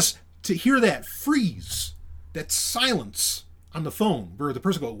 and just to hear that freeze, that silence on the phone where the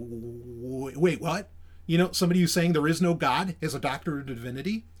person go, wait, what? Somebody who's saying there is no God has a doctorate of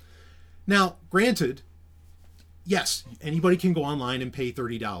divinity. Now, granted, yes, anybody can go online and pay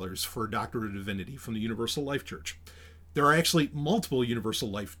 $30 for a doctorate of divinity from the Universal Life Church. There are actually multiple Universal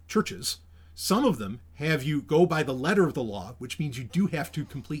Life churches. Some of them have you go by the letter of the law, which means you do have to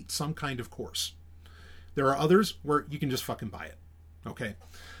complete some kind of course. There are others where you can just fucking buy it. Okay.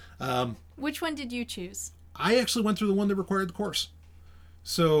 Which one did you choose? I actually went through the one that required the course.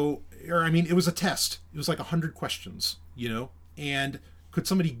 So, it was a test. It was like 100 questions, and could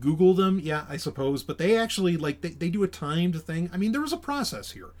somebody Google them? Yeah, I suppose. But they actually, they do a timed thing. I mean, there was a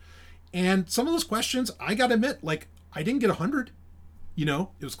process here. And some of those questions, I got to admit, I didn't get 100. It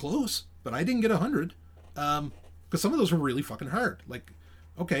was close, but I didn't get 100. Because some of those were really fucking hard.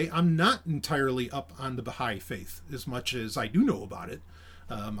 Okay, I'm not entirely up on the Baha'i faith as much as I do know about it.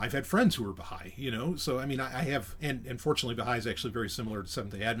 I've had friends who are Baha'i, so I have, and fortunately Baha'i is actually very similar to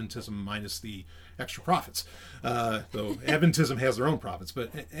Seventh-day Adventism minus the extra prophets, though Adventism has their own prophets,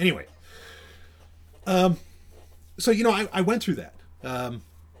 but anyway. So, I went through that.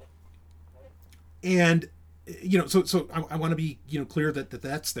 And, so I want to be, clear that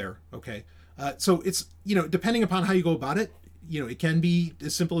that's there. Okay. So it's, depending upon how you go about it, it can be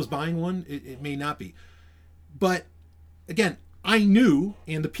as simple as buying one. It may not be. But again, I knew,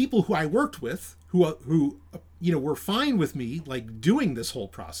 and the people who I worked with, who were fine with me, doing this whole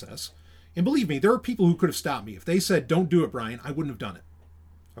process. And believe me, there are people who could have stopped me. If they said, don't do it, Brian, I wouldn't have done it.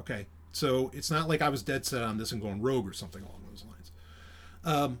 Okay. So it's not like I was dead set on this and going rogue or something along those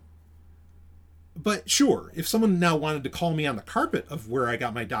lines. But sure, if someone now wanted to call me on the carpet of where I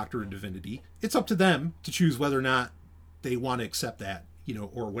got my doctorate of divinity, it's up to them to choose whether or not they want to accept that,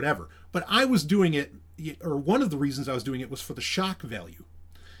 or whatever. But I was doing it, or one of the reasons I was doing it was for the shock value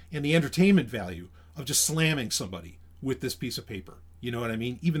and the entertainment value of just slamming somebody with this piece of paper. You know what I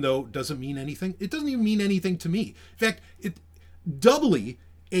mean? Even though it doesn't mean anything. It doesn't even mean anything to me. In fact, doubly,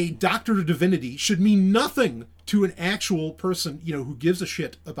 a doctorate of divinity should mean nothing to an actual person, who gives a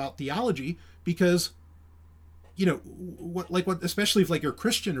shit about theology, because, especially if like you're a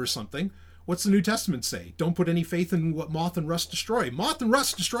Christian or something, what's the New Testament say? Don't put any faith in what moth and rust destroy. Moth and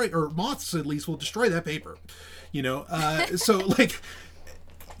rust destroy, or moths at least will destroy that paper. So like,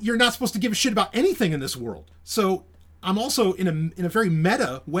 you're not supposed to give a shit about anything in this world. So I'm also in a very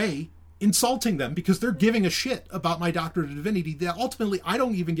meta way insulting them because they're giving a shit about my doctorate of divinity that ultimately I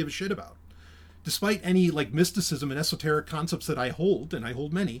don't even give a shit about. Despite any like mysticism and esoteric concepts that I hold, and I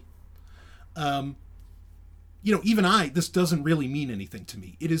hold many, even this doesn't really mean anything to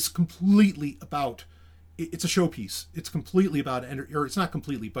me. It is completely about, it's a showpiece. It's completely about, or it's not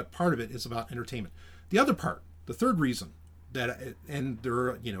completely, but part of it is about entertainment. The other part, the third reason and there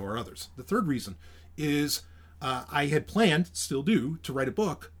are, are others. The third reason is I had planned, still do, to write a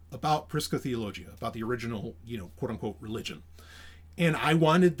book about Prisca Theologia, about the original, quote unquote religion. And I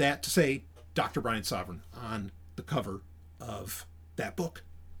wanted that to say Dr. Brian Sovereign on the cover of that book.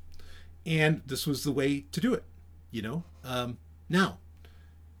 And this was the way to do it, Now,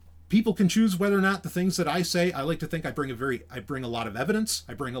 people can choose whether or not the things that I say, I like to think I bring a lot of evidence,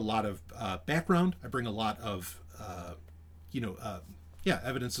 I bring a lot of background, I bring a lot of,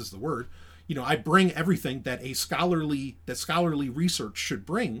 evidence is the word. I bring everything that scholarly research should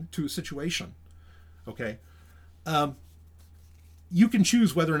bring to a situation. Okay. You can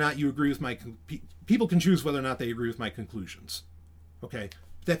choose whether or not you agree with people can choose whether or not they agree with my conclusions. Okay.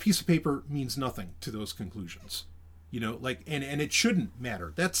 That piece of paper means nothing to those conclusions, and it shouldn't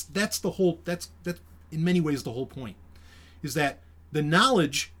matter. That's in many ways the whole point, is that the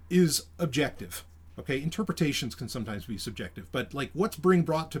knowledge is objective. Okay, interpretations can sometimes be subjective, but like what's being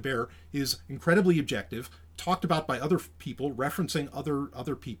brought to bear is incredibly objective, talked about by other people, referencing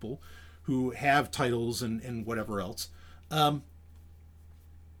other people who have titles and whatever else. If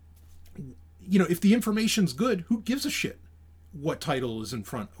the information's good, who gives a shit what title is in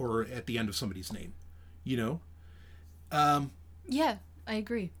front or at the end of somebody's name? Yeah, I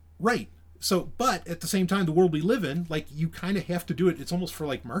agree. Right. So, but at the same time, the world we live in, like, you kind of have to do it. It's almost for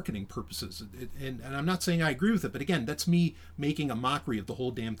like marketing purposes. And I'm not saying I agree with it, but again, that's me making a mockery of the whole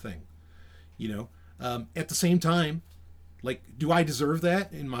damn thing. At the same time, like, do I deserve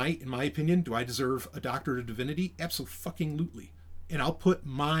that? In my opinion, do I deserve a doctorate of divinity? Absolutely. And I'll put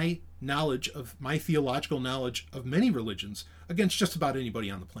my theological knowledge of many religions against just about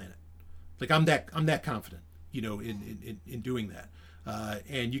anybody on the planet. Like, I'm that confident, in doing that.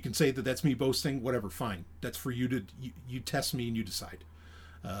 And you can say that that's me boasting, whatever, fine. That's for you to, you test me and you decide.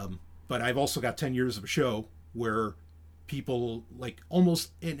 But I've also got 10 years of a show where people like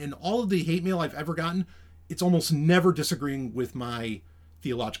almost, in all of the hate mail I've ever gotten, it's almost never disagreeing with my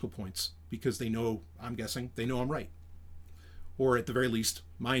theological points because they know, I'm guessing, they know I'm right. Or at the very least,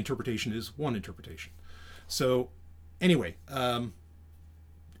 my interpretation is one interpretation. So anyway, to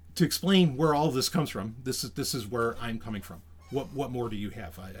explain where all of this comes from, this is where I'm coming from. What more do you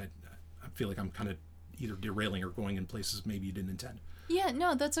have? I feel like I'm kind of either derailing or going in places maybe you didn't intend. Yeah,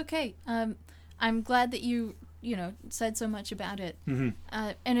 no, that's okay. I'm glad that you said so much about it. Mm-hmm.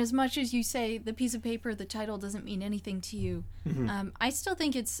 And as much as you say the piece of paper, the title doesn't mean anything to you, mm-hmm. I still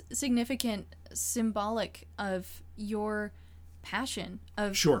think it's significant, symbolic of your passion,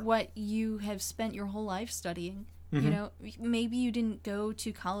 of sure. what you have spent your whole life studying. Mm-hmm. Maybe you didn't go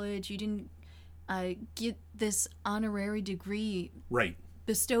to college, you didn't get this honorary degree right.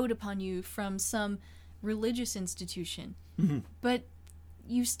 bestowed upon you from some religious institution, mm-hmm. but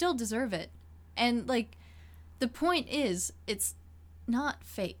you still deserve it. And like, the point is, it's not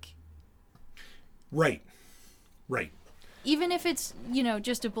fake. Right. Even if it's,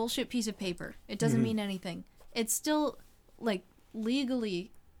 just a bullshit piece of paper, it doesn't mm-hmm. mean anything. It's still, like,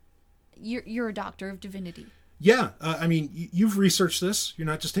 legally, you're a doctor of divinity. Yeah, I mean, you've researched this. You're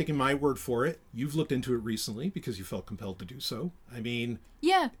not just taking my word for it. You've looked into it recently because you felt compelled to do so. I mean...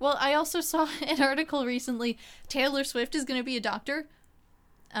 Yeah, well, I also saw an article recently, Taylor Swift is going to be a doctor.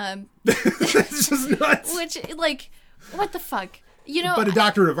 This is nuts. Which, like, what the fuck? You know, but a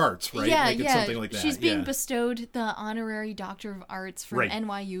doctorate of arts, right? Yeah, like it's yeah. something like that. She's being yeah. bestowed the honorary Doctor of Arts from Right.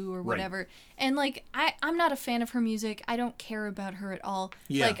 NYU or Right. whatever. And like, I'm not a fan of her music. I don't care about her at all.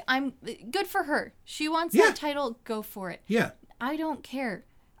 Yeah. Like, I'm good for her. She wants Yeah. that title. Go for it. Yeah. I don't care.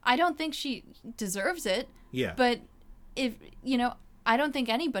 I don't think she deserves it. Yeah. But if I don't think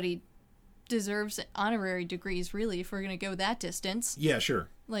anybody deserves honorary degrees, really, if we're gonna go that distance. Yeah, sure.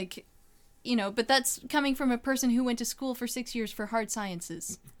 Like, but that's coming from a person who went to school for 6 years for hard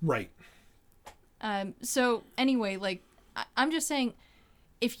sciences. Right. So anyway, like, I'm just saying,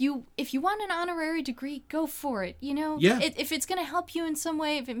 if you want an honorary degree, go for it. Yeah. If it's gonna help you in some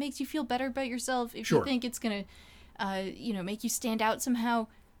way, if it makes you feel better about yourself, if Sure. you think it's gonna, make you stand out somehow,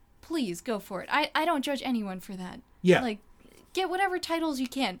 please go for it. I don't judge anyone for that. Yeah. Like, get whatever titles you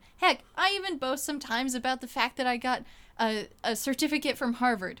can. Heck, I even boast sometimes about the fact that I got a certificate from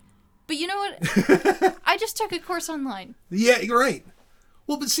Harvard. But you know what? I just took a course online. Yeah, you're right.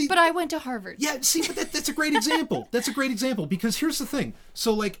 Well, but see... But I went to Harvard. Yeah, see, but that's a great example. That's a great example, because here's the thing.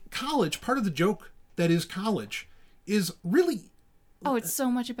 So, like, college, part of the joke that is college is really... Oh, it's so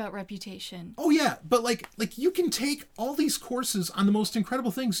much about reputation. Oh, yeah, but, like you can take all these courses on the most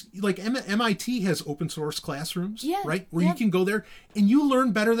incredible things. Like, MIT has open source classrooms, Yeah, right? Where yeah. you can go there, and you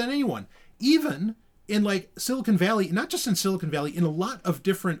learn better than anyone. Even in, like, Silicon Valley, not just in Silicon Valley, in a lot of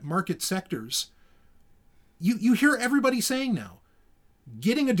different market sectors, you hear everybody saying now,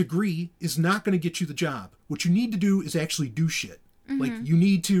 getting a degree is not going to get you the job. What you need to do is actually do shit. Like, you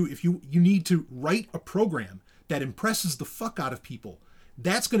need to, if you need to write a program that impresses the fuck out of people,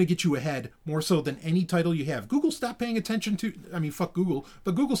 that's going to get you ahead more so than any title you have. Google stopped paying attention to, fuck Google,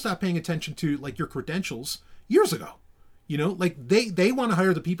 but Google stopped paying attention to, like, your credentials years ago. Like, they want to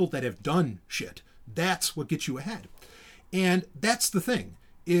hire the people that have done shit. That's what gets you ahead. And that's the thing.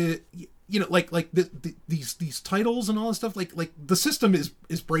 These titles and all this stuff, like the system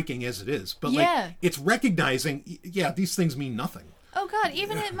is breaking as it is, but Yeah. like it's recognizing, these things mean nothing. Oh God,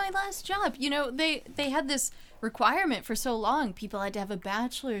 even at my last job, they had this requirement for so long. People had to have a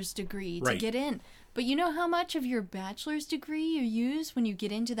bachelor's degree to Right. get in. But you know how much of your bachelor's degree you use when you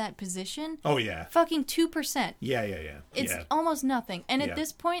get into that position? Oh yeah. Fucking 2%. Yeah. It's almost nothing. And Yeah. at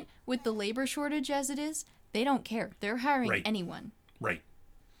this point, with the labor shortage as it is, they don't care. They're hiring Right. anyone. Right.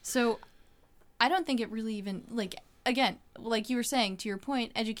 So I don't think it really even, like, again, like you were saying, to your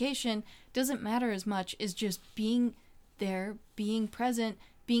point, education doesn't matter as much as just being there, being present,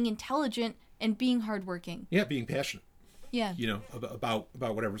 being intelligent, and being hardworking. Yeah, being passionate. Yeah. About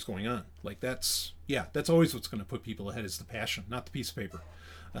whatever's going on. Like that's always what's going to put people ahead is the passion, not the piece of paper.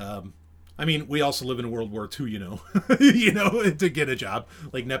 We also live in a World War II, to get a job.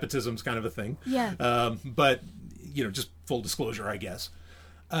 Like nepotism's kind of a thing. Yeah. But just full disclosure, I guess.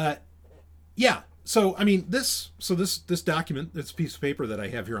 So this document, this piece of paper that I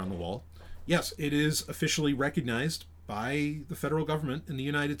have here on the wall, yes, it is officially recognized by the federal government in the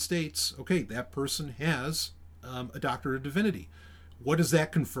United States. Okay, that person has a doctorate of divinity. What does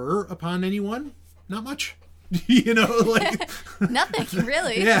that confer upon anyone? Not much. Nothing,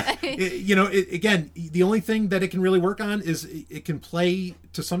 really. Yeah. Again, the only thing that it can really work on is it can play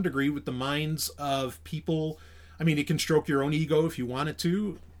to some degree with the minds of people. It can stroke your own ego if you want it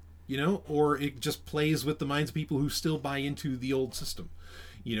to, or it just plays with the minds of people who still buy into the old system,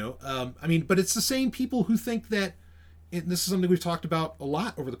 but it's the same people who think that, and this is something we've talked about a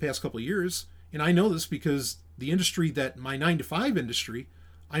lot over the past couple of years, and I know this because the industry that my 9-to-5 industry,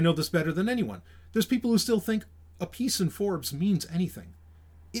 I know this better than anyone. There's people who still think a piece in Forbes means anything.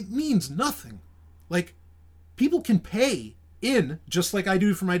 It means nothing. Like, people can pay in, just like I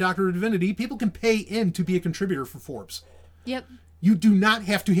do for my Doctorate of Divinity, people can pay in to be a contributor for Forbes. Yep. You do not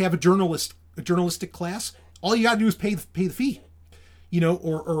have to have a journalistic class. All you got to do is pay the fee.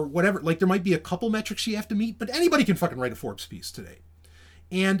 Or whatever. Like, there might be a couple metrics you have to meet, but anybody can fucking write a Forbes piece today.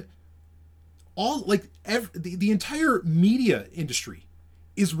 And the entire media industry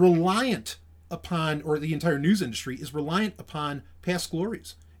is reliant upon, or the entire news industry is reliant upon past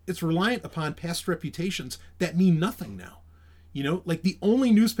glories. It's reliant upon past reputations that mean nothing now. Like the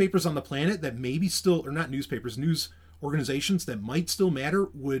only newspapers on the planet that maybe still, or not newspapers, news organizations that might still matter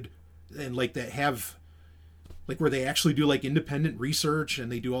that have, like, where they actually do like independent research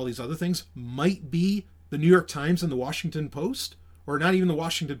and they do all these other things, might be the New York Times and the Washington Post, or not even the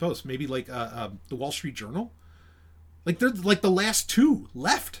Washington Post, maybe like the Wall Street Journal. Like, they're like the last two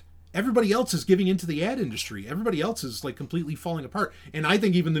left. Everybody else is giving into the ad industry. Everybody else is like completely falling apart. And I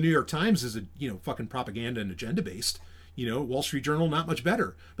think even the New York Times is fucking propaganda and agenda based. Wall Street Journal, not much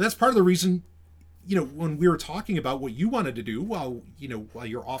better. But that's part of the reason, when we were talking about what you wanted to do while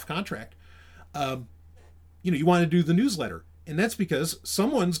you're off contract, you want to do the newsletter. And that's because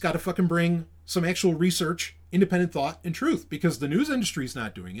someone's got to fucking bring some actual research, independent thought, and truth, because the news industry's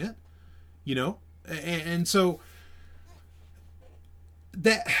not doing it, you know? And so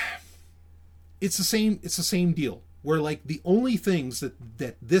that it's the same deal, where like the only things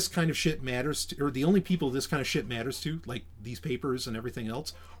that this kind of shit matters to, or the only people this kind of shit matters to, like these papers and everything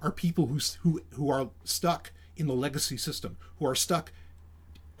else, are people who are stuck in the legacy system, who are stuck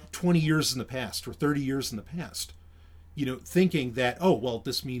 20 years in the past or 30 years in the past, you know, thinking that, oh, well,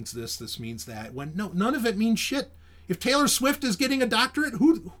 this means this means that, when no, none of it means shit. If Taylor Swift is getting a doctorate,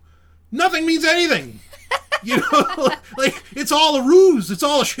 nothing means anything. You know, like, it's all a ruse, it's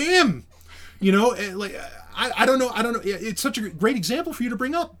all a sham. You know, like, I don't know. It's such a great example for you to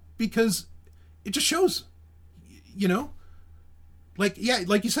bring up, because it just shows, you know, like, yeah,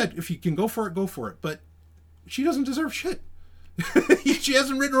 like you said, if you can go for it, go for it. But she doesn't deserve shit. She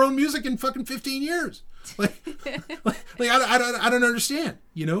hasn't written her own music in fucking 15 years. Like I don't understand.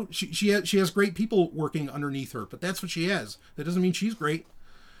 You know, she has great people working underneath her, but that's what she has. That doesn't mean she's great.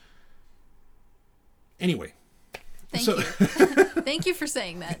 Anyway. Thank you. Thank you for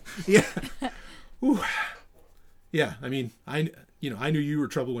saying that. Yeah. Ooh. Yeah, I mean, I knew you were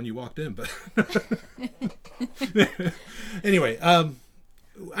trouble when you walked in, but anyway,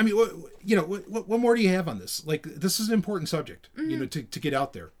 I mean, you know, what more do you have on this? Like, this is an important subject, you know, to get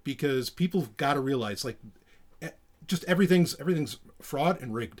out there, because people have got to realize, like, just everything's fraud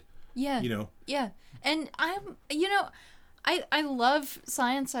and rigged. Yeah. You know? Yeah. And I love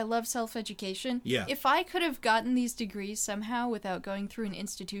science. I love self-education. Yeah. If I could have gotten these degrees somehow without going through an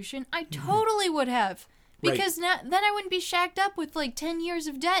institution, I totally would have. Because then I wouldn't be shacked up with like 10 years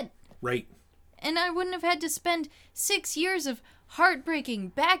of debt. Right. And I wouldn't have had to spend 6 years of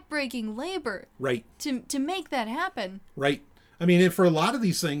heartbreaking, backbreaking labor. Right. To make that happen. Right. I mean, and for a lot of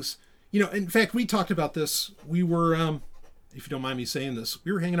these things, you know, in fact, we talked about this. We were, if you don't mind me saying this,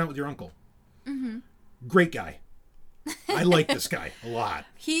 we were hanging out with your uncle. Mm-hmm. Great guy. I like this guy a lot.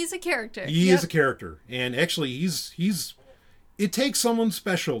 He's a character. He is a character. And actually, he's it takes someone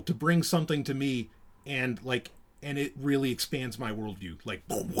special to bring something to me and it really expands my worldview. Like,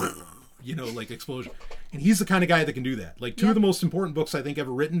 you know, like explosion. And he's the kind of guy that can do that. Like, two of the most important books I think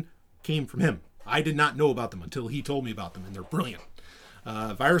ever written came from him. I did not know about them until he told me about them, and they're brilliant.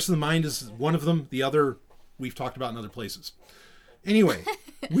 Virus of the Mind is one of them. The other we've talked about in other places. Anyway,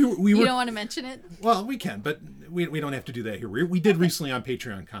 we were. You don't want to mention it? Well, we can, but we don't have to do that here. We did recently on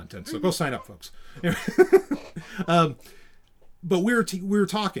Patreon content, so go sign up, folks. But we were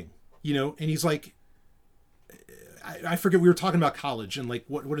talking, you know, and he's like, I forget, we were talking about college and like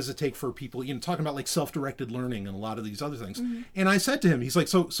what does it take for people, you know, talking about like self-directed learning and a lot of these other things. Mm-hmm. And I said to him, he's like,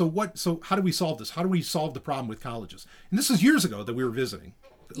 so how do we solve this? How do we solve the problem with colleges? And this is years ago that we were visiting.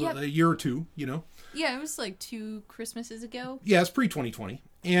 Yep. A year or two, you know. Yeah, it was like 2 Christmases ago. Yeah, it's pre-2020.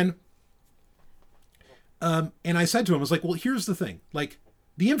 And I said to him, I was like, well, here's the thing. Like,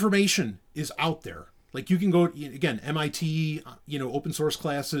 the information is out there. Like, you can go, again, MIT, you know, open source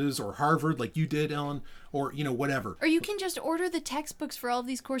classes, or Harvard, like you did, Ellen, or, you know, whatever. Or you can just order the textbooks for all of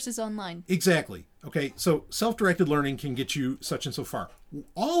these courses online. Exactly. Okay, so self-directed learning can get you such and so far.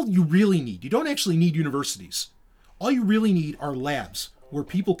 All you really need, you don't actually need universities. All you really need are labs where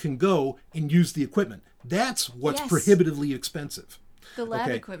people can go and use the equipment. That's what's prohibitively expensive. The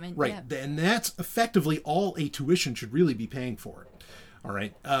lab equipment, right. Yeah. And that's effectively all a tuition should really be paying for it. All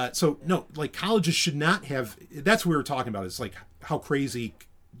right. So no, like, colleges should not have, that's what we were talking about. It's like how crazy,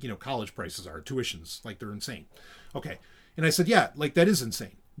 you know, college prices are, tuitions, like, they're insane. Okay. And I said, yeah, like, that is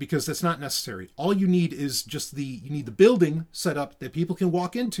insane, because that's not necessary. All you need is just you need the building set up that people can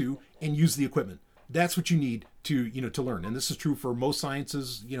walk into and use the equipment. That's what you need to, you know, to learn. And this is true for most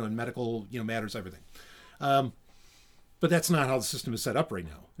sciences, you know, and medical, you know, matters, everything. But that's not how the system is set up right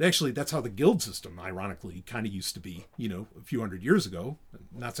now. Actually, that's how the guild system, ironically, kind of used to be, you know, a few hundred years ago.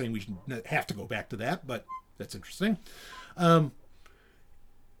 I'm not saying we should have to go back to that, but that's interesting. And,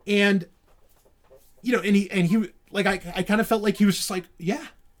 you know, and he like, I kind of felt like he was just like, yeah,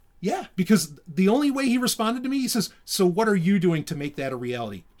 because the only way he responded to me, he says, so what are you doing to make that a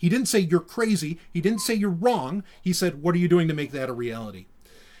reality? He didn't say you're crazy. He didn't say you're wrong. He said, what are you doing to make that a reality?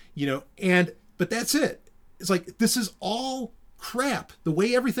 You know, but that's it. It's like, this is all crap. The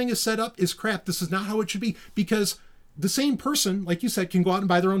way everything is set up is crap. This is not how it should be, because the same person, like you said, can go out and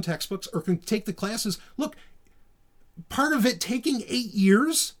buy their own textbooks or can take the classes. Look, part of it taking 8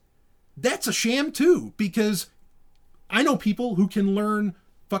 years, that's a sham too, because I know people who can learn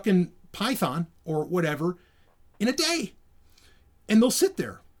fucking Python or whatever in a day. And they'll sit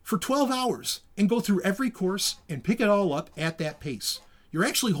there for 12 hours and go through every course and pick it all up at that pace. you're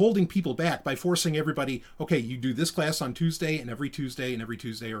actually holding people back by forcing everybody, okay, you do this class on Tuesday and every Tuesday and every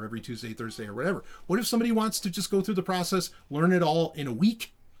Tuesday or every Tuesday, Thursday or whatever. What if somebody wants to just go through the process, learn it all in a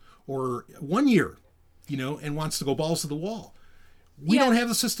week or 1 year, and wants to go balls to the wall? We don't have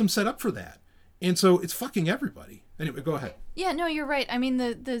the system set up for that. And so it's fucking everybody. Anyway, go ahead. Yeah, no, you're right. I mean,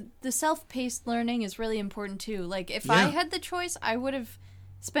 the self-paced learning is really important too. Like, if I had the choice, I would have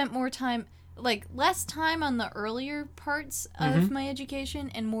spent more time, like, less time on the earlier parts of my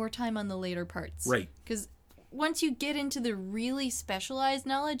education and more time on the later parts. Right. Because once you get into the really specialized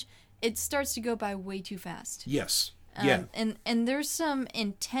knowledge, it starts to go by way too fast. Yes. And there's some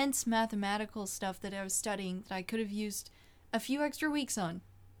intense mathematical stuff that I was studying that I could have used a few extra weeks on.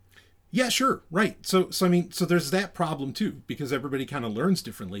 Yeah, sure. Right. So there's that problem too, because everybody kind of learns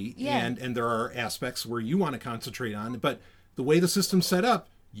differently. Yeah. And there are aspects where you want to concentrate on, but the way the system's set up,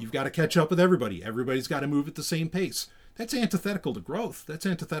 you've got to catch up with everybody. Everybody's got to move at the same pace. That's antithetical to growth. That's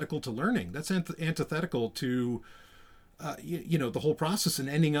antithetical to learning. That's antithetical to, the whole process and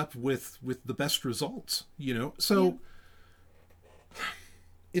ending up with the best results, So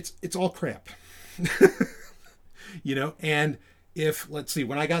it's all crap, and if, let's see,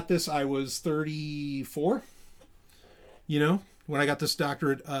 when I got this, I was 34, when I got this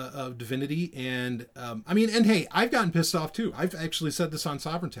doctorate of divinity. And and hey, I've gotten pissed off too. I've actually said this on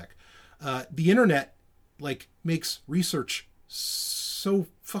Sovereign Tech. The internet makes research so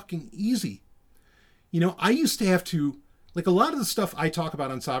fucking easy. I used to have to, a lot of the stuff I talk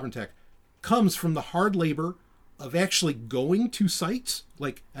about on Sovereign Tech comes from the hard labor of actually going to sites,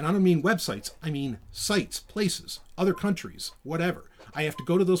 and I don't mean websites, I mean sites, places, other countries, whatever. I have to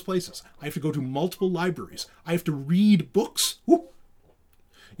go to those places. I have to go to multiple libraries. I have to read books.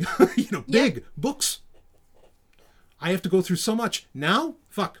 Big books. I have to go through so much. Now,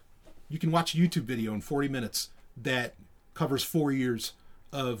 you can watch a YouTube video in 40 minutes that covers 4 years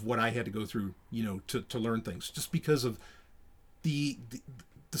of what I had to go through, to learn things, just because of the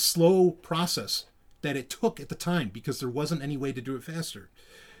slow process that it took at the time, because there wasn't any way to do it faster,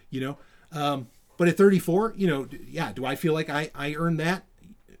 but at 34, do I feel like I earned that?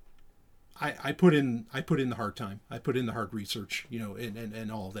 I put in the hard time. I put in the hard research,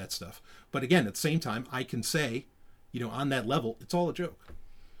 and all of that stuff. But again, at the same time, I can say, on that level, it's all a joke.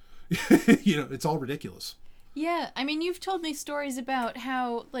 It's all ridiculous. Yeah, I mean, you've told me stories about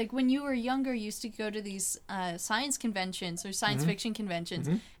how, when you were younger, you used to go to these science conventions or science fiction conventions,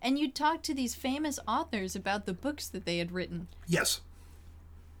 and you'd talk to these famous authors about the books that they had written. Yes.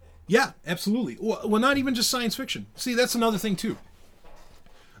 Yeah, absolutely. Well, not even just science fiction. See, that's another thing, too.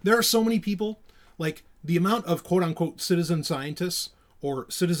 There are so many people, the amount of quote-unquote citizen scientists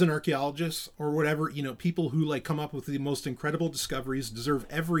or citizen archaeologists or whatever, people who, come up with the most incredible discoveries, deserve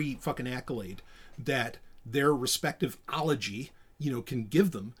every fucking accolade that their respective ology, can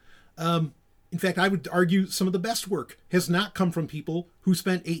give them. In fact, I would argue some of the best work has not come from people who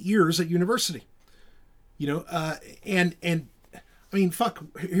spent 8 years at university. Here's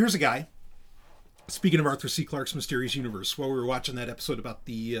a guy. Speaking of Arthur C. Clarke's Mysterious Universe, while we were watching that episode about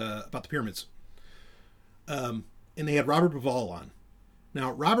the pyramids, and they had Robert Bauval on.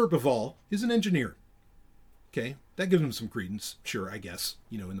 Now, Robert Bauval is an engineer. Okay, that gives him some credence, sure, I guess,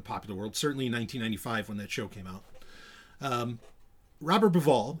 in the popular world. Certainly in 1995 when that show came out. Robert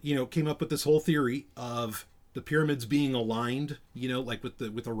Bauval, came up with this whole theory of the pyramids being aligned,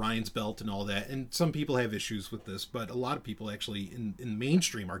 with Orion's belt and all that. And some people have issues with this, but a lot of people actually in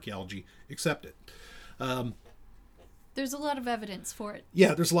mainstream archaeology accept it. There's a lot of evidence for it.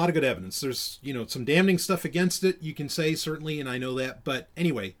 Yeah, there's a lot of good evidence. There's, some damning stuff against it, you can say, certainly, and I know that. But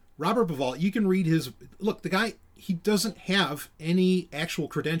anyway, Robert Bauval, you can read his... Look, the guy, he doesn't have any actual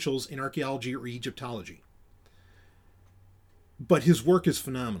credentials in archaeology or Egyptology. But his work is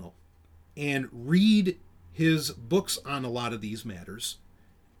phenomenal. And read his books on a lot of these matters.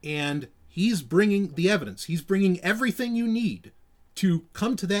 And he's bringing the evidence. He's bringing everything you need to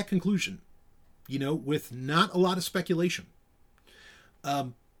come to that conclusion, with not a lot of speculation.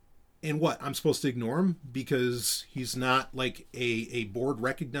 And what, I'm supposed to ignore him because he's not a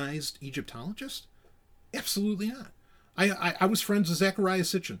board-recognized Egyptologist? Absolutely not. I was friends with Zecharia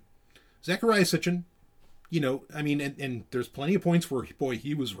Sitchin. Zecharia Sitchin, and there's plenty of points where, boy,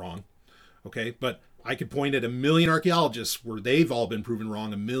 he was wrong. Okay, but I could point at a million archaeologists where they've all been proven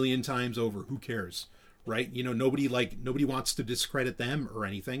wrong a million times over. Who cares? Right? Nobody wants to discredit them or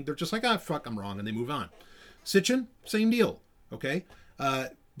anything. They're just like, fuck, I'm wrong, and they move on. Sitchin, same deal. Okay?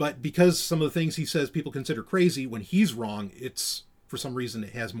 But because some of the things he says people consider crazy, when he's wrong, it's, for some reason,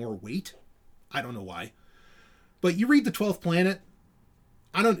 it has more weight. I don't know why. But you read The 12th Planet,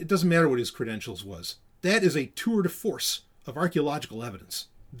 it doesn't matter what his credentials was. That is a tour de force of archaeological evidence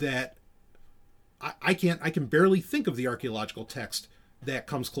that I can barely think of the archaeological text that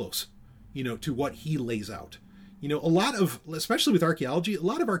comes close, to what he lays out. A lot of, especially with archaeology, a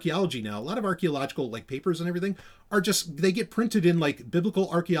lot of archaeological like papers and everything are just, they get printed in like Biblical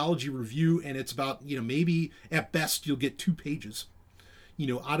Archaeology Review, and it's about, maybe at best you'll get 2 pages,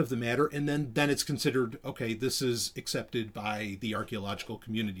 out of the matter. And then it's considered, okay, this is accepted by the archaeological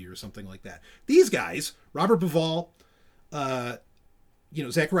community or something like that. These guys, Robert Bauval,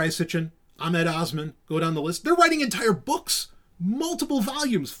 Zachariah Sitchin, Ahmed Osman, go down the list. They're writing entire books, multiple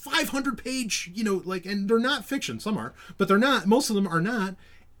volumes, 500-page, and they're not fiction. Some are, but they're not. Most of them are not.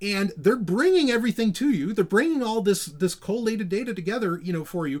 And they're bringing everything to you. They're bringing all this collated data together,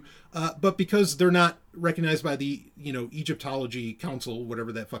 for you. But because they're not recognized by the, Egyptology Council,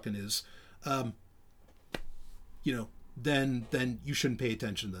 whatever that fucking is, then you shouldn't pay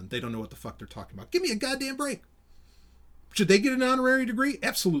attention to them. They don't know what the fuck they're talking about. Give me a goddamn break. Should they get an honorary degree?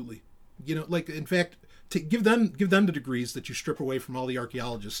 Absolutely. In fact, to give them the degrees that you strip away from all the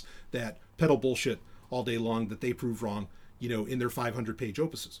archaeologists that peddle bullshit all day long that they prove wrong, in their 500-page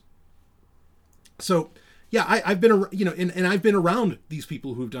opuses. So, yeah, I've been, and I've been around these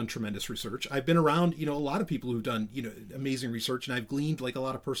people who've done tremendous research. I've been around, a lot of people who've done, amazing research, and I've gleaned like a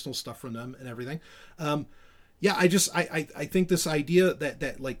lot of personal stuff from them and everything. Yeah, I think this idea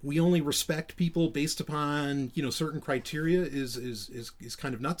that like we only respect people based upon, certain criteria is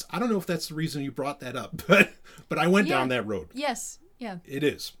kind of nuts. I don't know if that's the reason you brought that up, but I went down that road. Yes. Yeah. It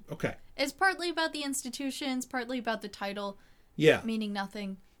is. Okay. It's partly about the institutions, partly about the title. Yeah. Meaning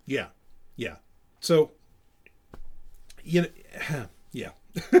nothing. Yeah. Yeah. So, yeah.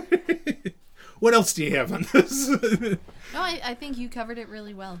 What else do you have on this? No, I think you covered it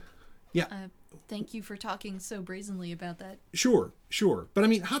really well. Yeah. Thank you for talking so brazenly about that. Sure. But I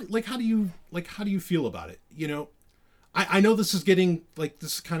mean, how do you feel about it? I know this is getting like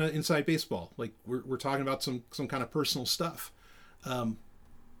this kind of inside baseball. Like we're talking about some kind of personal stuff. I'm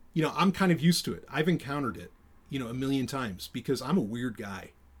kind of used to it. I've encountered it, a million times because I'm a weird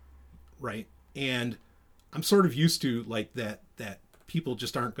guy, right? And I'm sort of used to like that people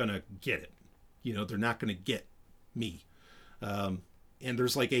just aren't going to get it. They're not going to get me. And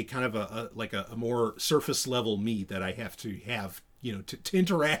there's like a kind of a more surface level me that I have to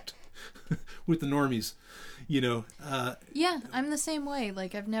interact with the normies, Yeah, I'm the same way.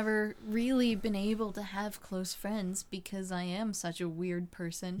 Like I've never really been able to have close friends because I am such a weird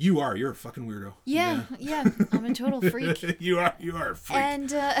person. You're a fucking weirdo. Yeah, I'm a total freak. You are a freak.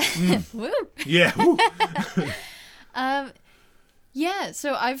 And woo. Yeah. Woo. Yeah,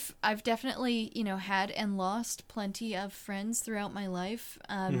 so I've definitely, had and lost plenty of friends throughout my life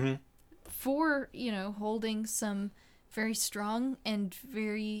for, holding some very strong and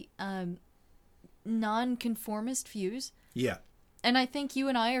very non-conformist views. Yeah. And I think you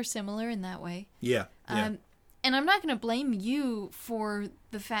and I are similar in that way. Yeah. And I'm not going to blame you for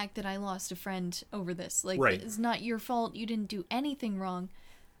the fact that I lost a friend over this. Like, right. It's not your fault. You didn't do anything wrong.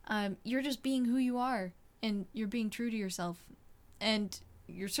 You're just being who you are, and you're being true to yourself. And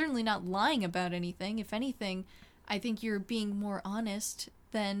you're certainly not lying about anything. If anything, I think you're being more honest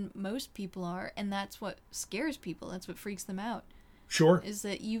than most people are, and that's what scares people. That's what freaks them out. Sure. Is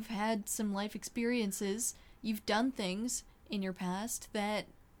that you've had some life experiences, you've done things in your past that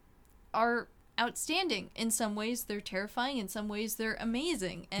are outstanding. In some ways, they're terrifying. In some ways, they're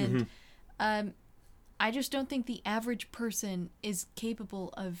amazing. And I just don't think the average person is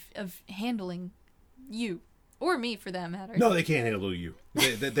capable of handling you. Or me, for that matter. No, they can't handle you.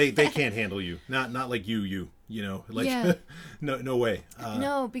 They can't handle you. Not like you. Like yeah. no way.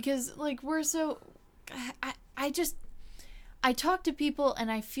 No, because like we're so. I talk to people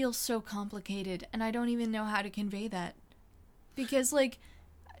and I feel so complicated, and I don't even know how to convey that. Because like,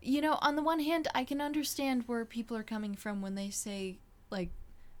 on the one hand, I can understand where people are coming from when they say like,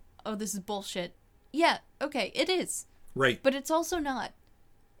 "Oh, this is bullshit." Yeah, okay, it is. Right. But it's also not.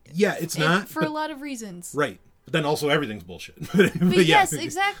 Yeah, it's not for a lot of reasons. Right. But then also everything's bullshit. but yeah. Yes,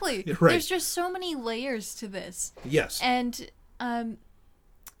 exactly. Right. There's just so many layers to this. Yes. And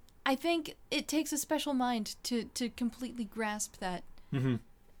I think it takes a special mind to completely grasp that. Mm-hmm.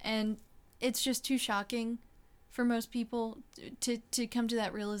 And it's just too shocking for most people to come to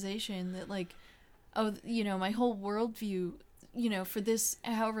that realization that like, oh, my whole worldview, for this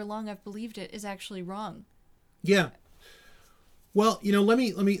however long I've believed it is actually wrong. Yeah. Well, I want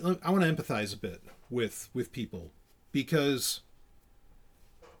to empathize a bit with people because,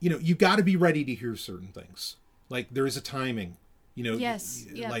 you got to be ready to hear certain things. Like there is a timing, Yes.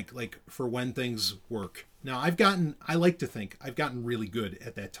 Yeah. like for when things work. Now I like to think I've gotten really good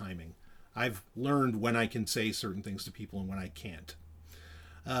at that timing. I've learned when I can say certain things to people and when I can't.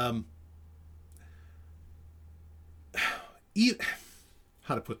 How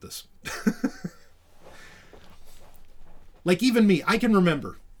to put this? Like, even me, I can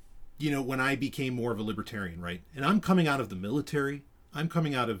remember, when I became more of a libertarian, right? And I'm coming out of the military. I'm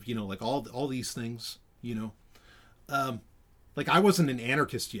coming out of, like all these things, like I wasn't an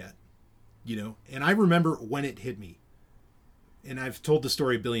anarchist yet, and I remember when it hit me. And I've told the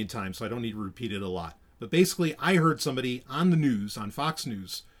story a billion times, so I don't need to repeat it a lot. But basically, I heard somebody on the news, on Fox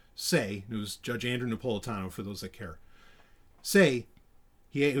News, say, it was Judge Andrew Napolitano, for those that care, say,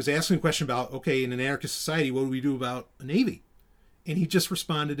 he was asking a question about, okay, in an anarchist society, what do we do about a navy? And he just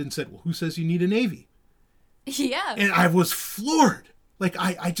responded and said, well, who says you need a navy? Yeah. And I was floored. Like,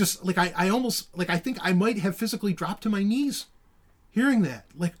 I almost, like, I think I might have physically dropped to my knees hearing that.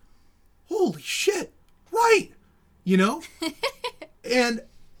 Like, holy shit, right. And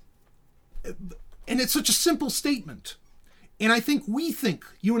it's such a simple statement. And I think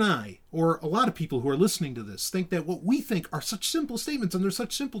you and I, or a lot of people who are listening to this, think that what we think are such simple statements and they're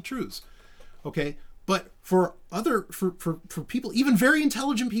such simple truths. Okay? But for people, even very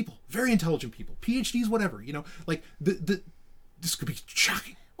intelligent people, PhDs, whatever, like this could be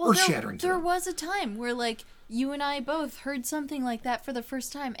shocking, earth-shattering. There was a time where, like, you and I both heard something like that for the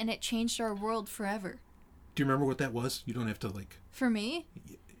first time, and it changed our world forever. Do you remember what that was? You don't have to, like... For me?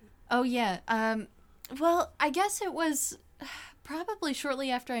 Oh, yeah. Well, I guess it was probably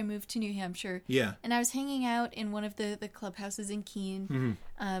shortly after I moved to New Hampshire. Yeah. And I was hanging out in one of the clubhouses in Keene,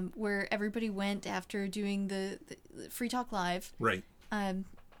 where everybody went after doing the Free Talk Live. Right. And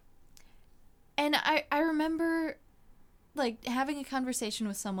I remember, like, having a conversation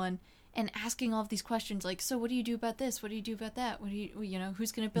with someone and asking all of these questions, like, so what do you do about this? What do you do about that? What do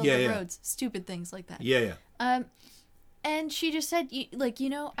who's going to build the roads? Stupid things like that. Yeah, yeah. And she just said,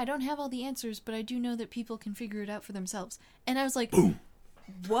 I don't have all the answers, but I do know that people can figure it out for themselves. And I was like, boom.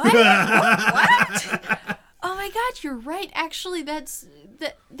 What? What? Oh my God, you're right. Actually, that's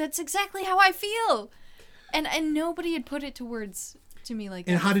exactly how I feel. And nobody had put it to words to me like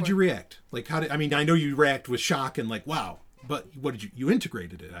that. And how did before. you react? Like, I know you react with shock and like, wow. But what did you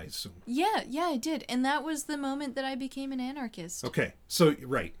integrated it, I assume. Yeah, I did. And that was the moment that I became an anarchist. Okay. So,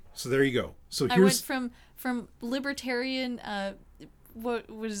 right. So there you go. So I went from libertarian, what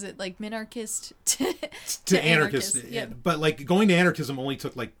is it, like minarchist to anarchist. Yeah. But like going to anarchism only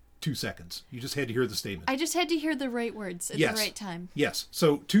took like 2 seconds. You just had to hear the statement. I just had to hear the right words at the right time. Yes.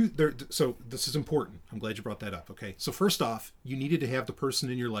 So so this is important. I'm glad you brought that up. Okay. So first off, you needed to have the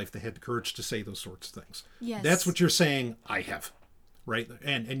person in your life that had the courage to say those sorts of things. Yes. That's what you're saying. I have, right?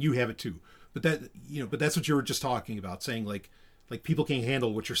 And you have it too. But but that's what you were just talking about, saying like people can't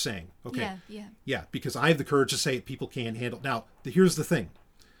handle what you're saying. Okay. Yeah. Because I have the courage to say it. People can't handle. Now, here's the thing,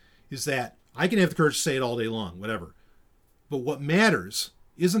 is that I can have the courage to say it all day long, whatever. But what matters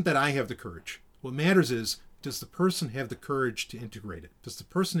isn't that I have the courage. What matters is, does the person have the courage to integrate it? Does the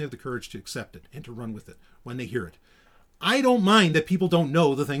person have the courage to accept it and to run with it when they hear it? I don't mind that people don't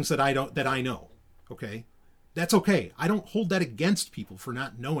know the things that I know. Okay? That's okay. I don't hold that against people for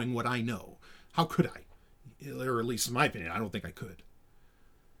not knowing what I know. How could I? Or at least in my opinion, I don't think I could.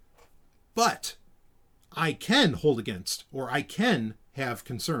 But I can hold against, or I can have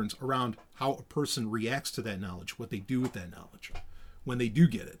concerns around how a person reacts to that knowledge, what they do with that knowledge when they do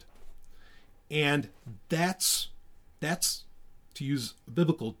get it. And that's to use a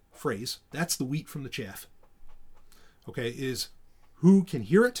biblical phrase, that's the wheat from the chaff. Okay, is who can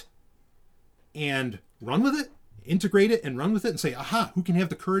hear it and run with it, integrate it and run with it and say, aha, who can have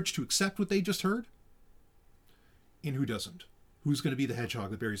the courage to accept what they just heard? And who doesn't? Who's going to be the hedgehog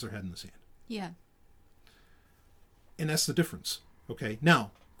that buries their head in the sand? Yeah. And that's the difference. Okay.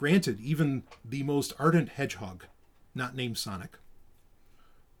 Now, granted, even the most ardent hedgehog, not named Sonic,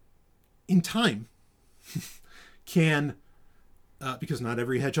 in time can, because not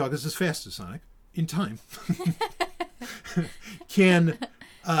every hedgehog is as fast as Sonic, in time can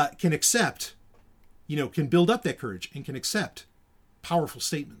accept, can build up that courage and can accept powerful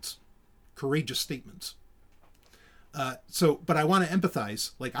statements, courageous statements. But I want to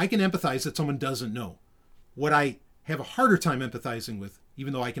empathize. Like, I can empathize that someone doesn't know. What I have a harder time empathizing with,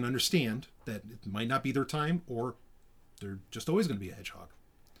 even though I can understand that it might not be their time or they're just always going to be a hedgehog,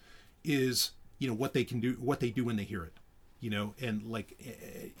 is, what they can do, what they do when they hear it, and like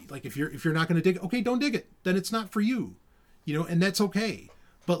if you're not going to dig it, okay, don't dig it. Then it's not for you, and that's okay.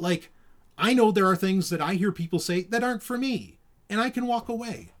 But like, I know there are things that I hear people say that aren't for me, and I can walk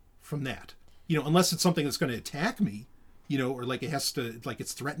away from that. Unless it's something that's going to attack me, or like it has to, like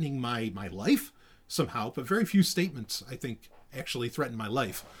it's threatening my life somehow. But very few statements, I think, actually threaten my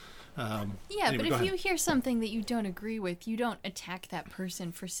life. Yeah, anyway, but go if ahead. you hear something that you don't agree with, you don't attack that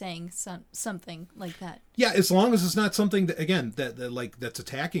person for saying something like that. Yeah, as long as it's not something that, again, that like that's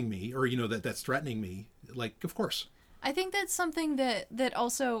attacking me, or that's threatening me. Like, of course. I think that's something that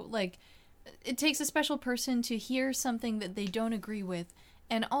also, like, it takes a special person to hear something that they don't agree with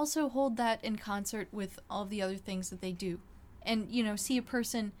and also hold that in concert with all the other things that they do. And, see a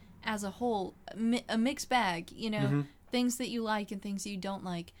person as a whole, a mixed bag, things that you like and things that you don't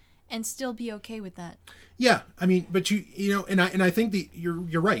like, and still be okay with that. Yeah, I mean, but and I think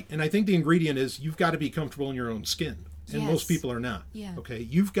you're right. And I think the ingredient is you've got to be comfortable in your own skin. And most people are not. Yeah. Okay.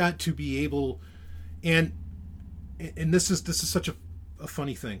 You've got to be able, and this is such a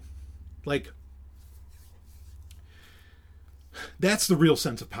funny thing. Like, that's the real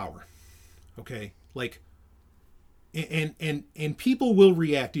sense of power. Okay? Like, and people will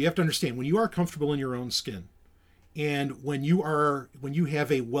react. You have to understand, when you are comfortable in your own skin, and when you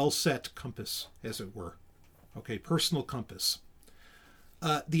have a well set compass, as it were, okay, personal compass.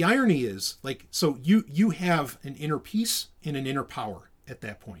 The irony is, like, so you have an inner peace and an inner power at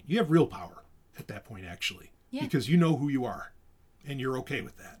that point. You have real power at that point, actually, because you know who you are, and you're okay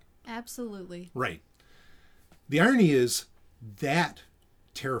with that. Absolutely. Right. The irony is that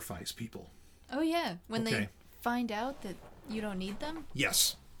terrifies people. Oh yeah, when they find out that you don't need them.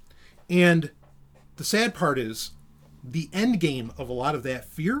 Yes. And the sad part is, the end game of a lot of that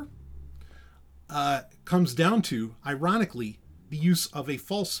fear comes down to, ironically, the use of a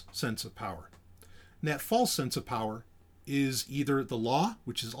false sense of power. And that false sense of power is either the law,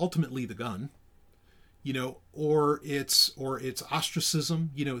 which is ultimately the gun, or it's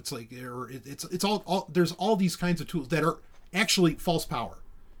ostracism. It's like, or it's all there's all these kinds of tools that are actually false power.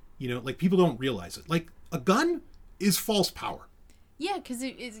 Like, people don't realize it. Like, a gun is false power. Yeah, because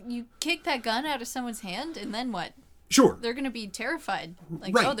you kick that gun out of someone's hand, and then what? Sure. They're going to be terrified.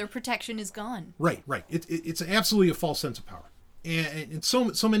 Like, Right. oh, their protection is gone. Right. It's absolutely a false sense of power. And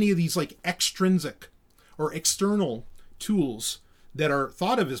so many of these, like, extrinsic or external tools that are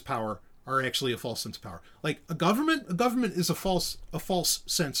thought of as power are actually a false sense of power. Like, a government is a false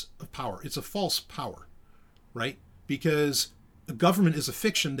sense of power. It's a false power, right? Because a government is a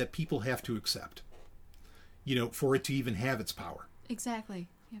fiction that people have to accept, for it to even have its power. Exactly.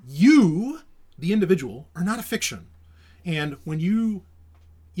 Yeah. You, the individual, are not a fiction. And when you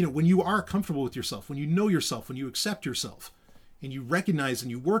are comfortable with yourself, when you know yourself, when you accept yourself, and you recognize and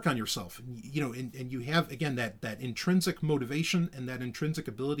you work on yourself, and you have, again, that intrinsic motivation and that intrinsic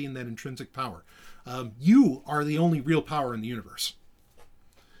ability and that intrinsic power, you are the only real power in the universe.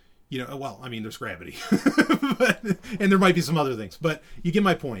 Well, I mean, there's gravity, and there might be some other things, but you get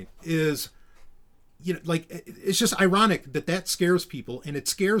my point. Is, like, it's just ironic that scares people, and it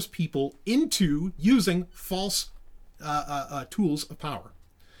scares people into using false tools of power.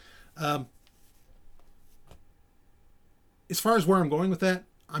 As far as where I'm going with that,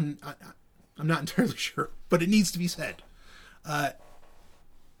 I'm not entirely sure, but it needs to be said,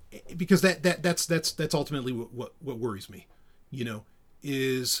 because that's ultimately what worries me.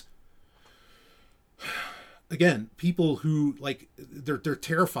 Is, again, people who, like, they're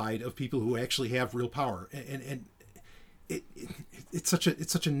terrified of people who actually have real power, and it's such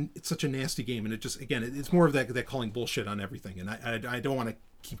a nasty game, and it just, again, it's more of that calling bullshit on everything, and I don't want to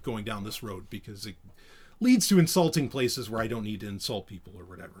keep going down this road because it leads to insulting places where I don't need to insult people or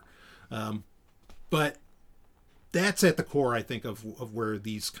whatever. But that's at the core, I think, of where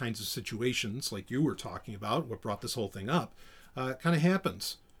these kinds of situations, like you were talking about, what brought this whole thing up, kind of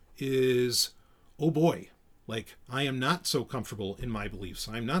happens. Is, oh boy, like, I am not so comfortable in my beliefs.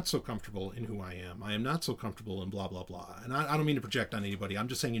 I'm not so comfortable in who I am. I am not so comfortable in blah, blah, blah. And I don't mean to project on anybody. I'm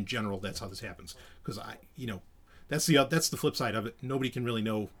just saying in general, that's how this happens. Because that's the flip side of it. Nobody can really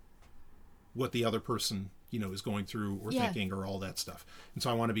know what the other person, is going through or thinking or all that stuff. And so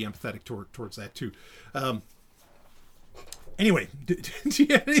I want to be empathetic towards that too. Anyway, do you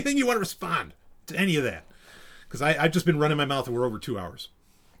have anything you want to respond to any of that? Because I've just been running my mouth and we're over 2 hours.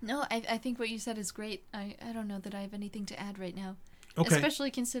 No, I think what you said is great. I don't know that I have anything to add right now. Okay.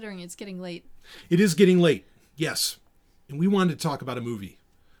 Especially considering it's getting late. It is getting late, yes. And we wanted to talk about a movie.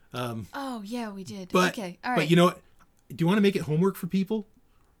 Oh, yeah, we did. But, okay, all right. But you know what? Do you want to make it homework for people?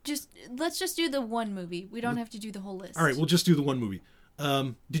 Let's just do the one movie. We don't have to do the whole list. All right, we'll just do the one movie.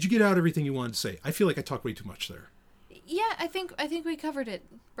 Did you get out everything you wanted to say? I feel like I talked way too much there. Yeah, I think we covered it.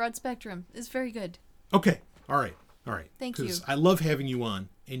 Broad spectrum. It's very good. Okay. All right. Thank you. Because I love having you on,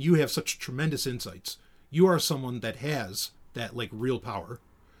 and you have such tremendous insights. You are someone that has that, like, real power.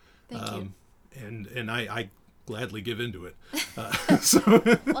 Thank you. And I gladly give into it.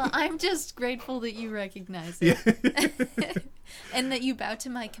 Well, I'm just grateful that you recognize it. And that you bow to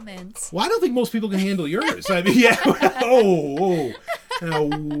my commands. Well, I don't think most people can handle yours. I mean, yeah. Oh. Now,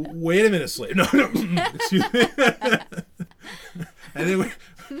 wait a minute, Slade. No. Excuse me. And then we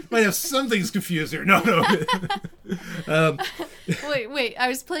might have some things confused here. No. Wait. I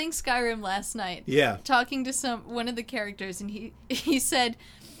was playing Skyrim last night. Yeah. Talking to one of the characters, and he said,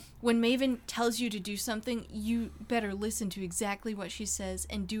 when Maven tells you to do something, you better listen to exactly what she says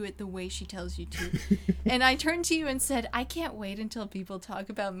and do it the way she tells you to. And I turned to you and said, I can't wait until people talk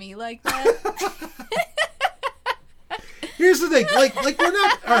about me like that. Here's the thing, like we're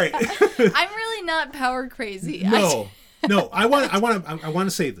not all right. I'm really not power crazy. No. I want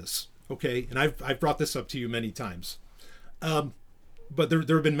to say this, okay? And I've brought this up to you many times, but there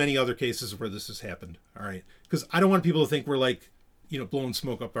have been many other cases where this has happened. All right, because I don't want people to think we're like, blowing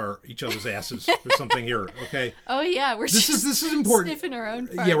smoke up each other's asses or something here, okay? Oh yeah, this is important. Sniffing our own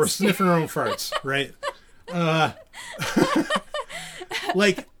farts. Yeah, we're sniffing our own farts, right?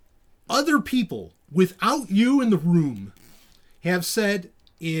 Like other people without you in the room have said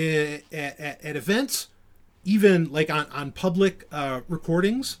at events, even like on public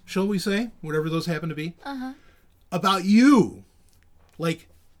recordings, shall we say, whatever those happen to be, about you, like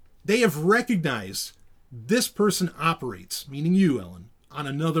they have recognized this person operates, meaning you, Ellen, on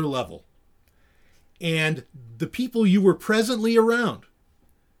another level. And the people you were presently around,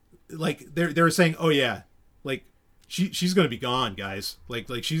 like they're saying, oh yeah, like she's going to be gone, guys. Like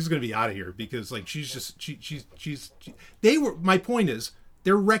she's going to be out of here because like my point is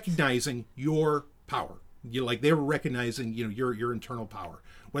they're recognizing your power. They were recognizing, your internal power,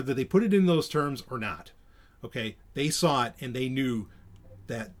 whether they put it in those terms or not. Okay. They saw it and they knew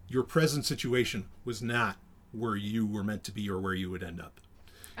that your present situation was not where you were meant to be or where you would end up.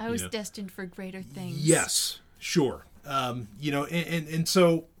 I was destined for greater things. Yes, sure. And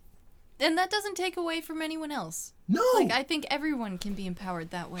so... And that doesn't take away from anyone else. No! Like, I think everyone can be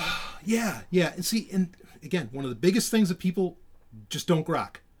empowered that way. Yeah. And see, and again, one of the biggest things that people just don't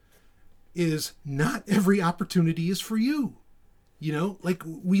grok is not every opportunity is for you. Like,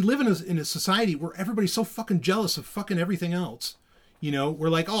 we live in a society where everybody's so fucking jealous of fucking everything else. We're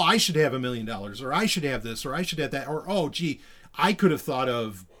like, oh, I should have $1 million, or I should have this, or I should have that, or, oh, gee, I could have thought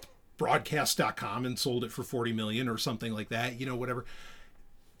of broadcast.com and sold it for 40 million or something like that, whatever.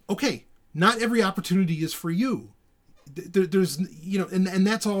 Okay. Not every opportunity is for you. There's, and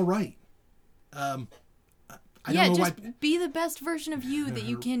that's all right. I don't know why. Be the best version of you that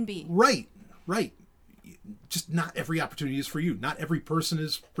you can be. Right. Just not every opportunity is for you. Not every person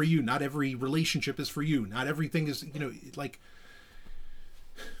is for you. Not every relationship is for you. Not everything is, like...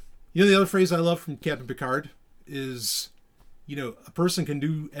 the other phrase I love from Captain Picard is, a person can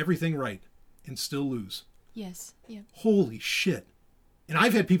do everything right and still lose. Yes. Yeah. Holy shit. And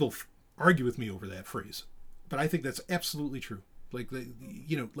I've had people argue with me over that phrase, but I think that's absolutely true.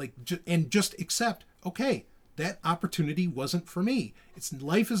 Just accept, okay, that opportunity wasn't for me.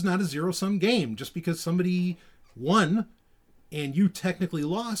 Life is not a zero-sum game. Just because somebody won and you technically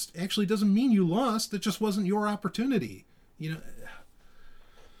lost actually doesn't mean you lost. It just wasn't your opportunity.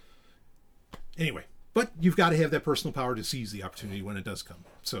 Anyway, but you've got to have that personal power to seize the opportunity when it does come.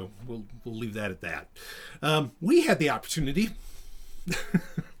 So we'll leave that at that. We had the opportunity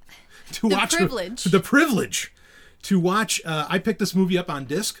to watch the privilege to watch. I picked this movie up on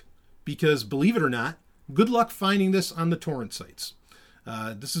disc because, believe it or not, good luck finding this on the torrent sites.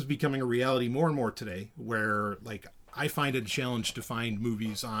 This is becoming a reality more and more today, where I find it a challenge to find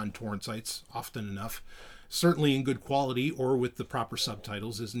movies on torrent sites often enough, certainly in good quality or with the proper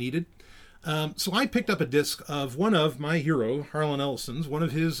subtitles as needed. So I picked up a disc of one of my hero, Harlan Ellison's, one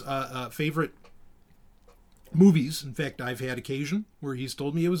of his favorite movies. In fact, I've had occasion where he's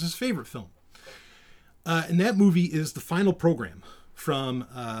told me it was his favorite film. And that movie is The Final Program from,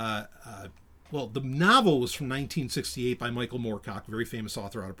 the novel was from 1968 by Michael Moorcock, a very famous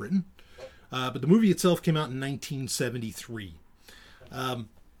author out of Britain. But the movie itself came out in 1973.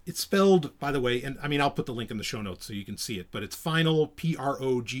 It's spelled, by the way, and I mean, I'll put the link in the show notes so you can see it, but it's Final,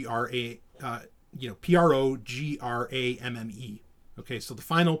 P-R-O-G-R-A, P-R-O-G-R-A-M-M-E. Okay, so The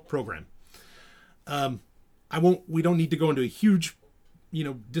Final Program. We don't need to go into a huge,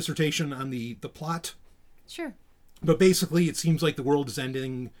 dissertation on the plot. Sure. But basically, it seems like the world is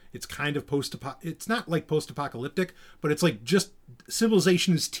ending. It's kind of it's not like post-apocalyptic, but it's like just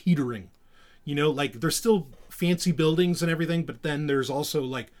civilization is teetering. There's still fancy buildings and everything, but then there's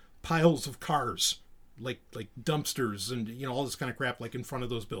also piles of cars, like dumpsters and all this kind of crap in front of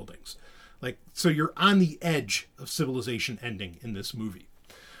those buildings. So you're on the edge of civilization ending in this movie.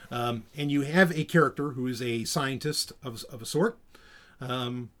 And you have a character who is a scientist of a sort,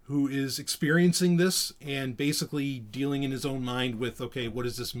 who is experiencing this and basically dealing in his own mind with, okay, what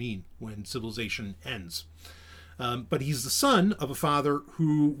does this mean when civilization ends? But he's the son of a father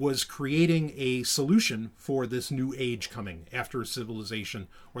who was creating a solution for this new age coming after civilization,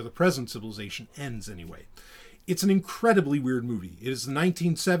 or the present civilization, ends anyway. It's an incredibly weird movie. It is the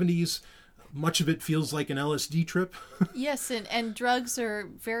 1970s. Much of it feels like an LSD trip. Yes, and drugs are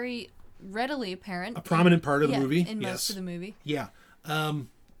very readily apparent. A prominent part of the movie. In most of the movie. Yeah. Oh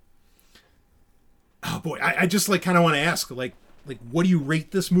boy, I just like kind of want to ask, like, what do you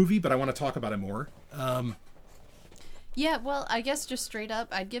rate this movie? But I want to talk about it more. Yeah, well, I guess just straight up,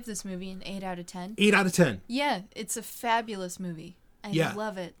 I'd give this movie an 8 out of 10. 8 out of 10. Yeah, it's a fabulous movie. I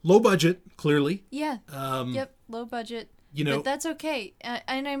love it. Low budget, clearly. Yeah. Yep, low budget. You know, but that's okay.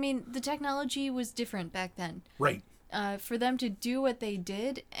 And I mean, the technology was different back then. Right. For them to do what they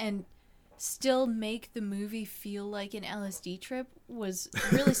did and still make the movie feel like an LSD trip was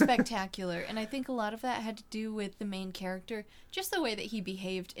really spectacular. And I think a lot of that had to do with the main character, just the way that he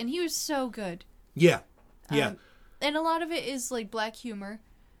behaved. And he was so good. Yeah. Yeah. And a lot of it is like black humor.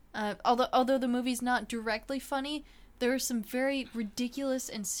 Although the movie's not directly funny, there are some very ridiculous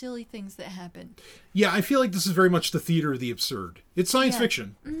and silly things that happen. Yeah, I feel like this is very much the theater of the absurd. It's science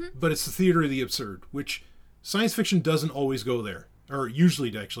fiction, but it's the theater of the absurd, which science fiction doesn't always go there. Or usually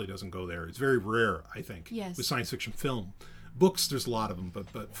it actually doesn't go there. It's very rare, I think, with science fiction film. Books, there's a lot of them,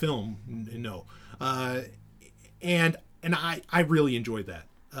 but film, no. And I really enjoyed that.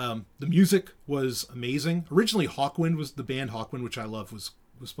 The music was amazing. Originally, Hawkwind was the band Hawkwind, which I love, was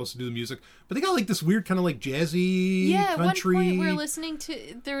supposed to do the music, but they got like this weird kind of like jazzy country. At one point we were listening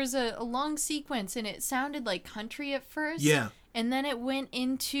to, there was a long sequence and it sounded like country at first. Yeah. And then it went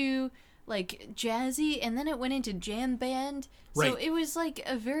into like jazzy, and then it went into jam band. Right. So it was like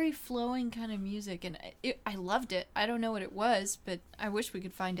a very flowing kind of music, and I loved it. I don't know what it was, but I wish we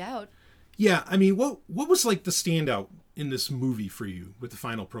could find out. Yeah, I mean, what was like the standout in this movie for you with the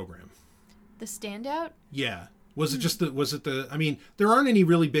final program? The standout? Yeah. Was it just I mean, there aren't any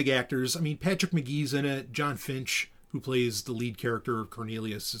really big actors. I mean, Patrick McGee's in it. John Finch, who plays the lead character,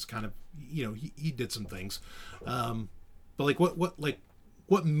 Cornelius, is kind of, you know, he did some things. But like,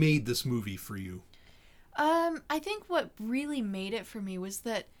 what made this movie for you? I think what really made it for me was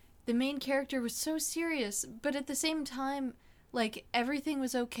that the main character was so serious, but at the same time, like, everything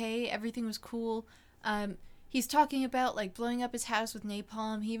was okay, everything was cool. He's talking about, like, blowing up his house with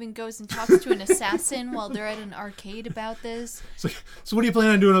napalm. He even goes and talks to an assassin while they're at an arcade about this. So what do you plan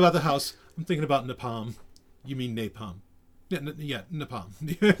on doing about the house? I'm thinking about napalm. You mean napalm. Yeah, napalm.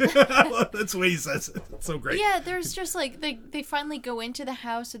 That's the way he says it. It's so great. Yeah, there's just, like, they finally go into the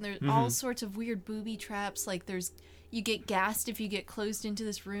house, and there's all sorts of weird booby traps. Like, you get gassed if you get closed into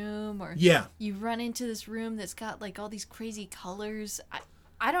this room, or you run into this room that's got, like, all these crazy colors.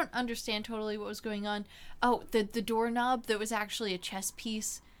 I don't understand totally what was going on. Oh, the doorknob that was actually a chess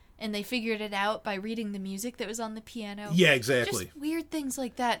piece, and they figured it out by reading the music that was on the piano. Yeah, exactly. Just weird things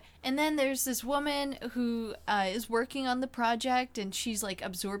like that. And then there's this woman who is working on the project, and she's, like,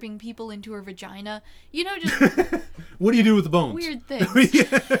 absorbing people into her vagina. You know, just... What do you do with the bones? Weird things.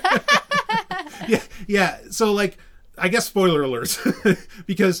 Yeah. So, like, I guess spoiler alerts.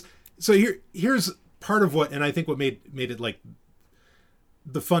 Because, so here's part of what, and I think what made it, like,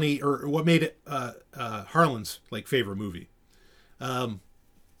 the funny, or what made it Harlan's like favorite movie,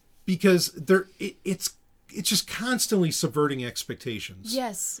 because it's just constantly subverting expectations.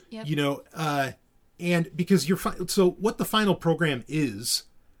 Yes. Yep. You know, and because so what the final program is,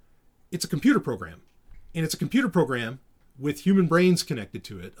 it's a computer program, and it's a computer program with human brains connected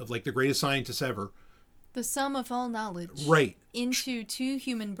to it, of like the greatest scientists ever. The sum of all knowledge. Right. Into 2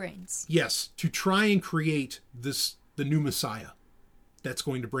 human brains. Yes, to try and create the new Messiah that's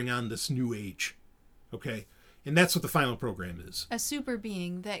going to bring on this new age. Okay? And that's what the final program is. A super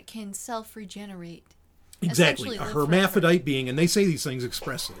being that can self-regenerate. Exactly. A hermaphrodite being, and they say these things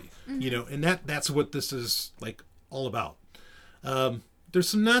expressly. You know, and that's what this is, like, all about. There's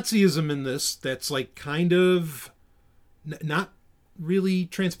some Nazism in this that's, like, kind of not really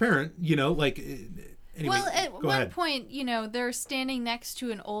transparent, you know, like... Anyway, well, at one point, you know, they're standing next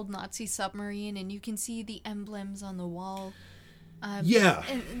to an old Nazi submarine, and you can see the emblems on the wall. Yeah.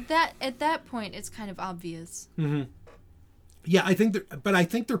 And at that point, it's kind of obvious. Mm-hmm. Yeah, I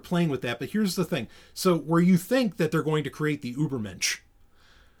think they're playing with that. But here's the thing. So where you think that they're going to create the Ubermensch,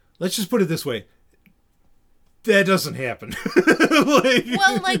 let's just put it this way. That doesn't happen.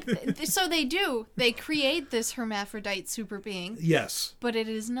 So they do. They create this hermaphrodite super being. Yes. But it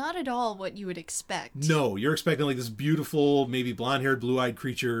is not at all what you would expect. No, you're expecting like this beautiful, maybe blonde-haired, blue-eyed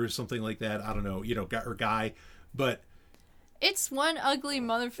creature or something like that. I don't know, or guy. But it's one ugly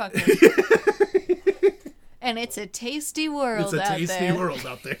motherfucker. And it's a tasty world out there. It's a tasty world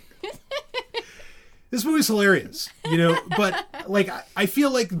out there. This movie's hilarious, but like I feel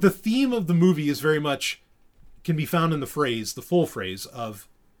like the theme of the movie is very much can be found in the full phrase of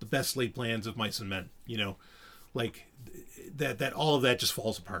the best laid plans of mice and men, like that all of that just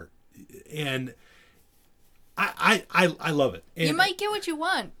falls apart. And I love it. And you might get what you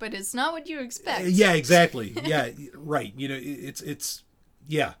want, but it's not what you expect. Yeah, exactly. Yeah, right. It's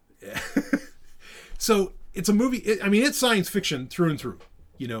yeah. So it's a movie. It's science fiction through and through,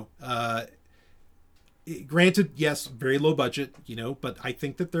 granted, yes, very low budget, but I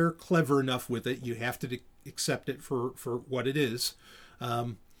think that they're clever enough with it. You have to accept it for what it is.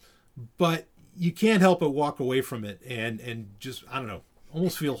 But you can't help but walk away from it and just, I don't know,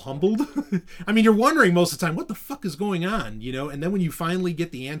 almost feel humbled. You're wondering most of the time, what the fuck is going on, and then when you finally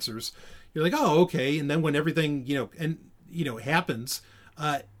get the answers, you're like, oh, okay. And then when everything, happens,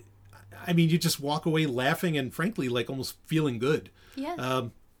 you just walk away laughing and frankly, like almost feeling good. Yeah.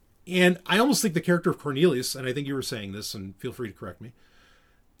 And I almost think the character of Cornelius, and I think you were saying this, and feel free to correct me,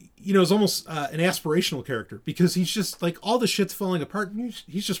 is almost an aspirational character because he's just like all the shit's falling apart and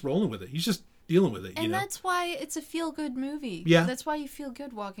he's just rolling with it. He's just dealing with it. And that's why it's a feel-good movie. Yeah. That's why you feel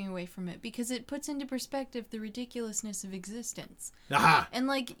good walking away from it because it puts into perspective the ridiculousness of existence. Aha! And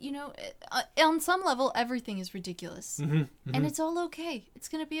on some level, everything is ridiculous. Mm-hmm, mm-hmm. And it's all okay. It's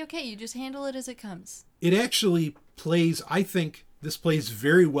going to be okay. You just handle it as it comes. It actually plays, I think, this plays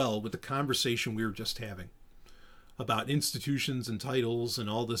very well with the conversation we were just having about institutions and titles and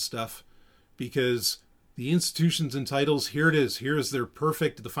all this stuff, because the institutions and titles, here it is. Here is their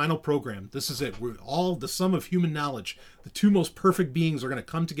the final program. This is it. We're all the sum of human knowledge. The two most perfect beings are going to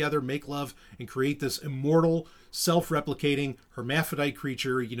come together, make love, and create this immortal, self-replicating, hermaphrodite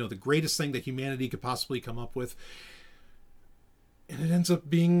creature, the greatest thing that humanity could possibly come up with. And it ends up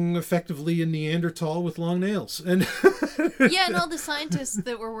being effectively a Neanderthal with long nails. And yeah, and all the scientists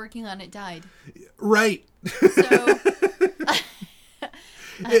that were working on it died. Right. So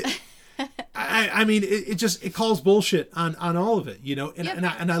it calls bullshit on all of it, and yep.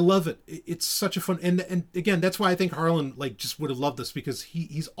 and I love it. It's such a fun and again, that's why I think Harlan just would have loved this, because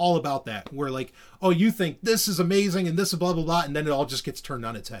he's all about that. Where oh, you think this is amazing and this is blah blah blah, and then it all just gets turned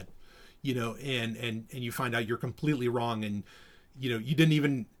on its head, and you find out you're completely wrong, and you didn't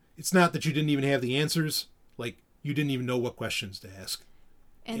even. It's not that you didn't even have the answers, you didn't even know what questions to ask.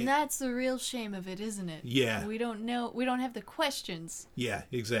 And that's the real shame of it, isn't it? Yeah. We don't know. We don't have the questions. Yeah,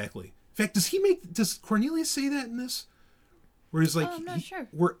 exactly. In fact, does Cornelius say that in this? Where he's I'm not sure.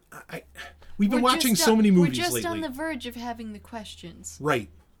 We've been watching so many movies lately. We're just on the verge of having the questions. Right.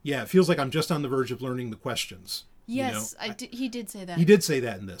 Yeah, it feels like I'm just on the verge of learning the questions. Yes, he did say that. He did say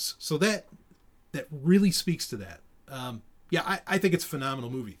that in this. So that really speaks to that. I think it's a phenomenal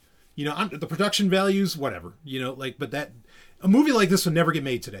movie. The production values, whatever. But a movie like this would never get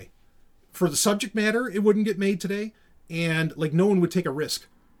made today. For the subject matter, it wouldn't get made today. And no one would take a risk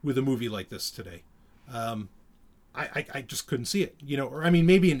with a movie like this today. I just couldn't see it. Or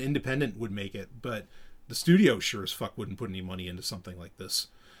maybe an independent would make it, but the studio sure as fuck wouldn't put any money into something like this.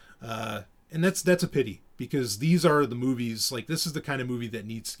 And that's a pity, because these are the movies, this is the kind of movie that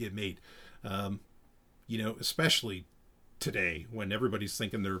needs to get made. Especially today when everybody's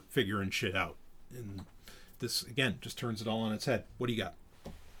thinking they're figuring shit out. And this, again, just turns it all on its head. What do you got?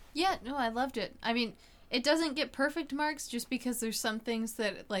 Yeah, no, I loved it. It doesn't get perfect marks just because there's some things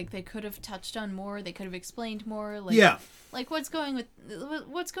that they could have touched on more, they could have explained more. Yeah. What's going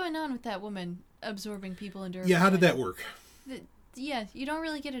on with that woman absorbing people into her Yeah, how did vagina? that work? Yeah, you don't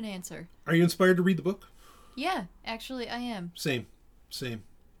really get an answer. Are you inspired to read the book? Yeah, actually I am. Same.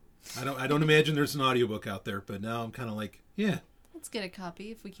 I don't imagine there's an audiobook out there, but now I'm kind of yeah. Let's get a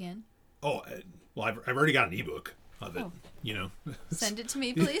copy if we can. Oh, well, I've already got an ebook of it. Send it to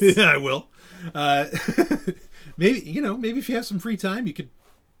me, please. Yeah, I will. Maybe if you have some free time, you could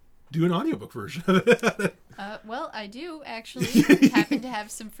do an audiobook version of it. Well, I do actually happen to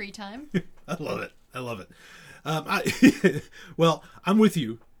have some free time. I love it. Well, I'm with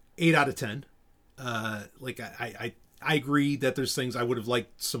you. 8 out of 10. I agree that there's things I would have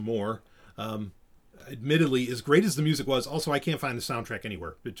liked some more. Admittedly, as great as the music was, also I can't find the soundtrack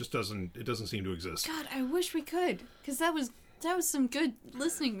anywhere. It just doesn't seem to exist. God, I wish we could, because that was some good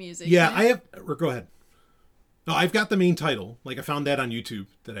listening music. Yeah, I have. Go ahead. No, I've got the main title. I found that on YouTube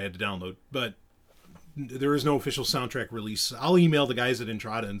that I had to download, but there is no official soundtrack release. I'll email the guys at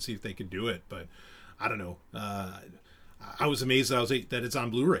Entrada and see if they could do it, but I don't know. I was amazed that it's on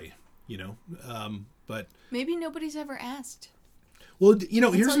Blu-ray, but maybe nobody's ever asked. well, That's here's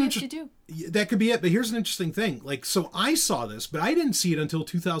all an you have to interesting. do. That could be it, but here's an interesting thing. Like, so I saw this, but I didn't see it until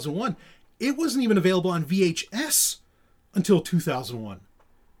 2001. It wasn't even available on VHS until 2001,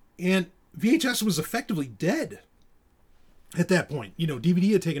 and VHS was effectively dead at that point.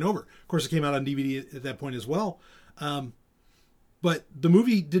 DVD had taken over. Of course, it came out on DVD at that point as well. But the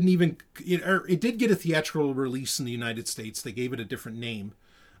movie didn't even... It did get a theatrical release in the United States. They gave it a different name.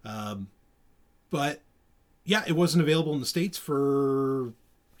 But, yeah, it wasn't available in the States for,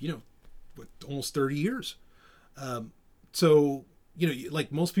 almost 30 years. So,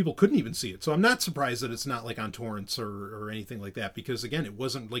 like most people couldn't even see it. So I'm not surprised that it's not like on torrents or anything like that. Because, again, it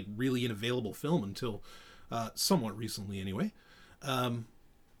wasn't like really an available film until somewhat recently anyway.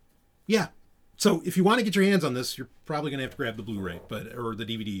 Yeah. So if you want to get your hands on this, you're probably going to have to grab the Blu-ray, or the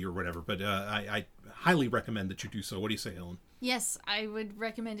DVD or whatever. But I highly recommend that you do so. What do you say, Ellen? Yes, I would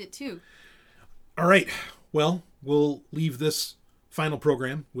recommend it too. All right. Well, we'll leave this final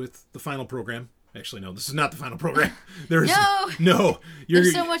program with the final program. Actually, no, this is not the final program. There's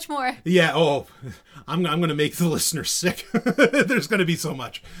There's so much more. Yeah. Oh, I'm going to make the listener sick. There's going to be so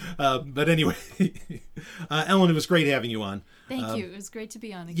much. But anyway, Ellen, it was great having you on. Thank you. It was great to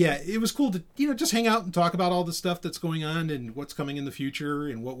be on again. Yeah, it was cool to just hang out and talk about all the stuff that's going on and what's coming in the future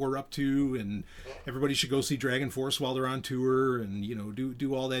and what we're up to. And everybody should go see Dragon Force while they're on tour and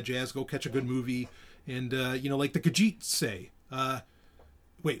do all that jazz. Go catch a good movie and like the Khajiit say.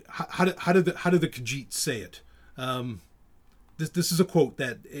 Wait, how did the Khajiit say it? This is a quote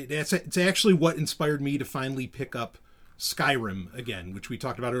that it's actually what inspired me to finally pick up Skyrim again, which we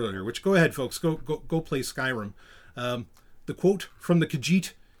talked about earlier. Which go ahead, folks, go play Skyrim. The quote from the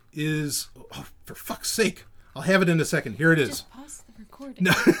Khajiit is, for fuck's sake, I'll have it in a second. Here it is. Just pause the recording.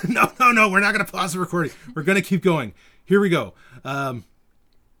 No, we're not going to pause the recording. We're going to keep going. Here we go. Our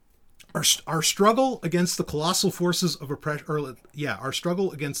struggle against the colossal forces of oppression, our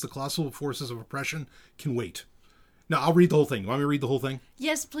struggle against the colossal forces of oppression can wait. Now, I'll read the whole thing. You want me to read the whole thing?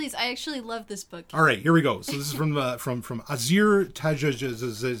 Yes, please. I actually love this book. All right, here we go. So this is from Azir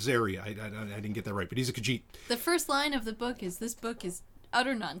Tajazeri. I didn't get that right, but he's a Khajiit. The first line of the book is, "This book is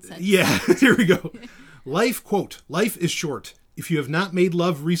utter nonsense." Yeah, here we go. Life is short. If you have not made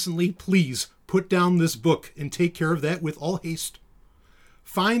love recently, please put down this book and take care of that with all haste.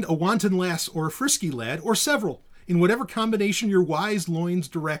 Find a wanton lass or a frisky lad, or several, in whatever combination your wise loins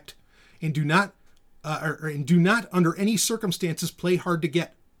direct, and do not under any circumstances play hard to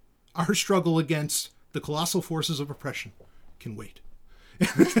get. Our struggle against the colossal forces of oppression can wait.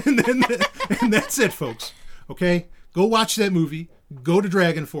 and that's it, folks. Okay? Go watch that movie. Go to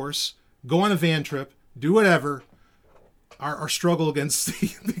Dragon Force. Go on a van trip. Do whatever. Our struggle against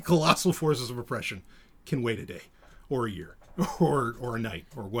the colossal forces of oppression can wait a day or a year. Or a night,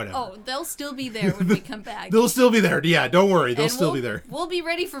 or whatever. Oh, they'll still be there when we come back. They'll still be there. Yeah, don't worry. They'll still be there. We'll be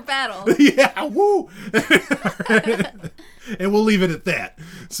ready for battle. Yeah, woo! And we'll leave it at that.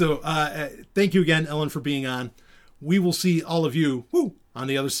 So, thank you again, Ellen, for being on. We will see all of you, on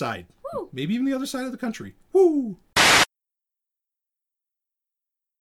the other side. Woo! Maybe even the other side of the country. Woo!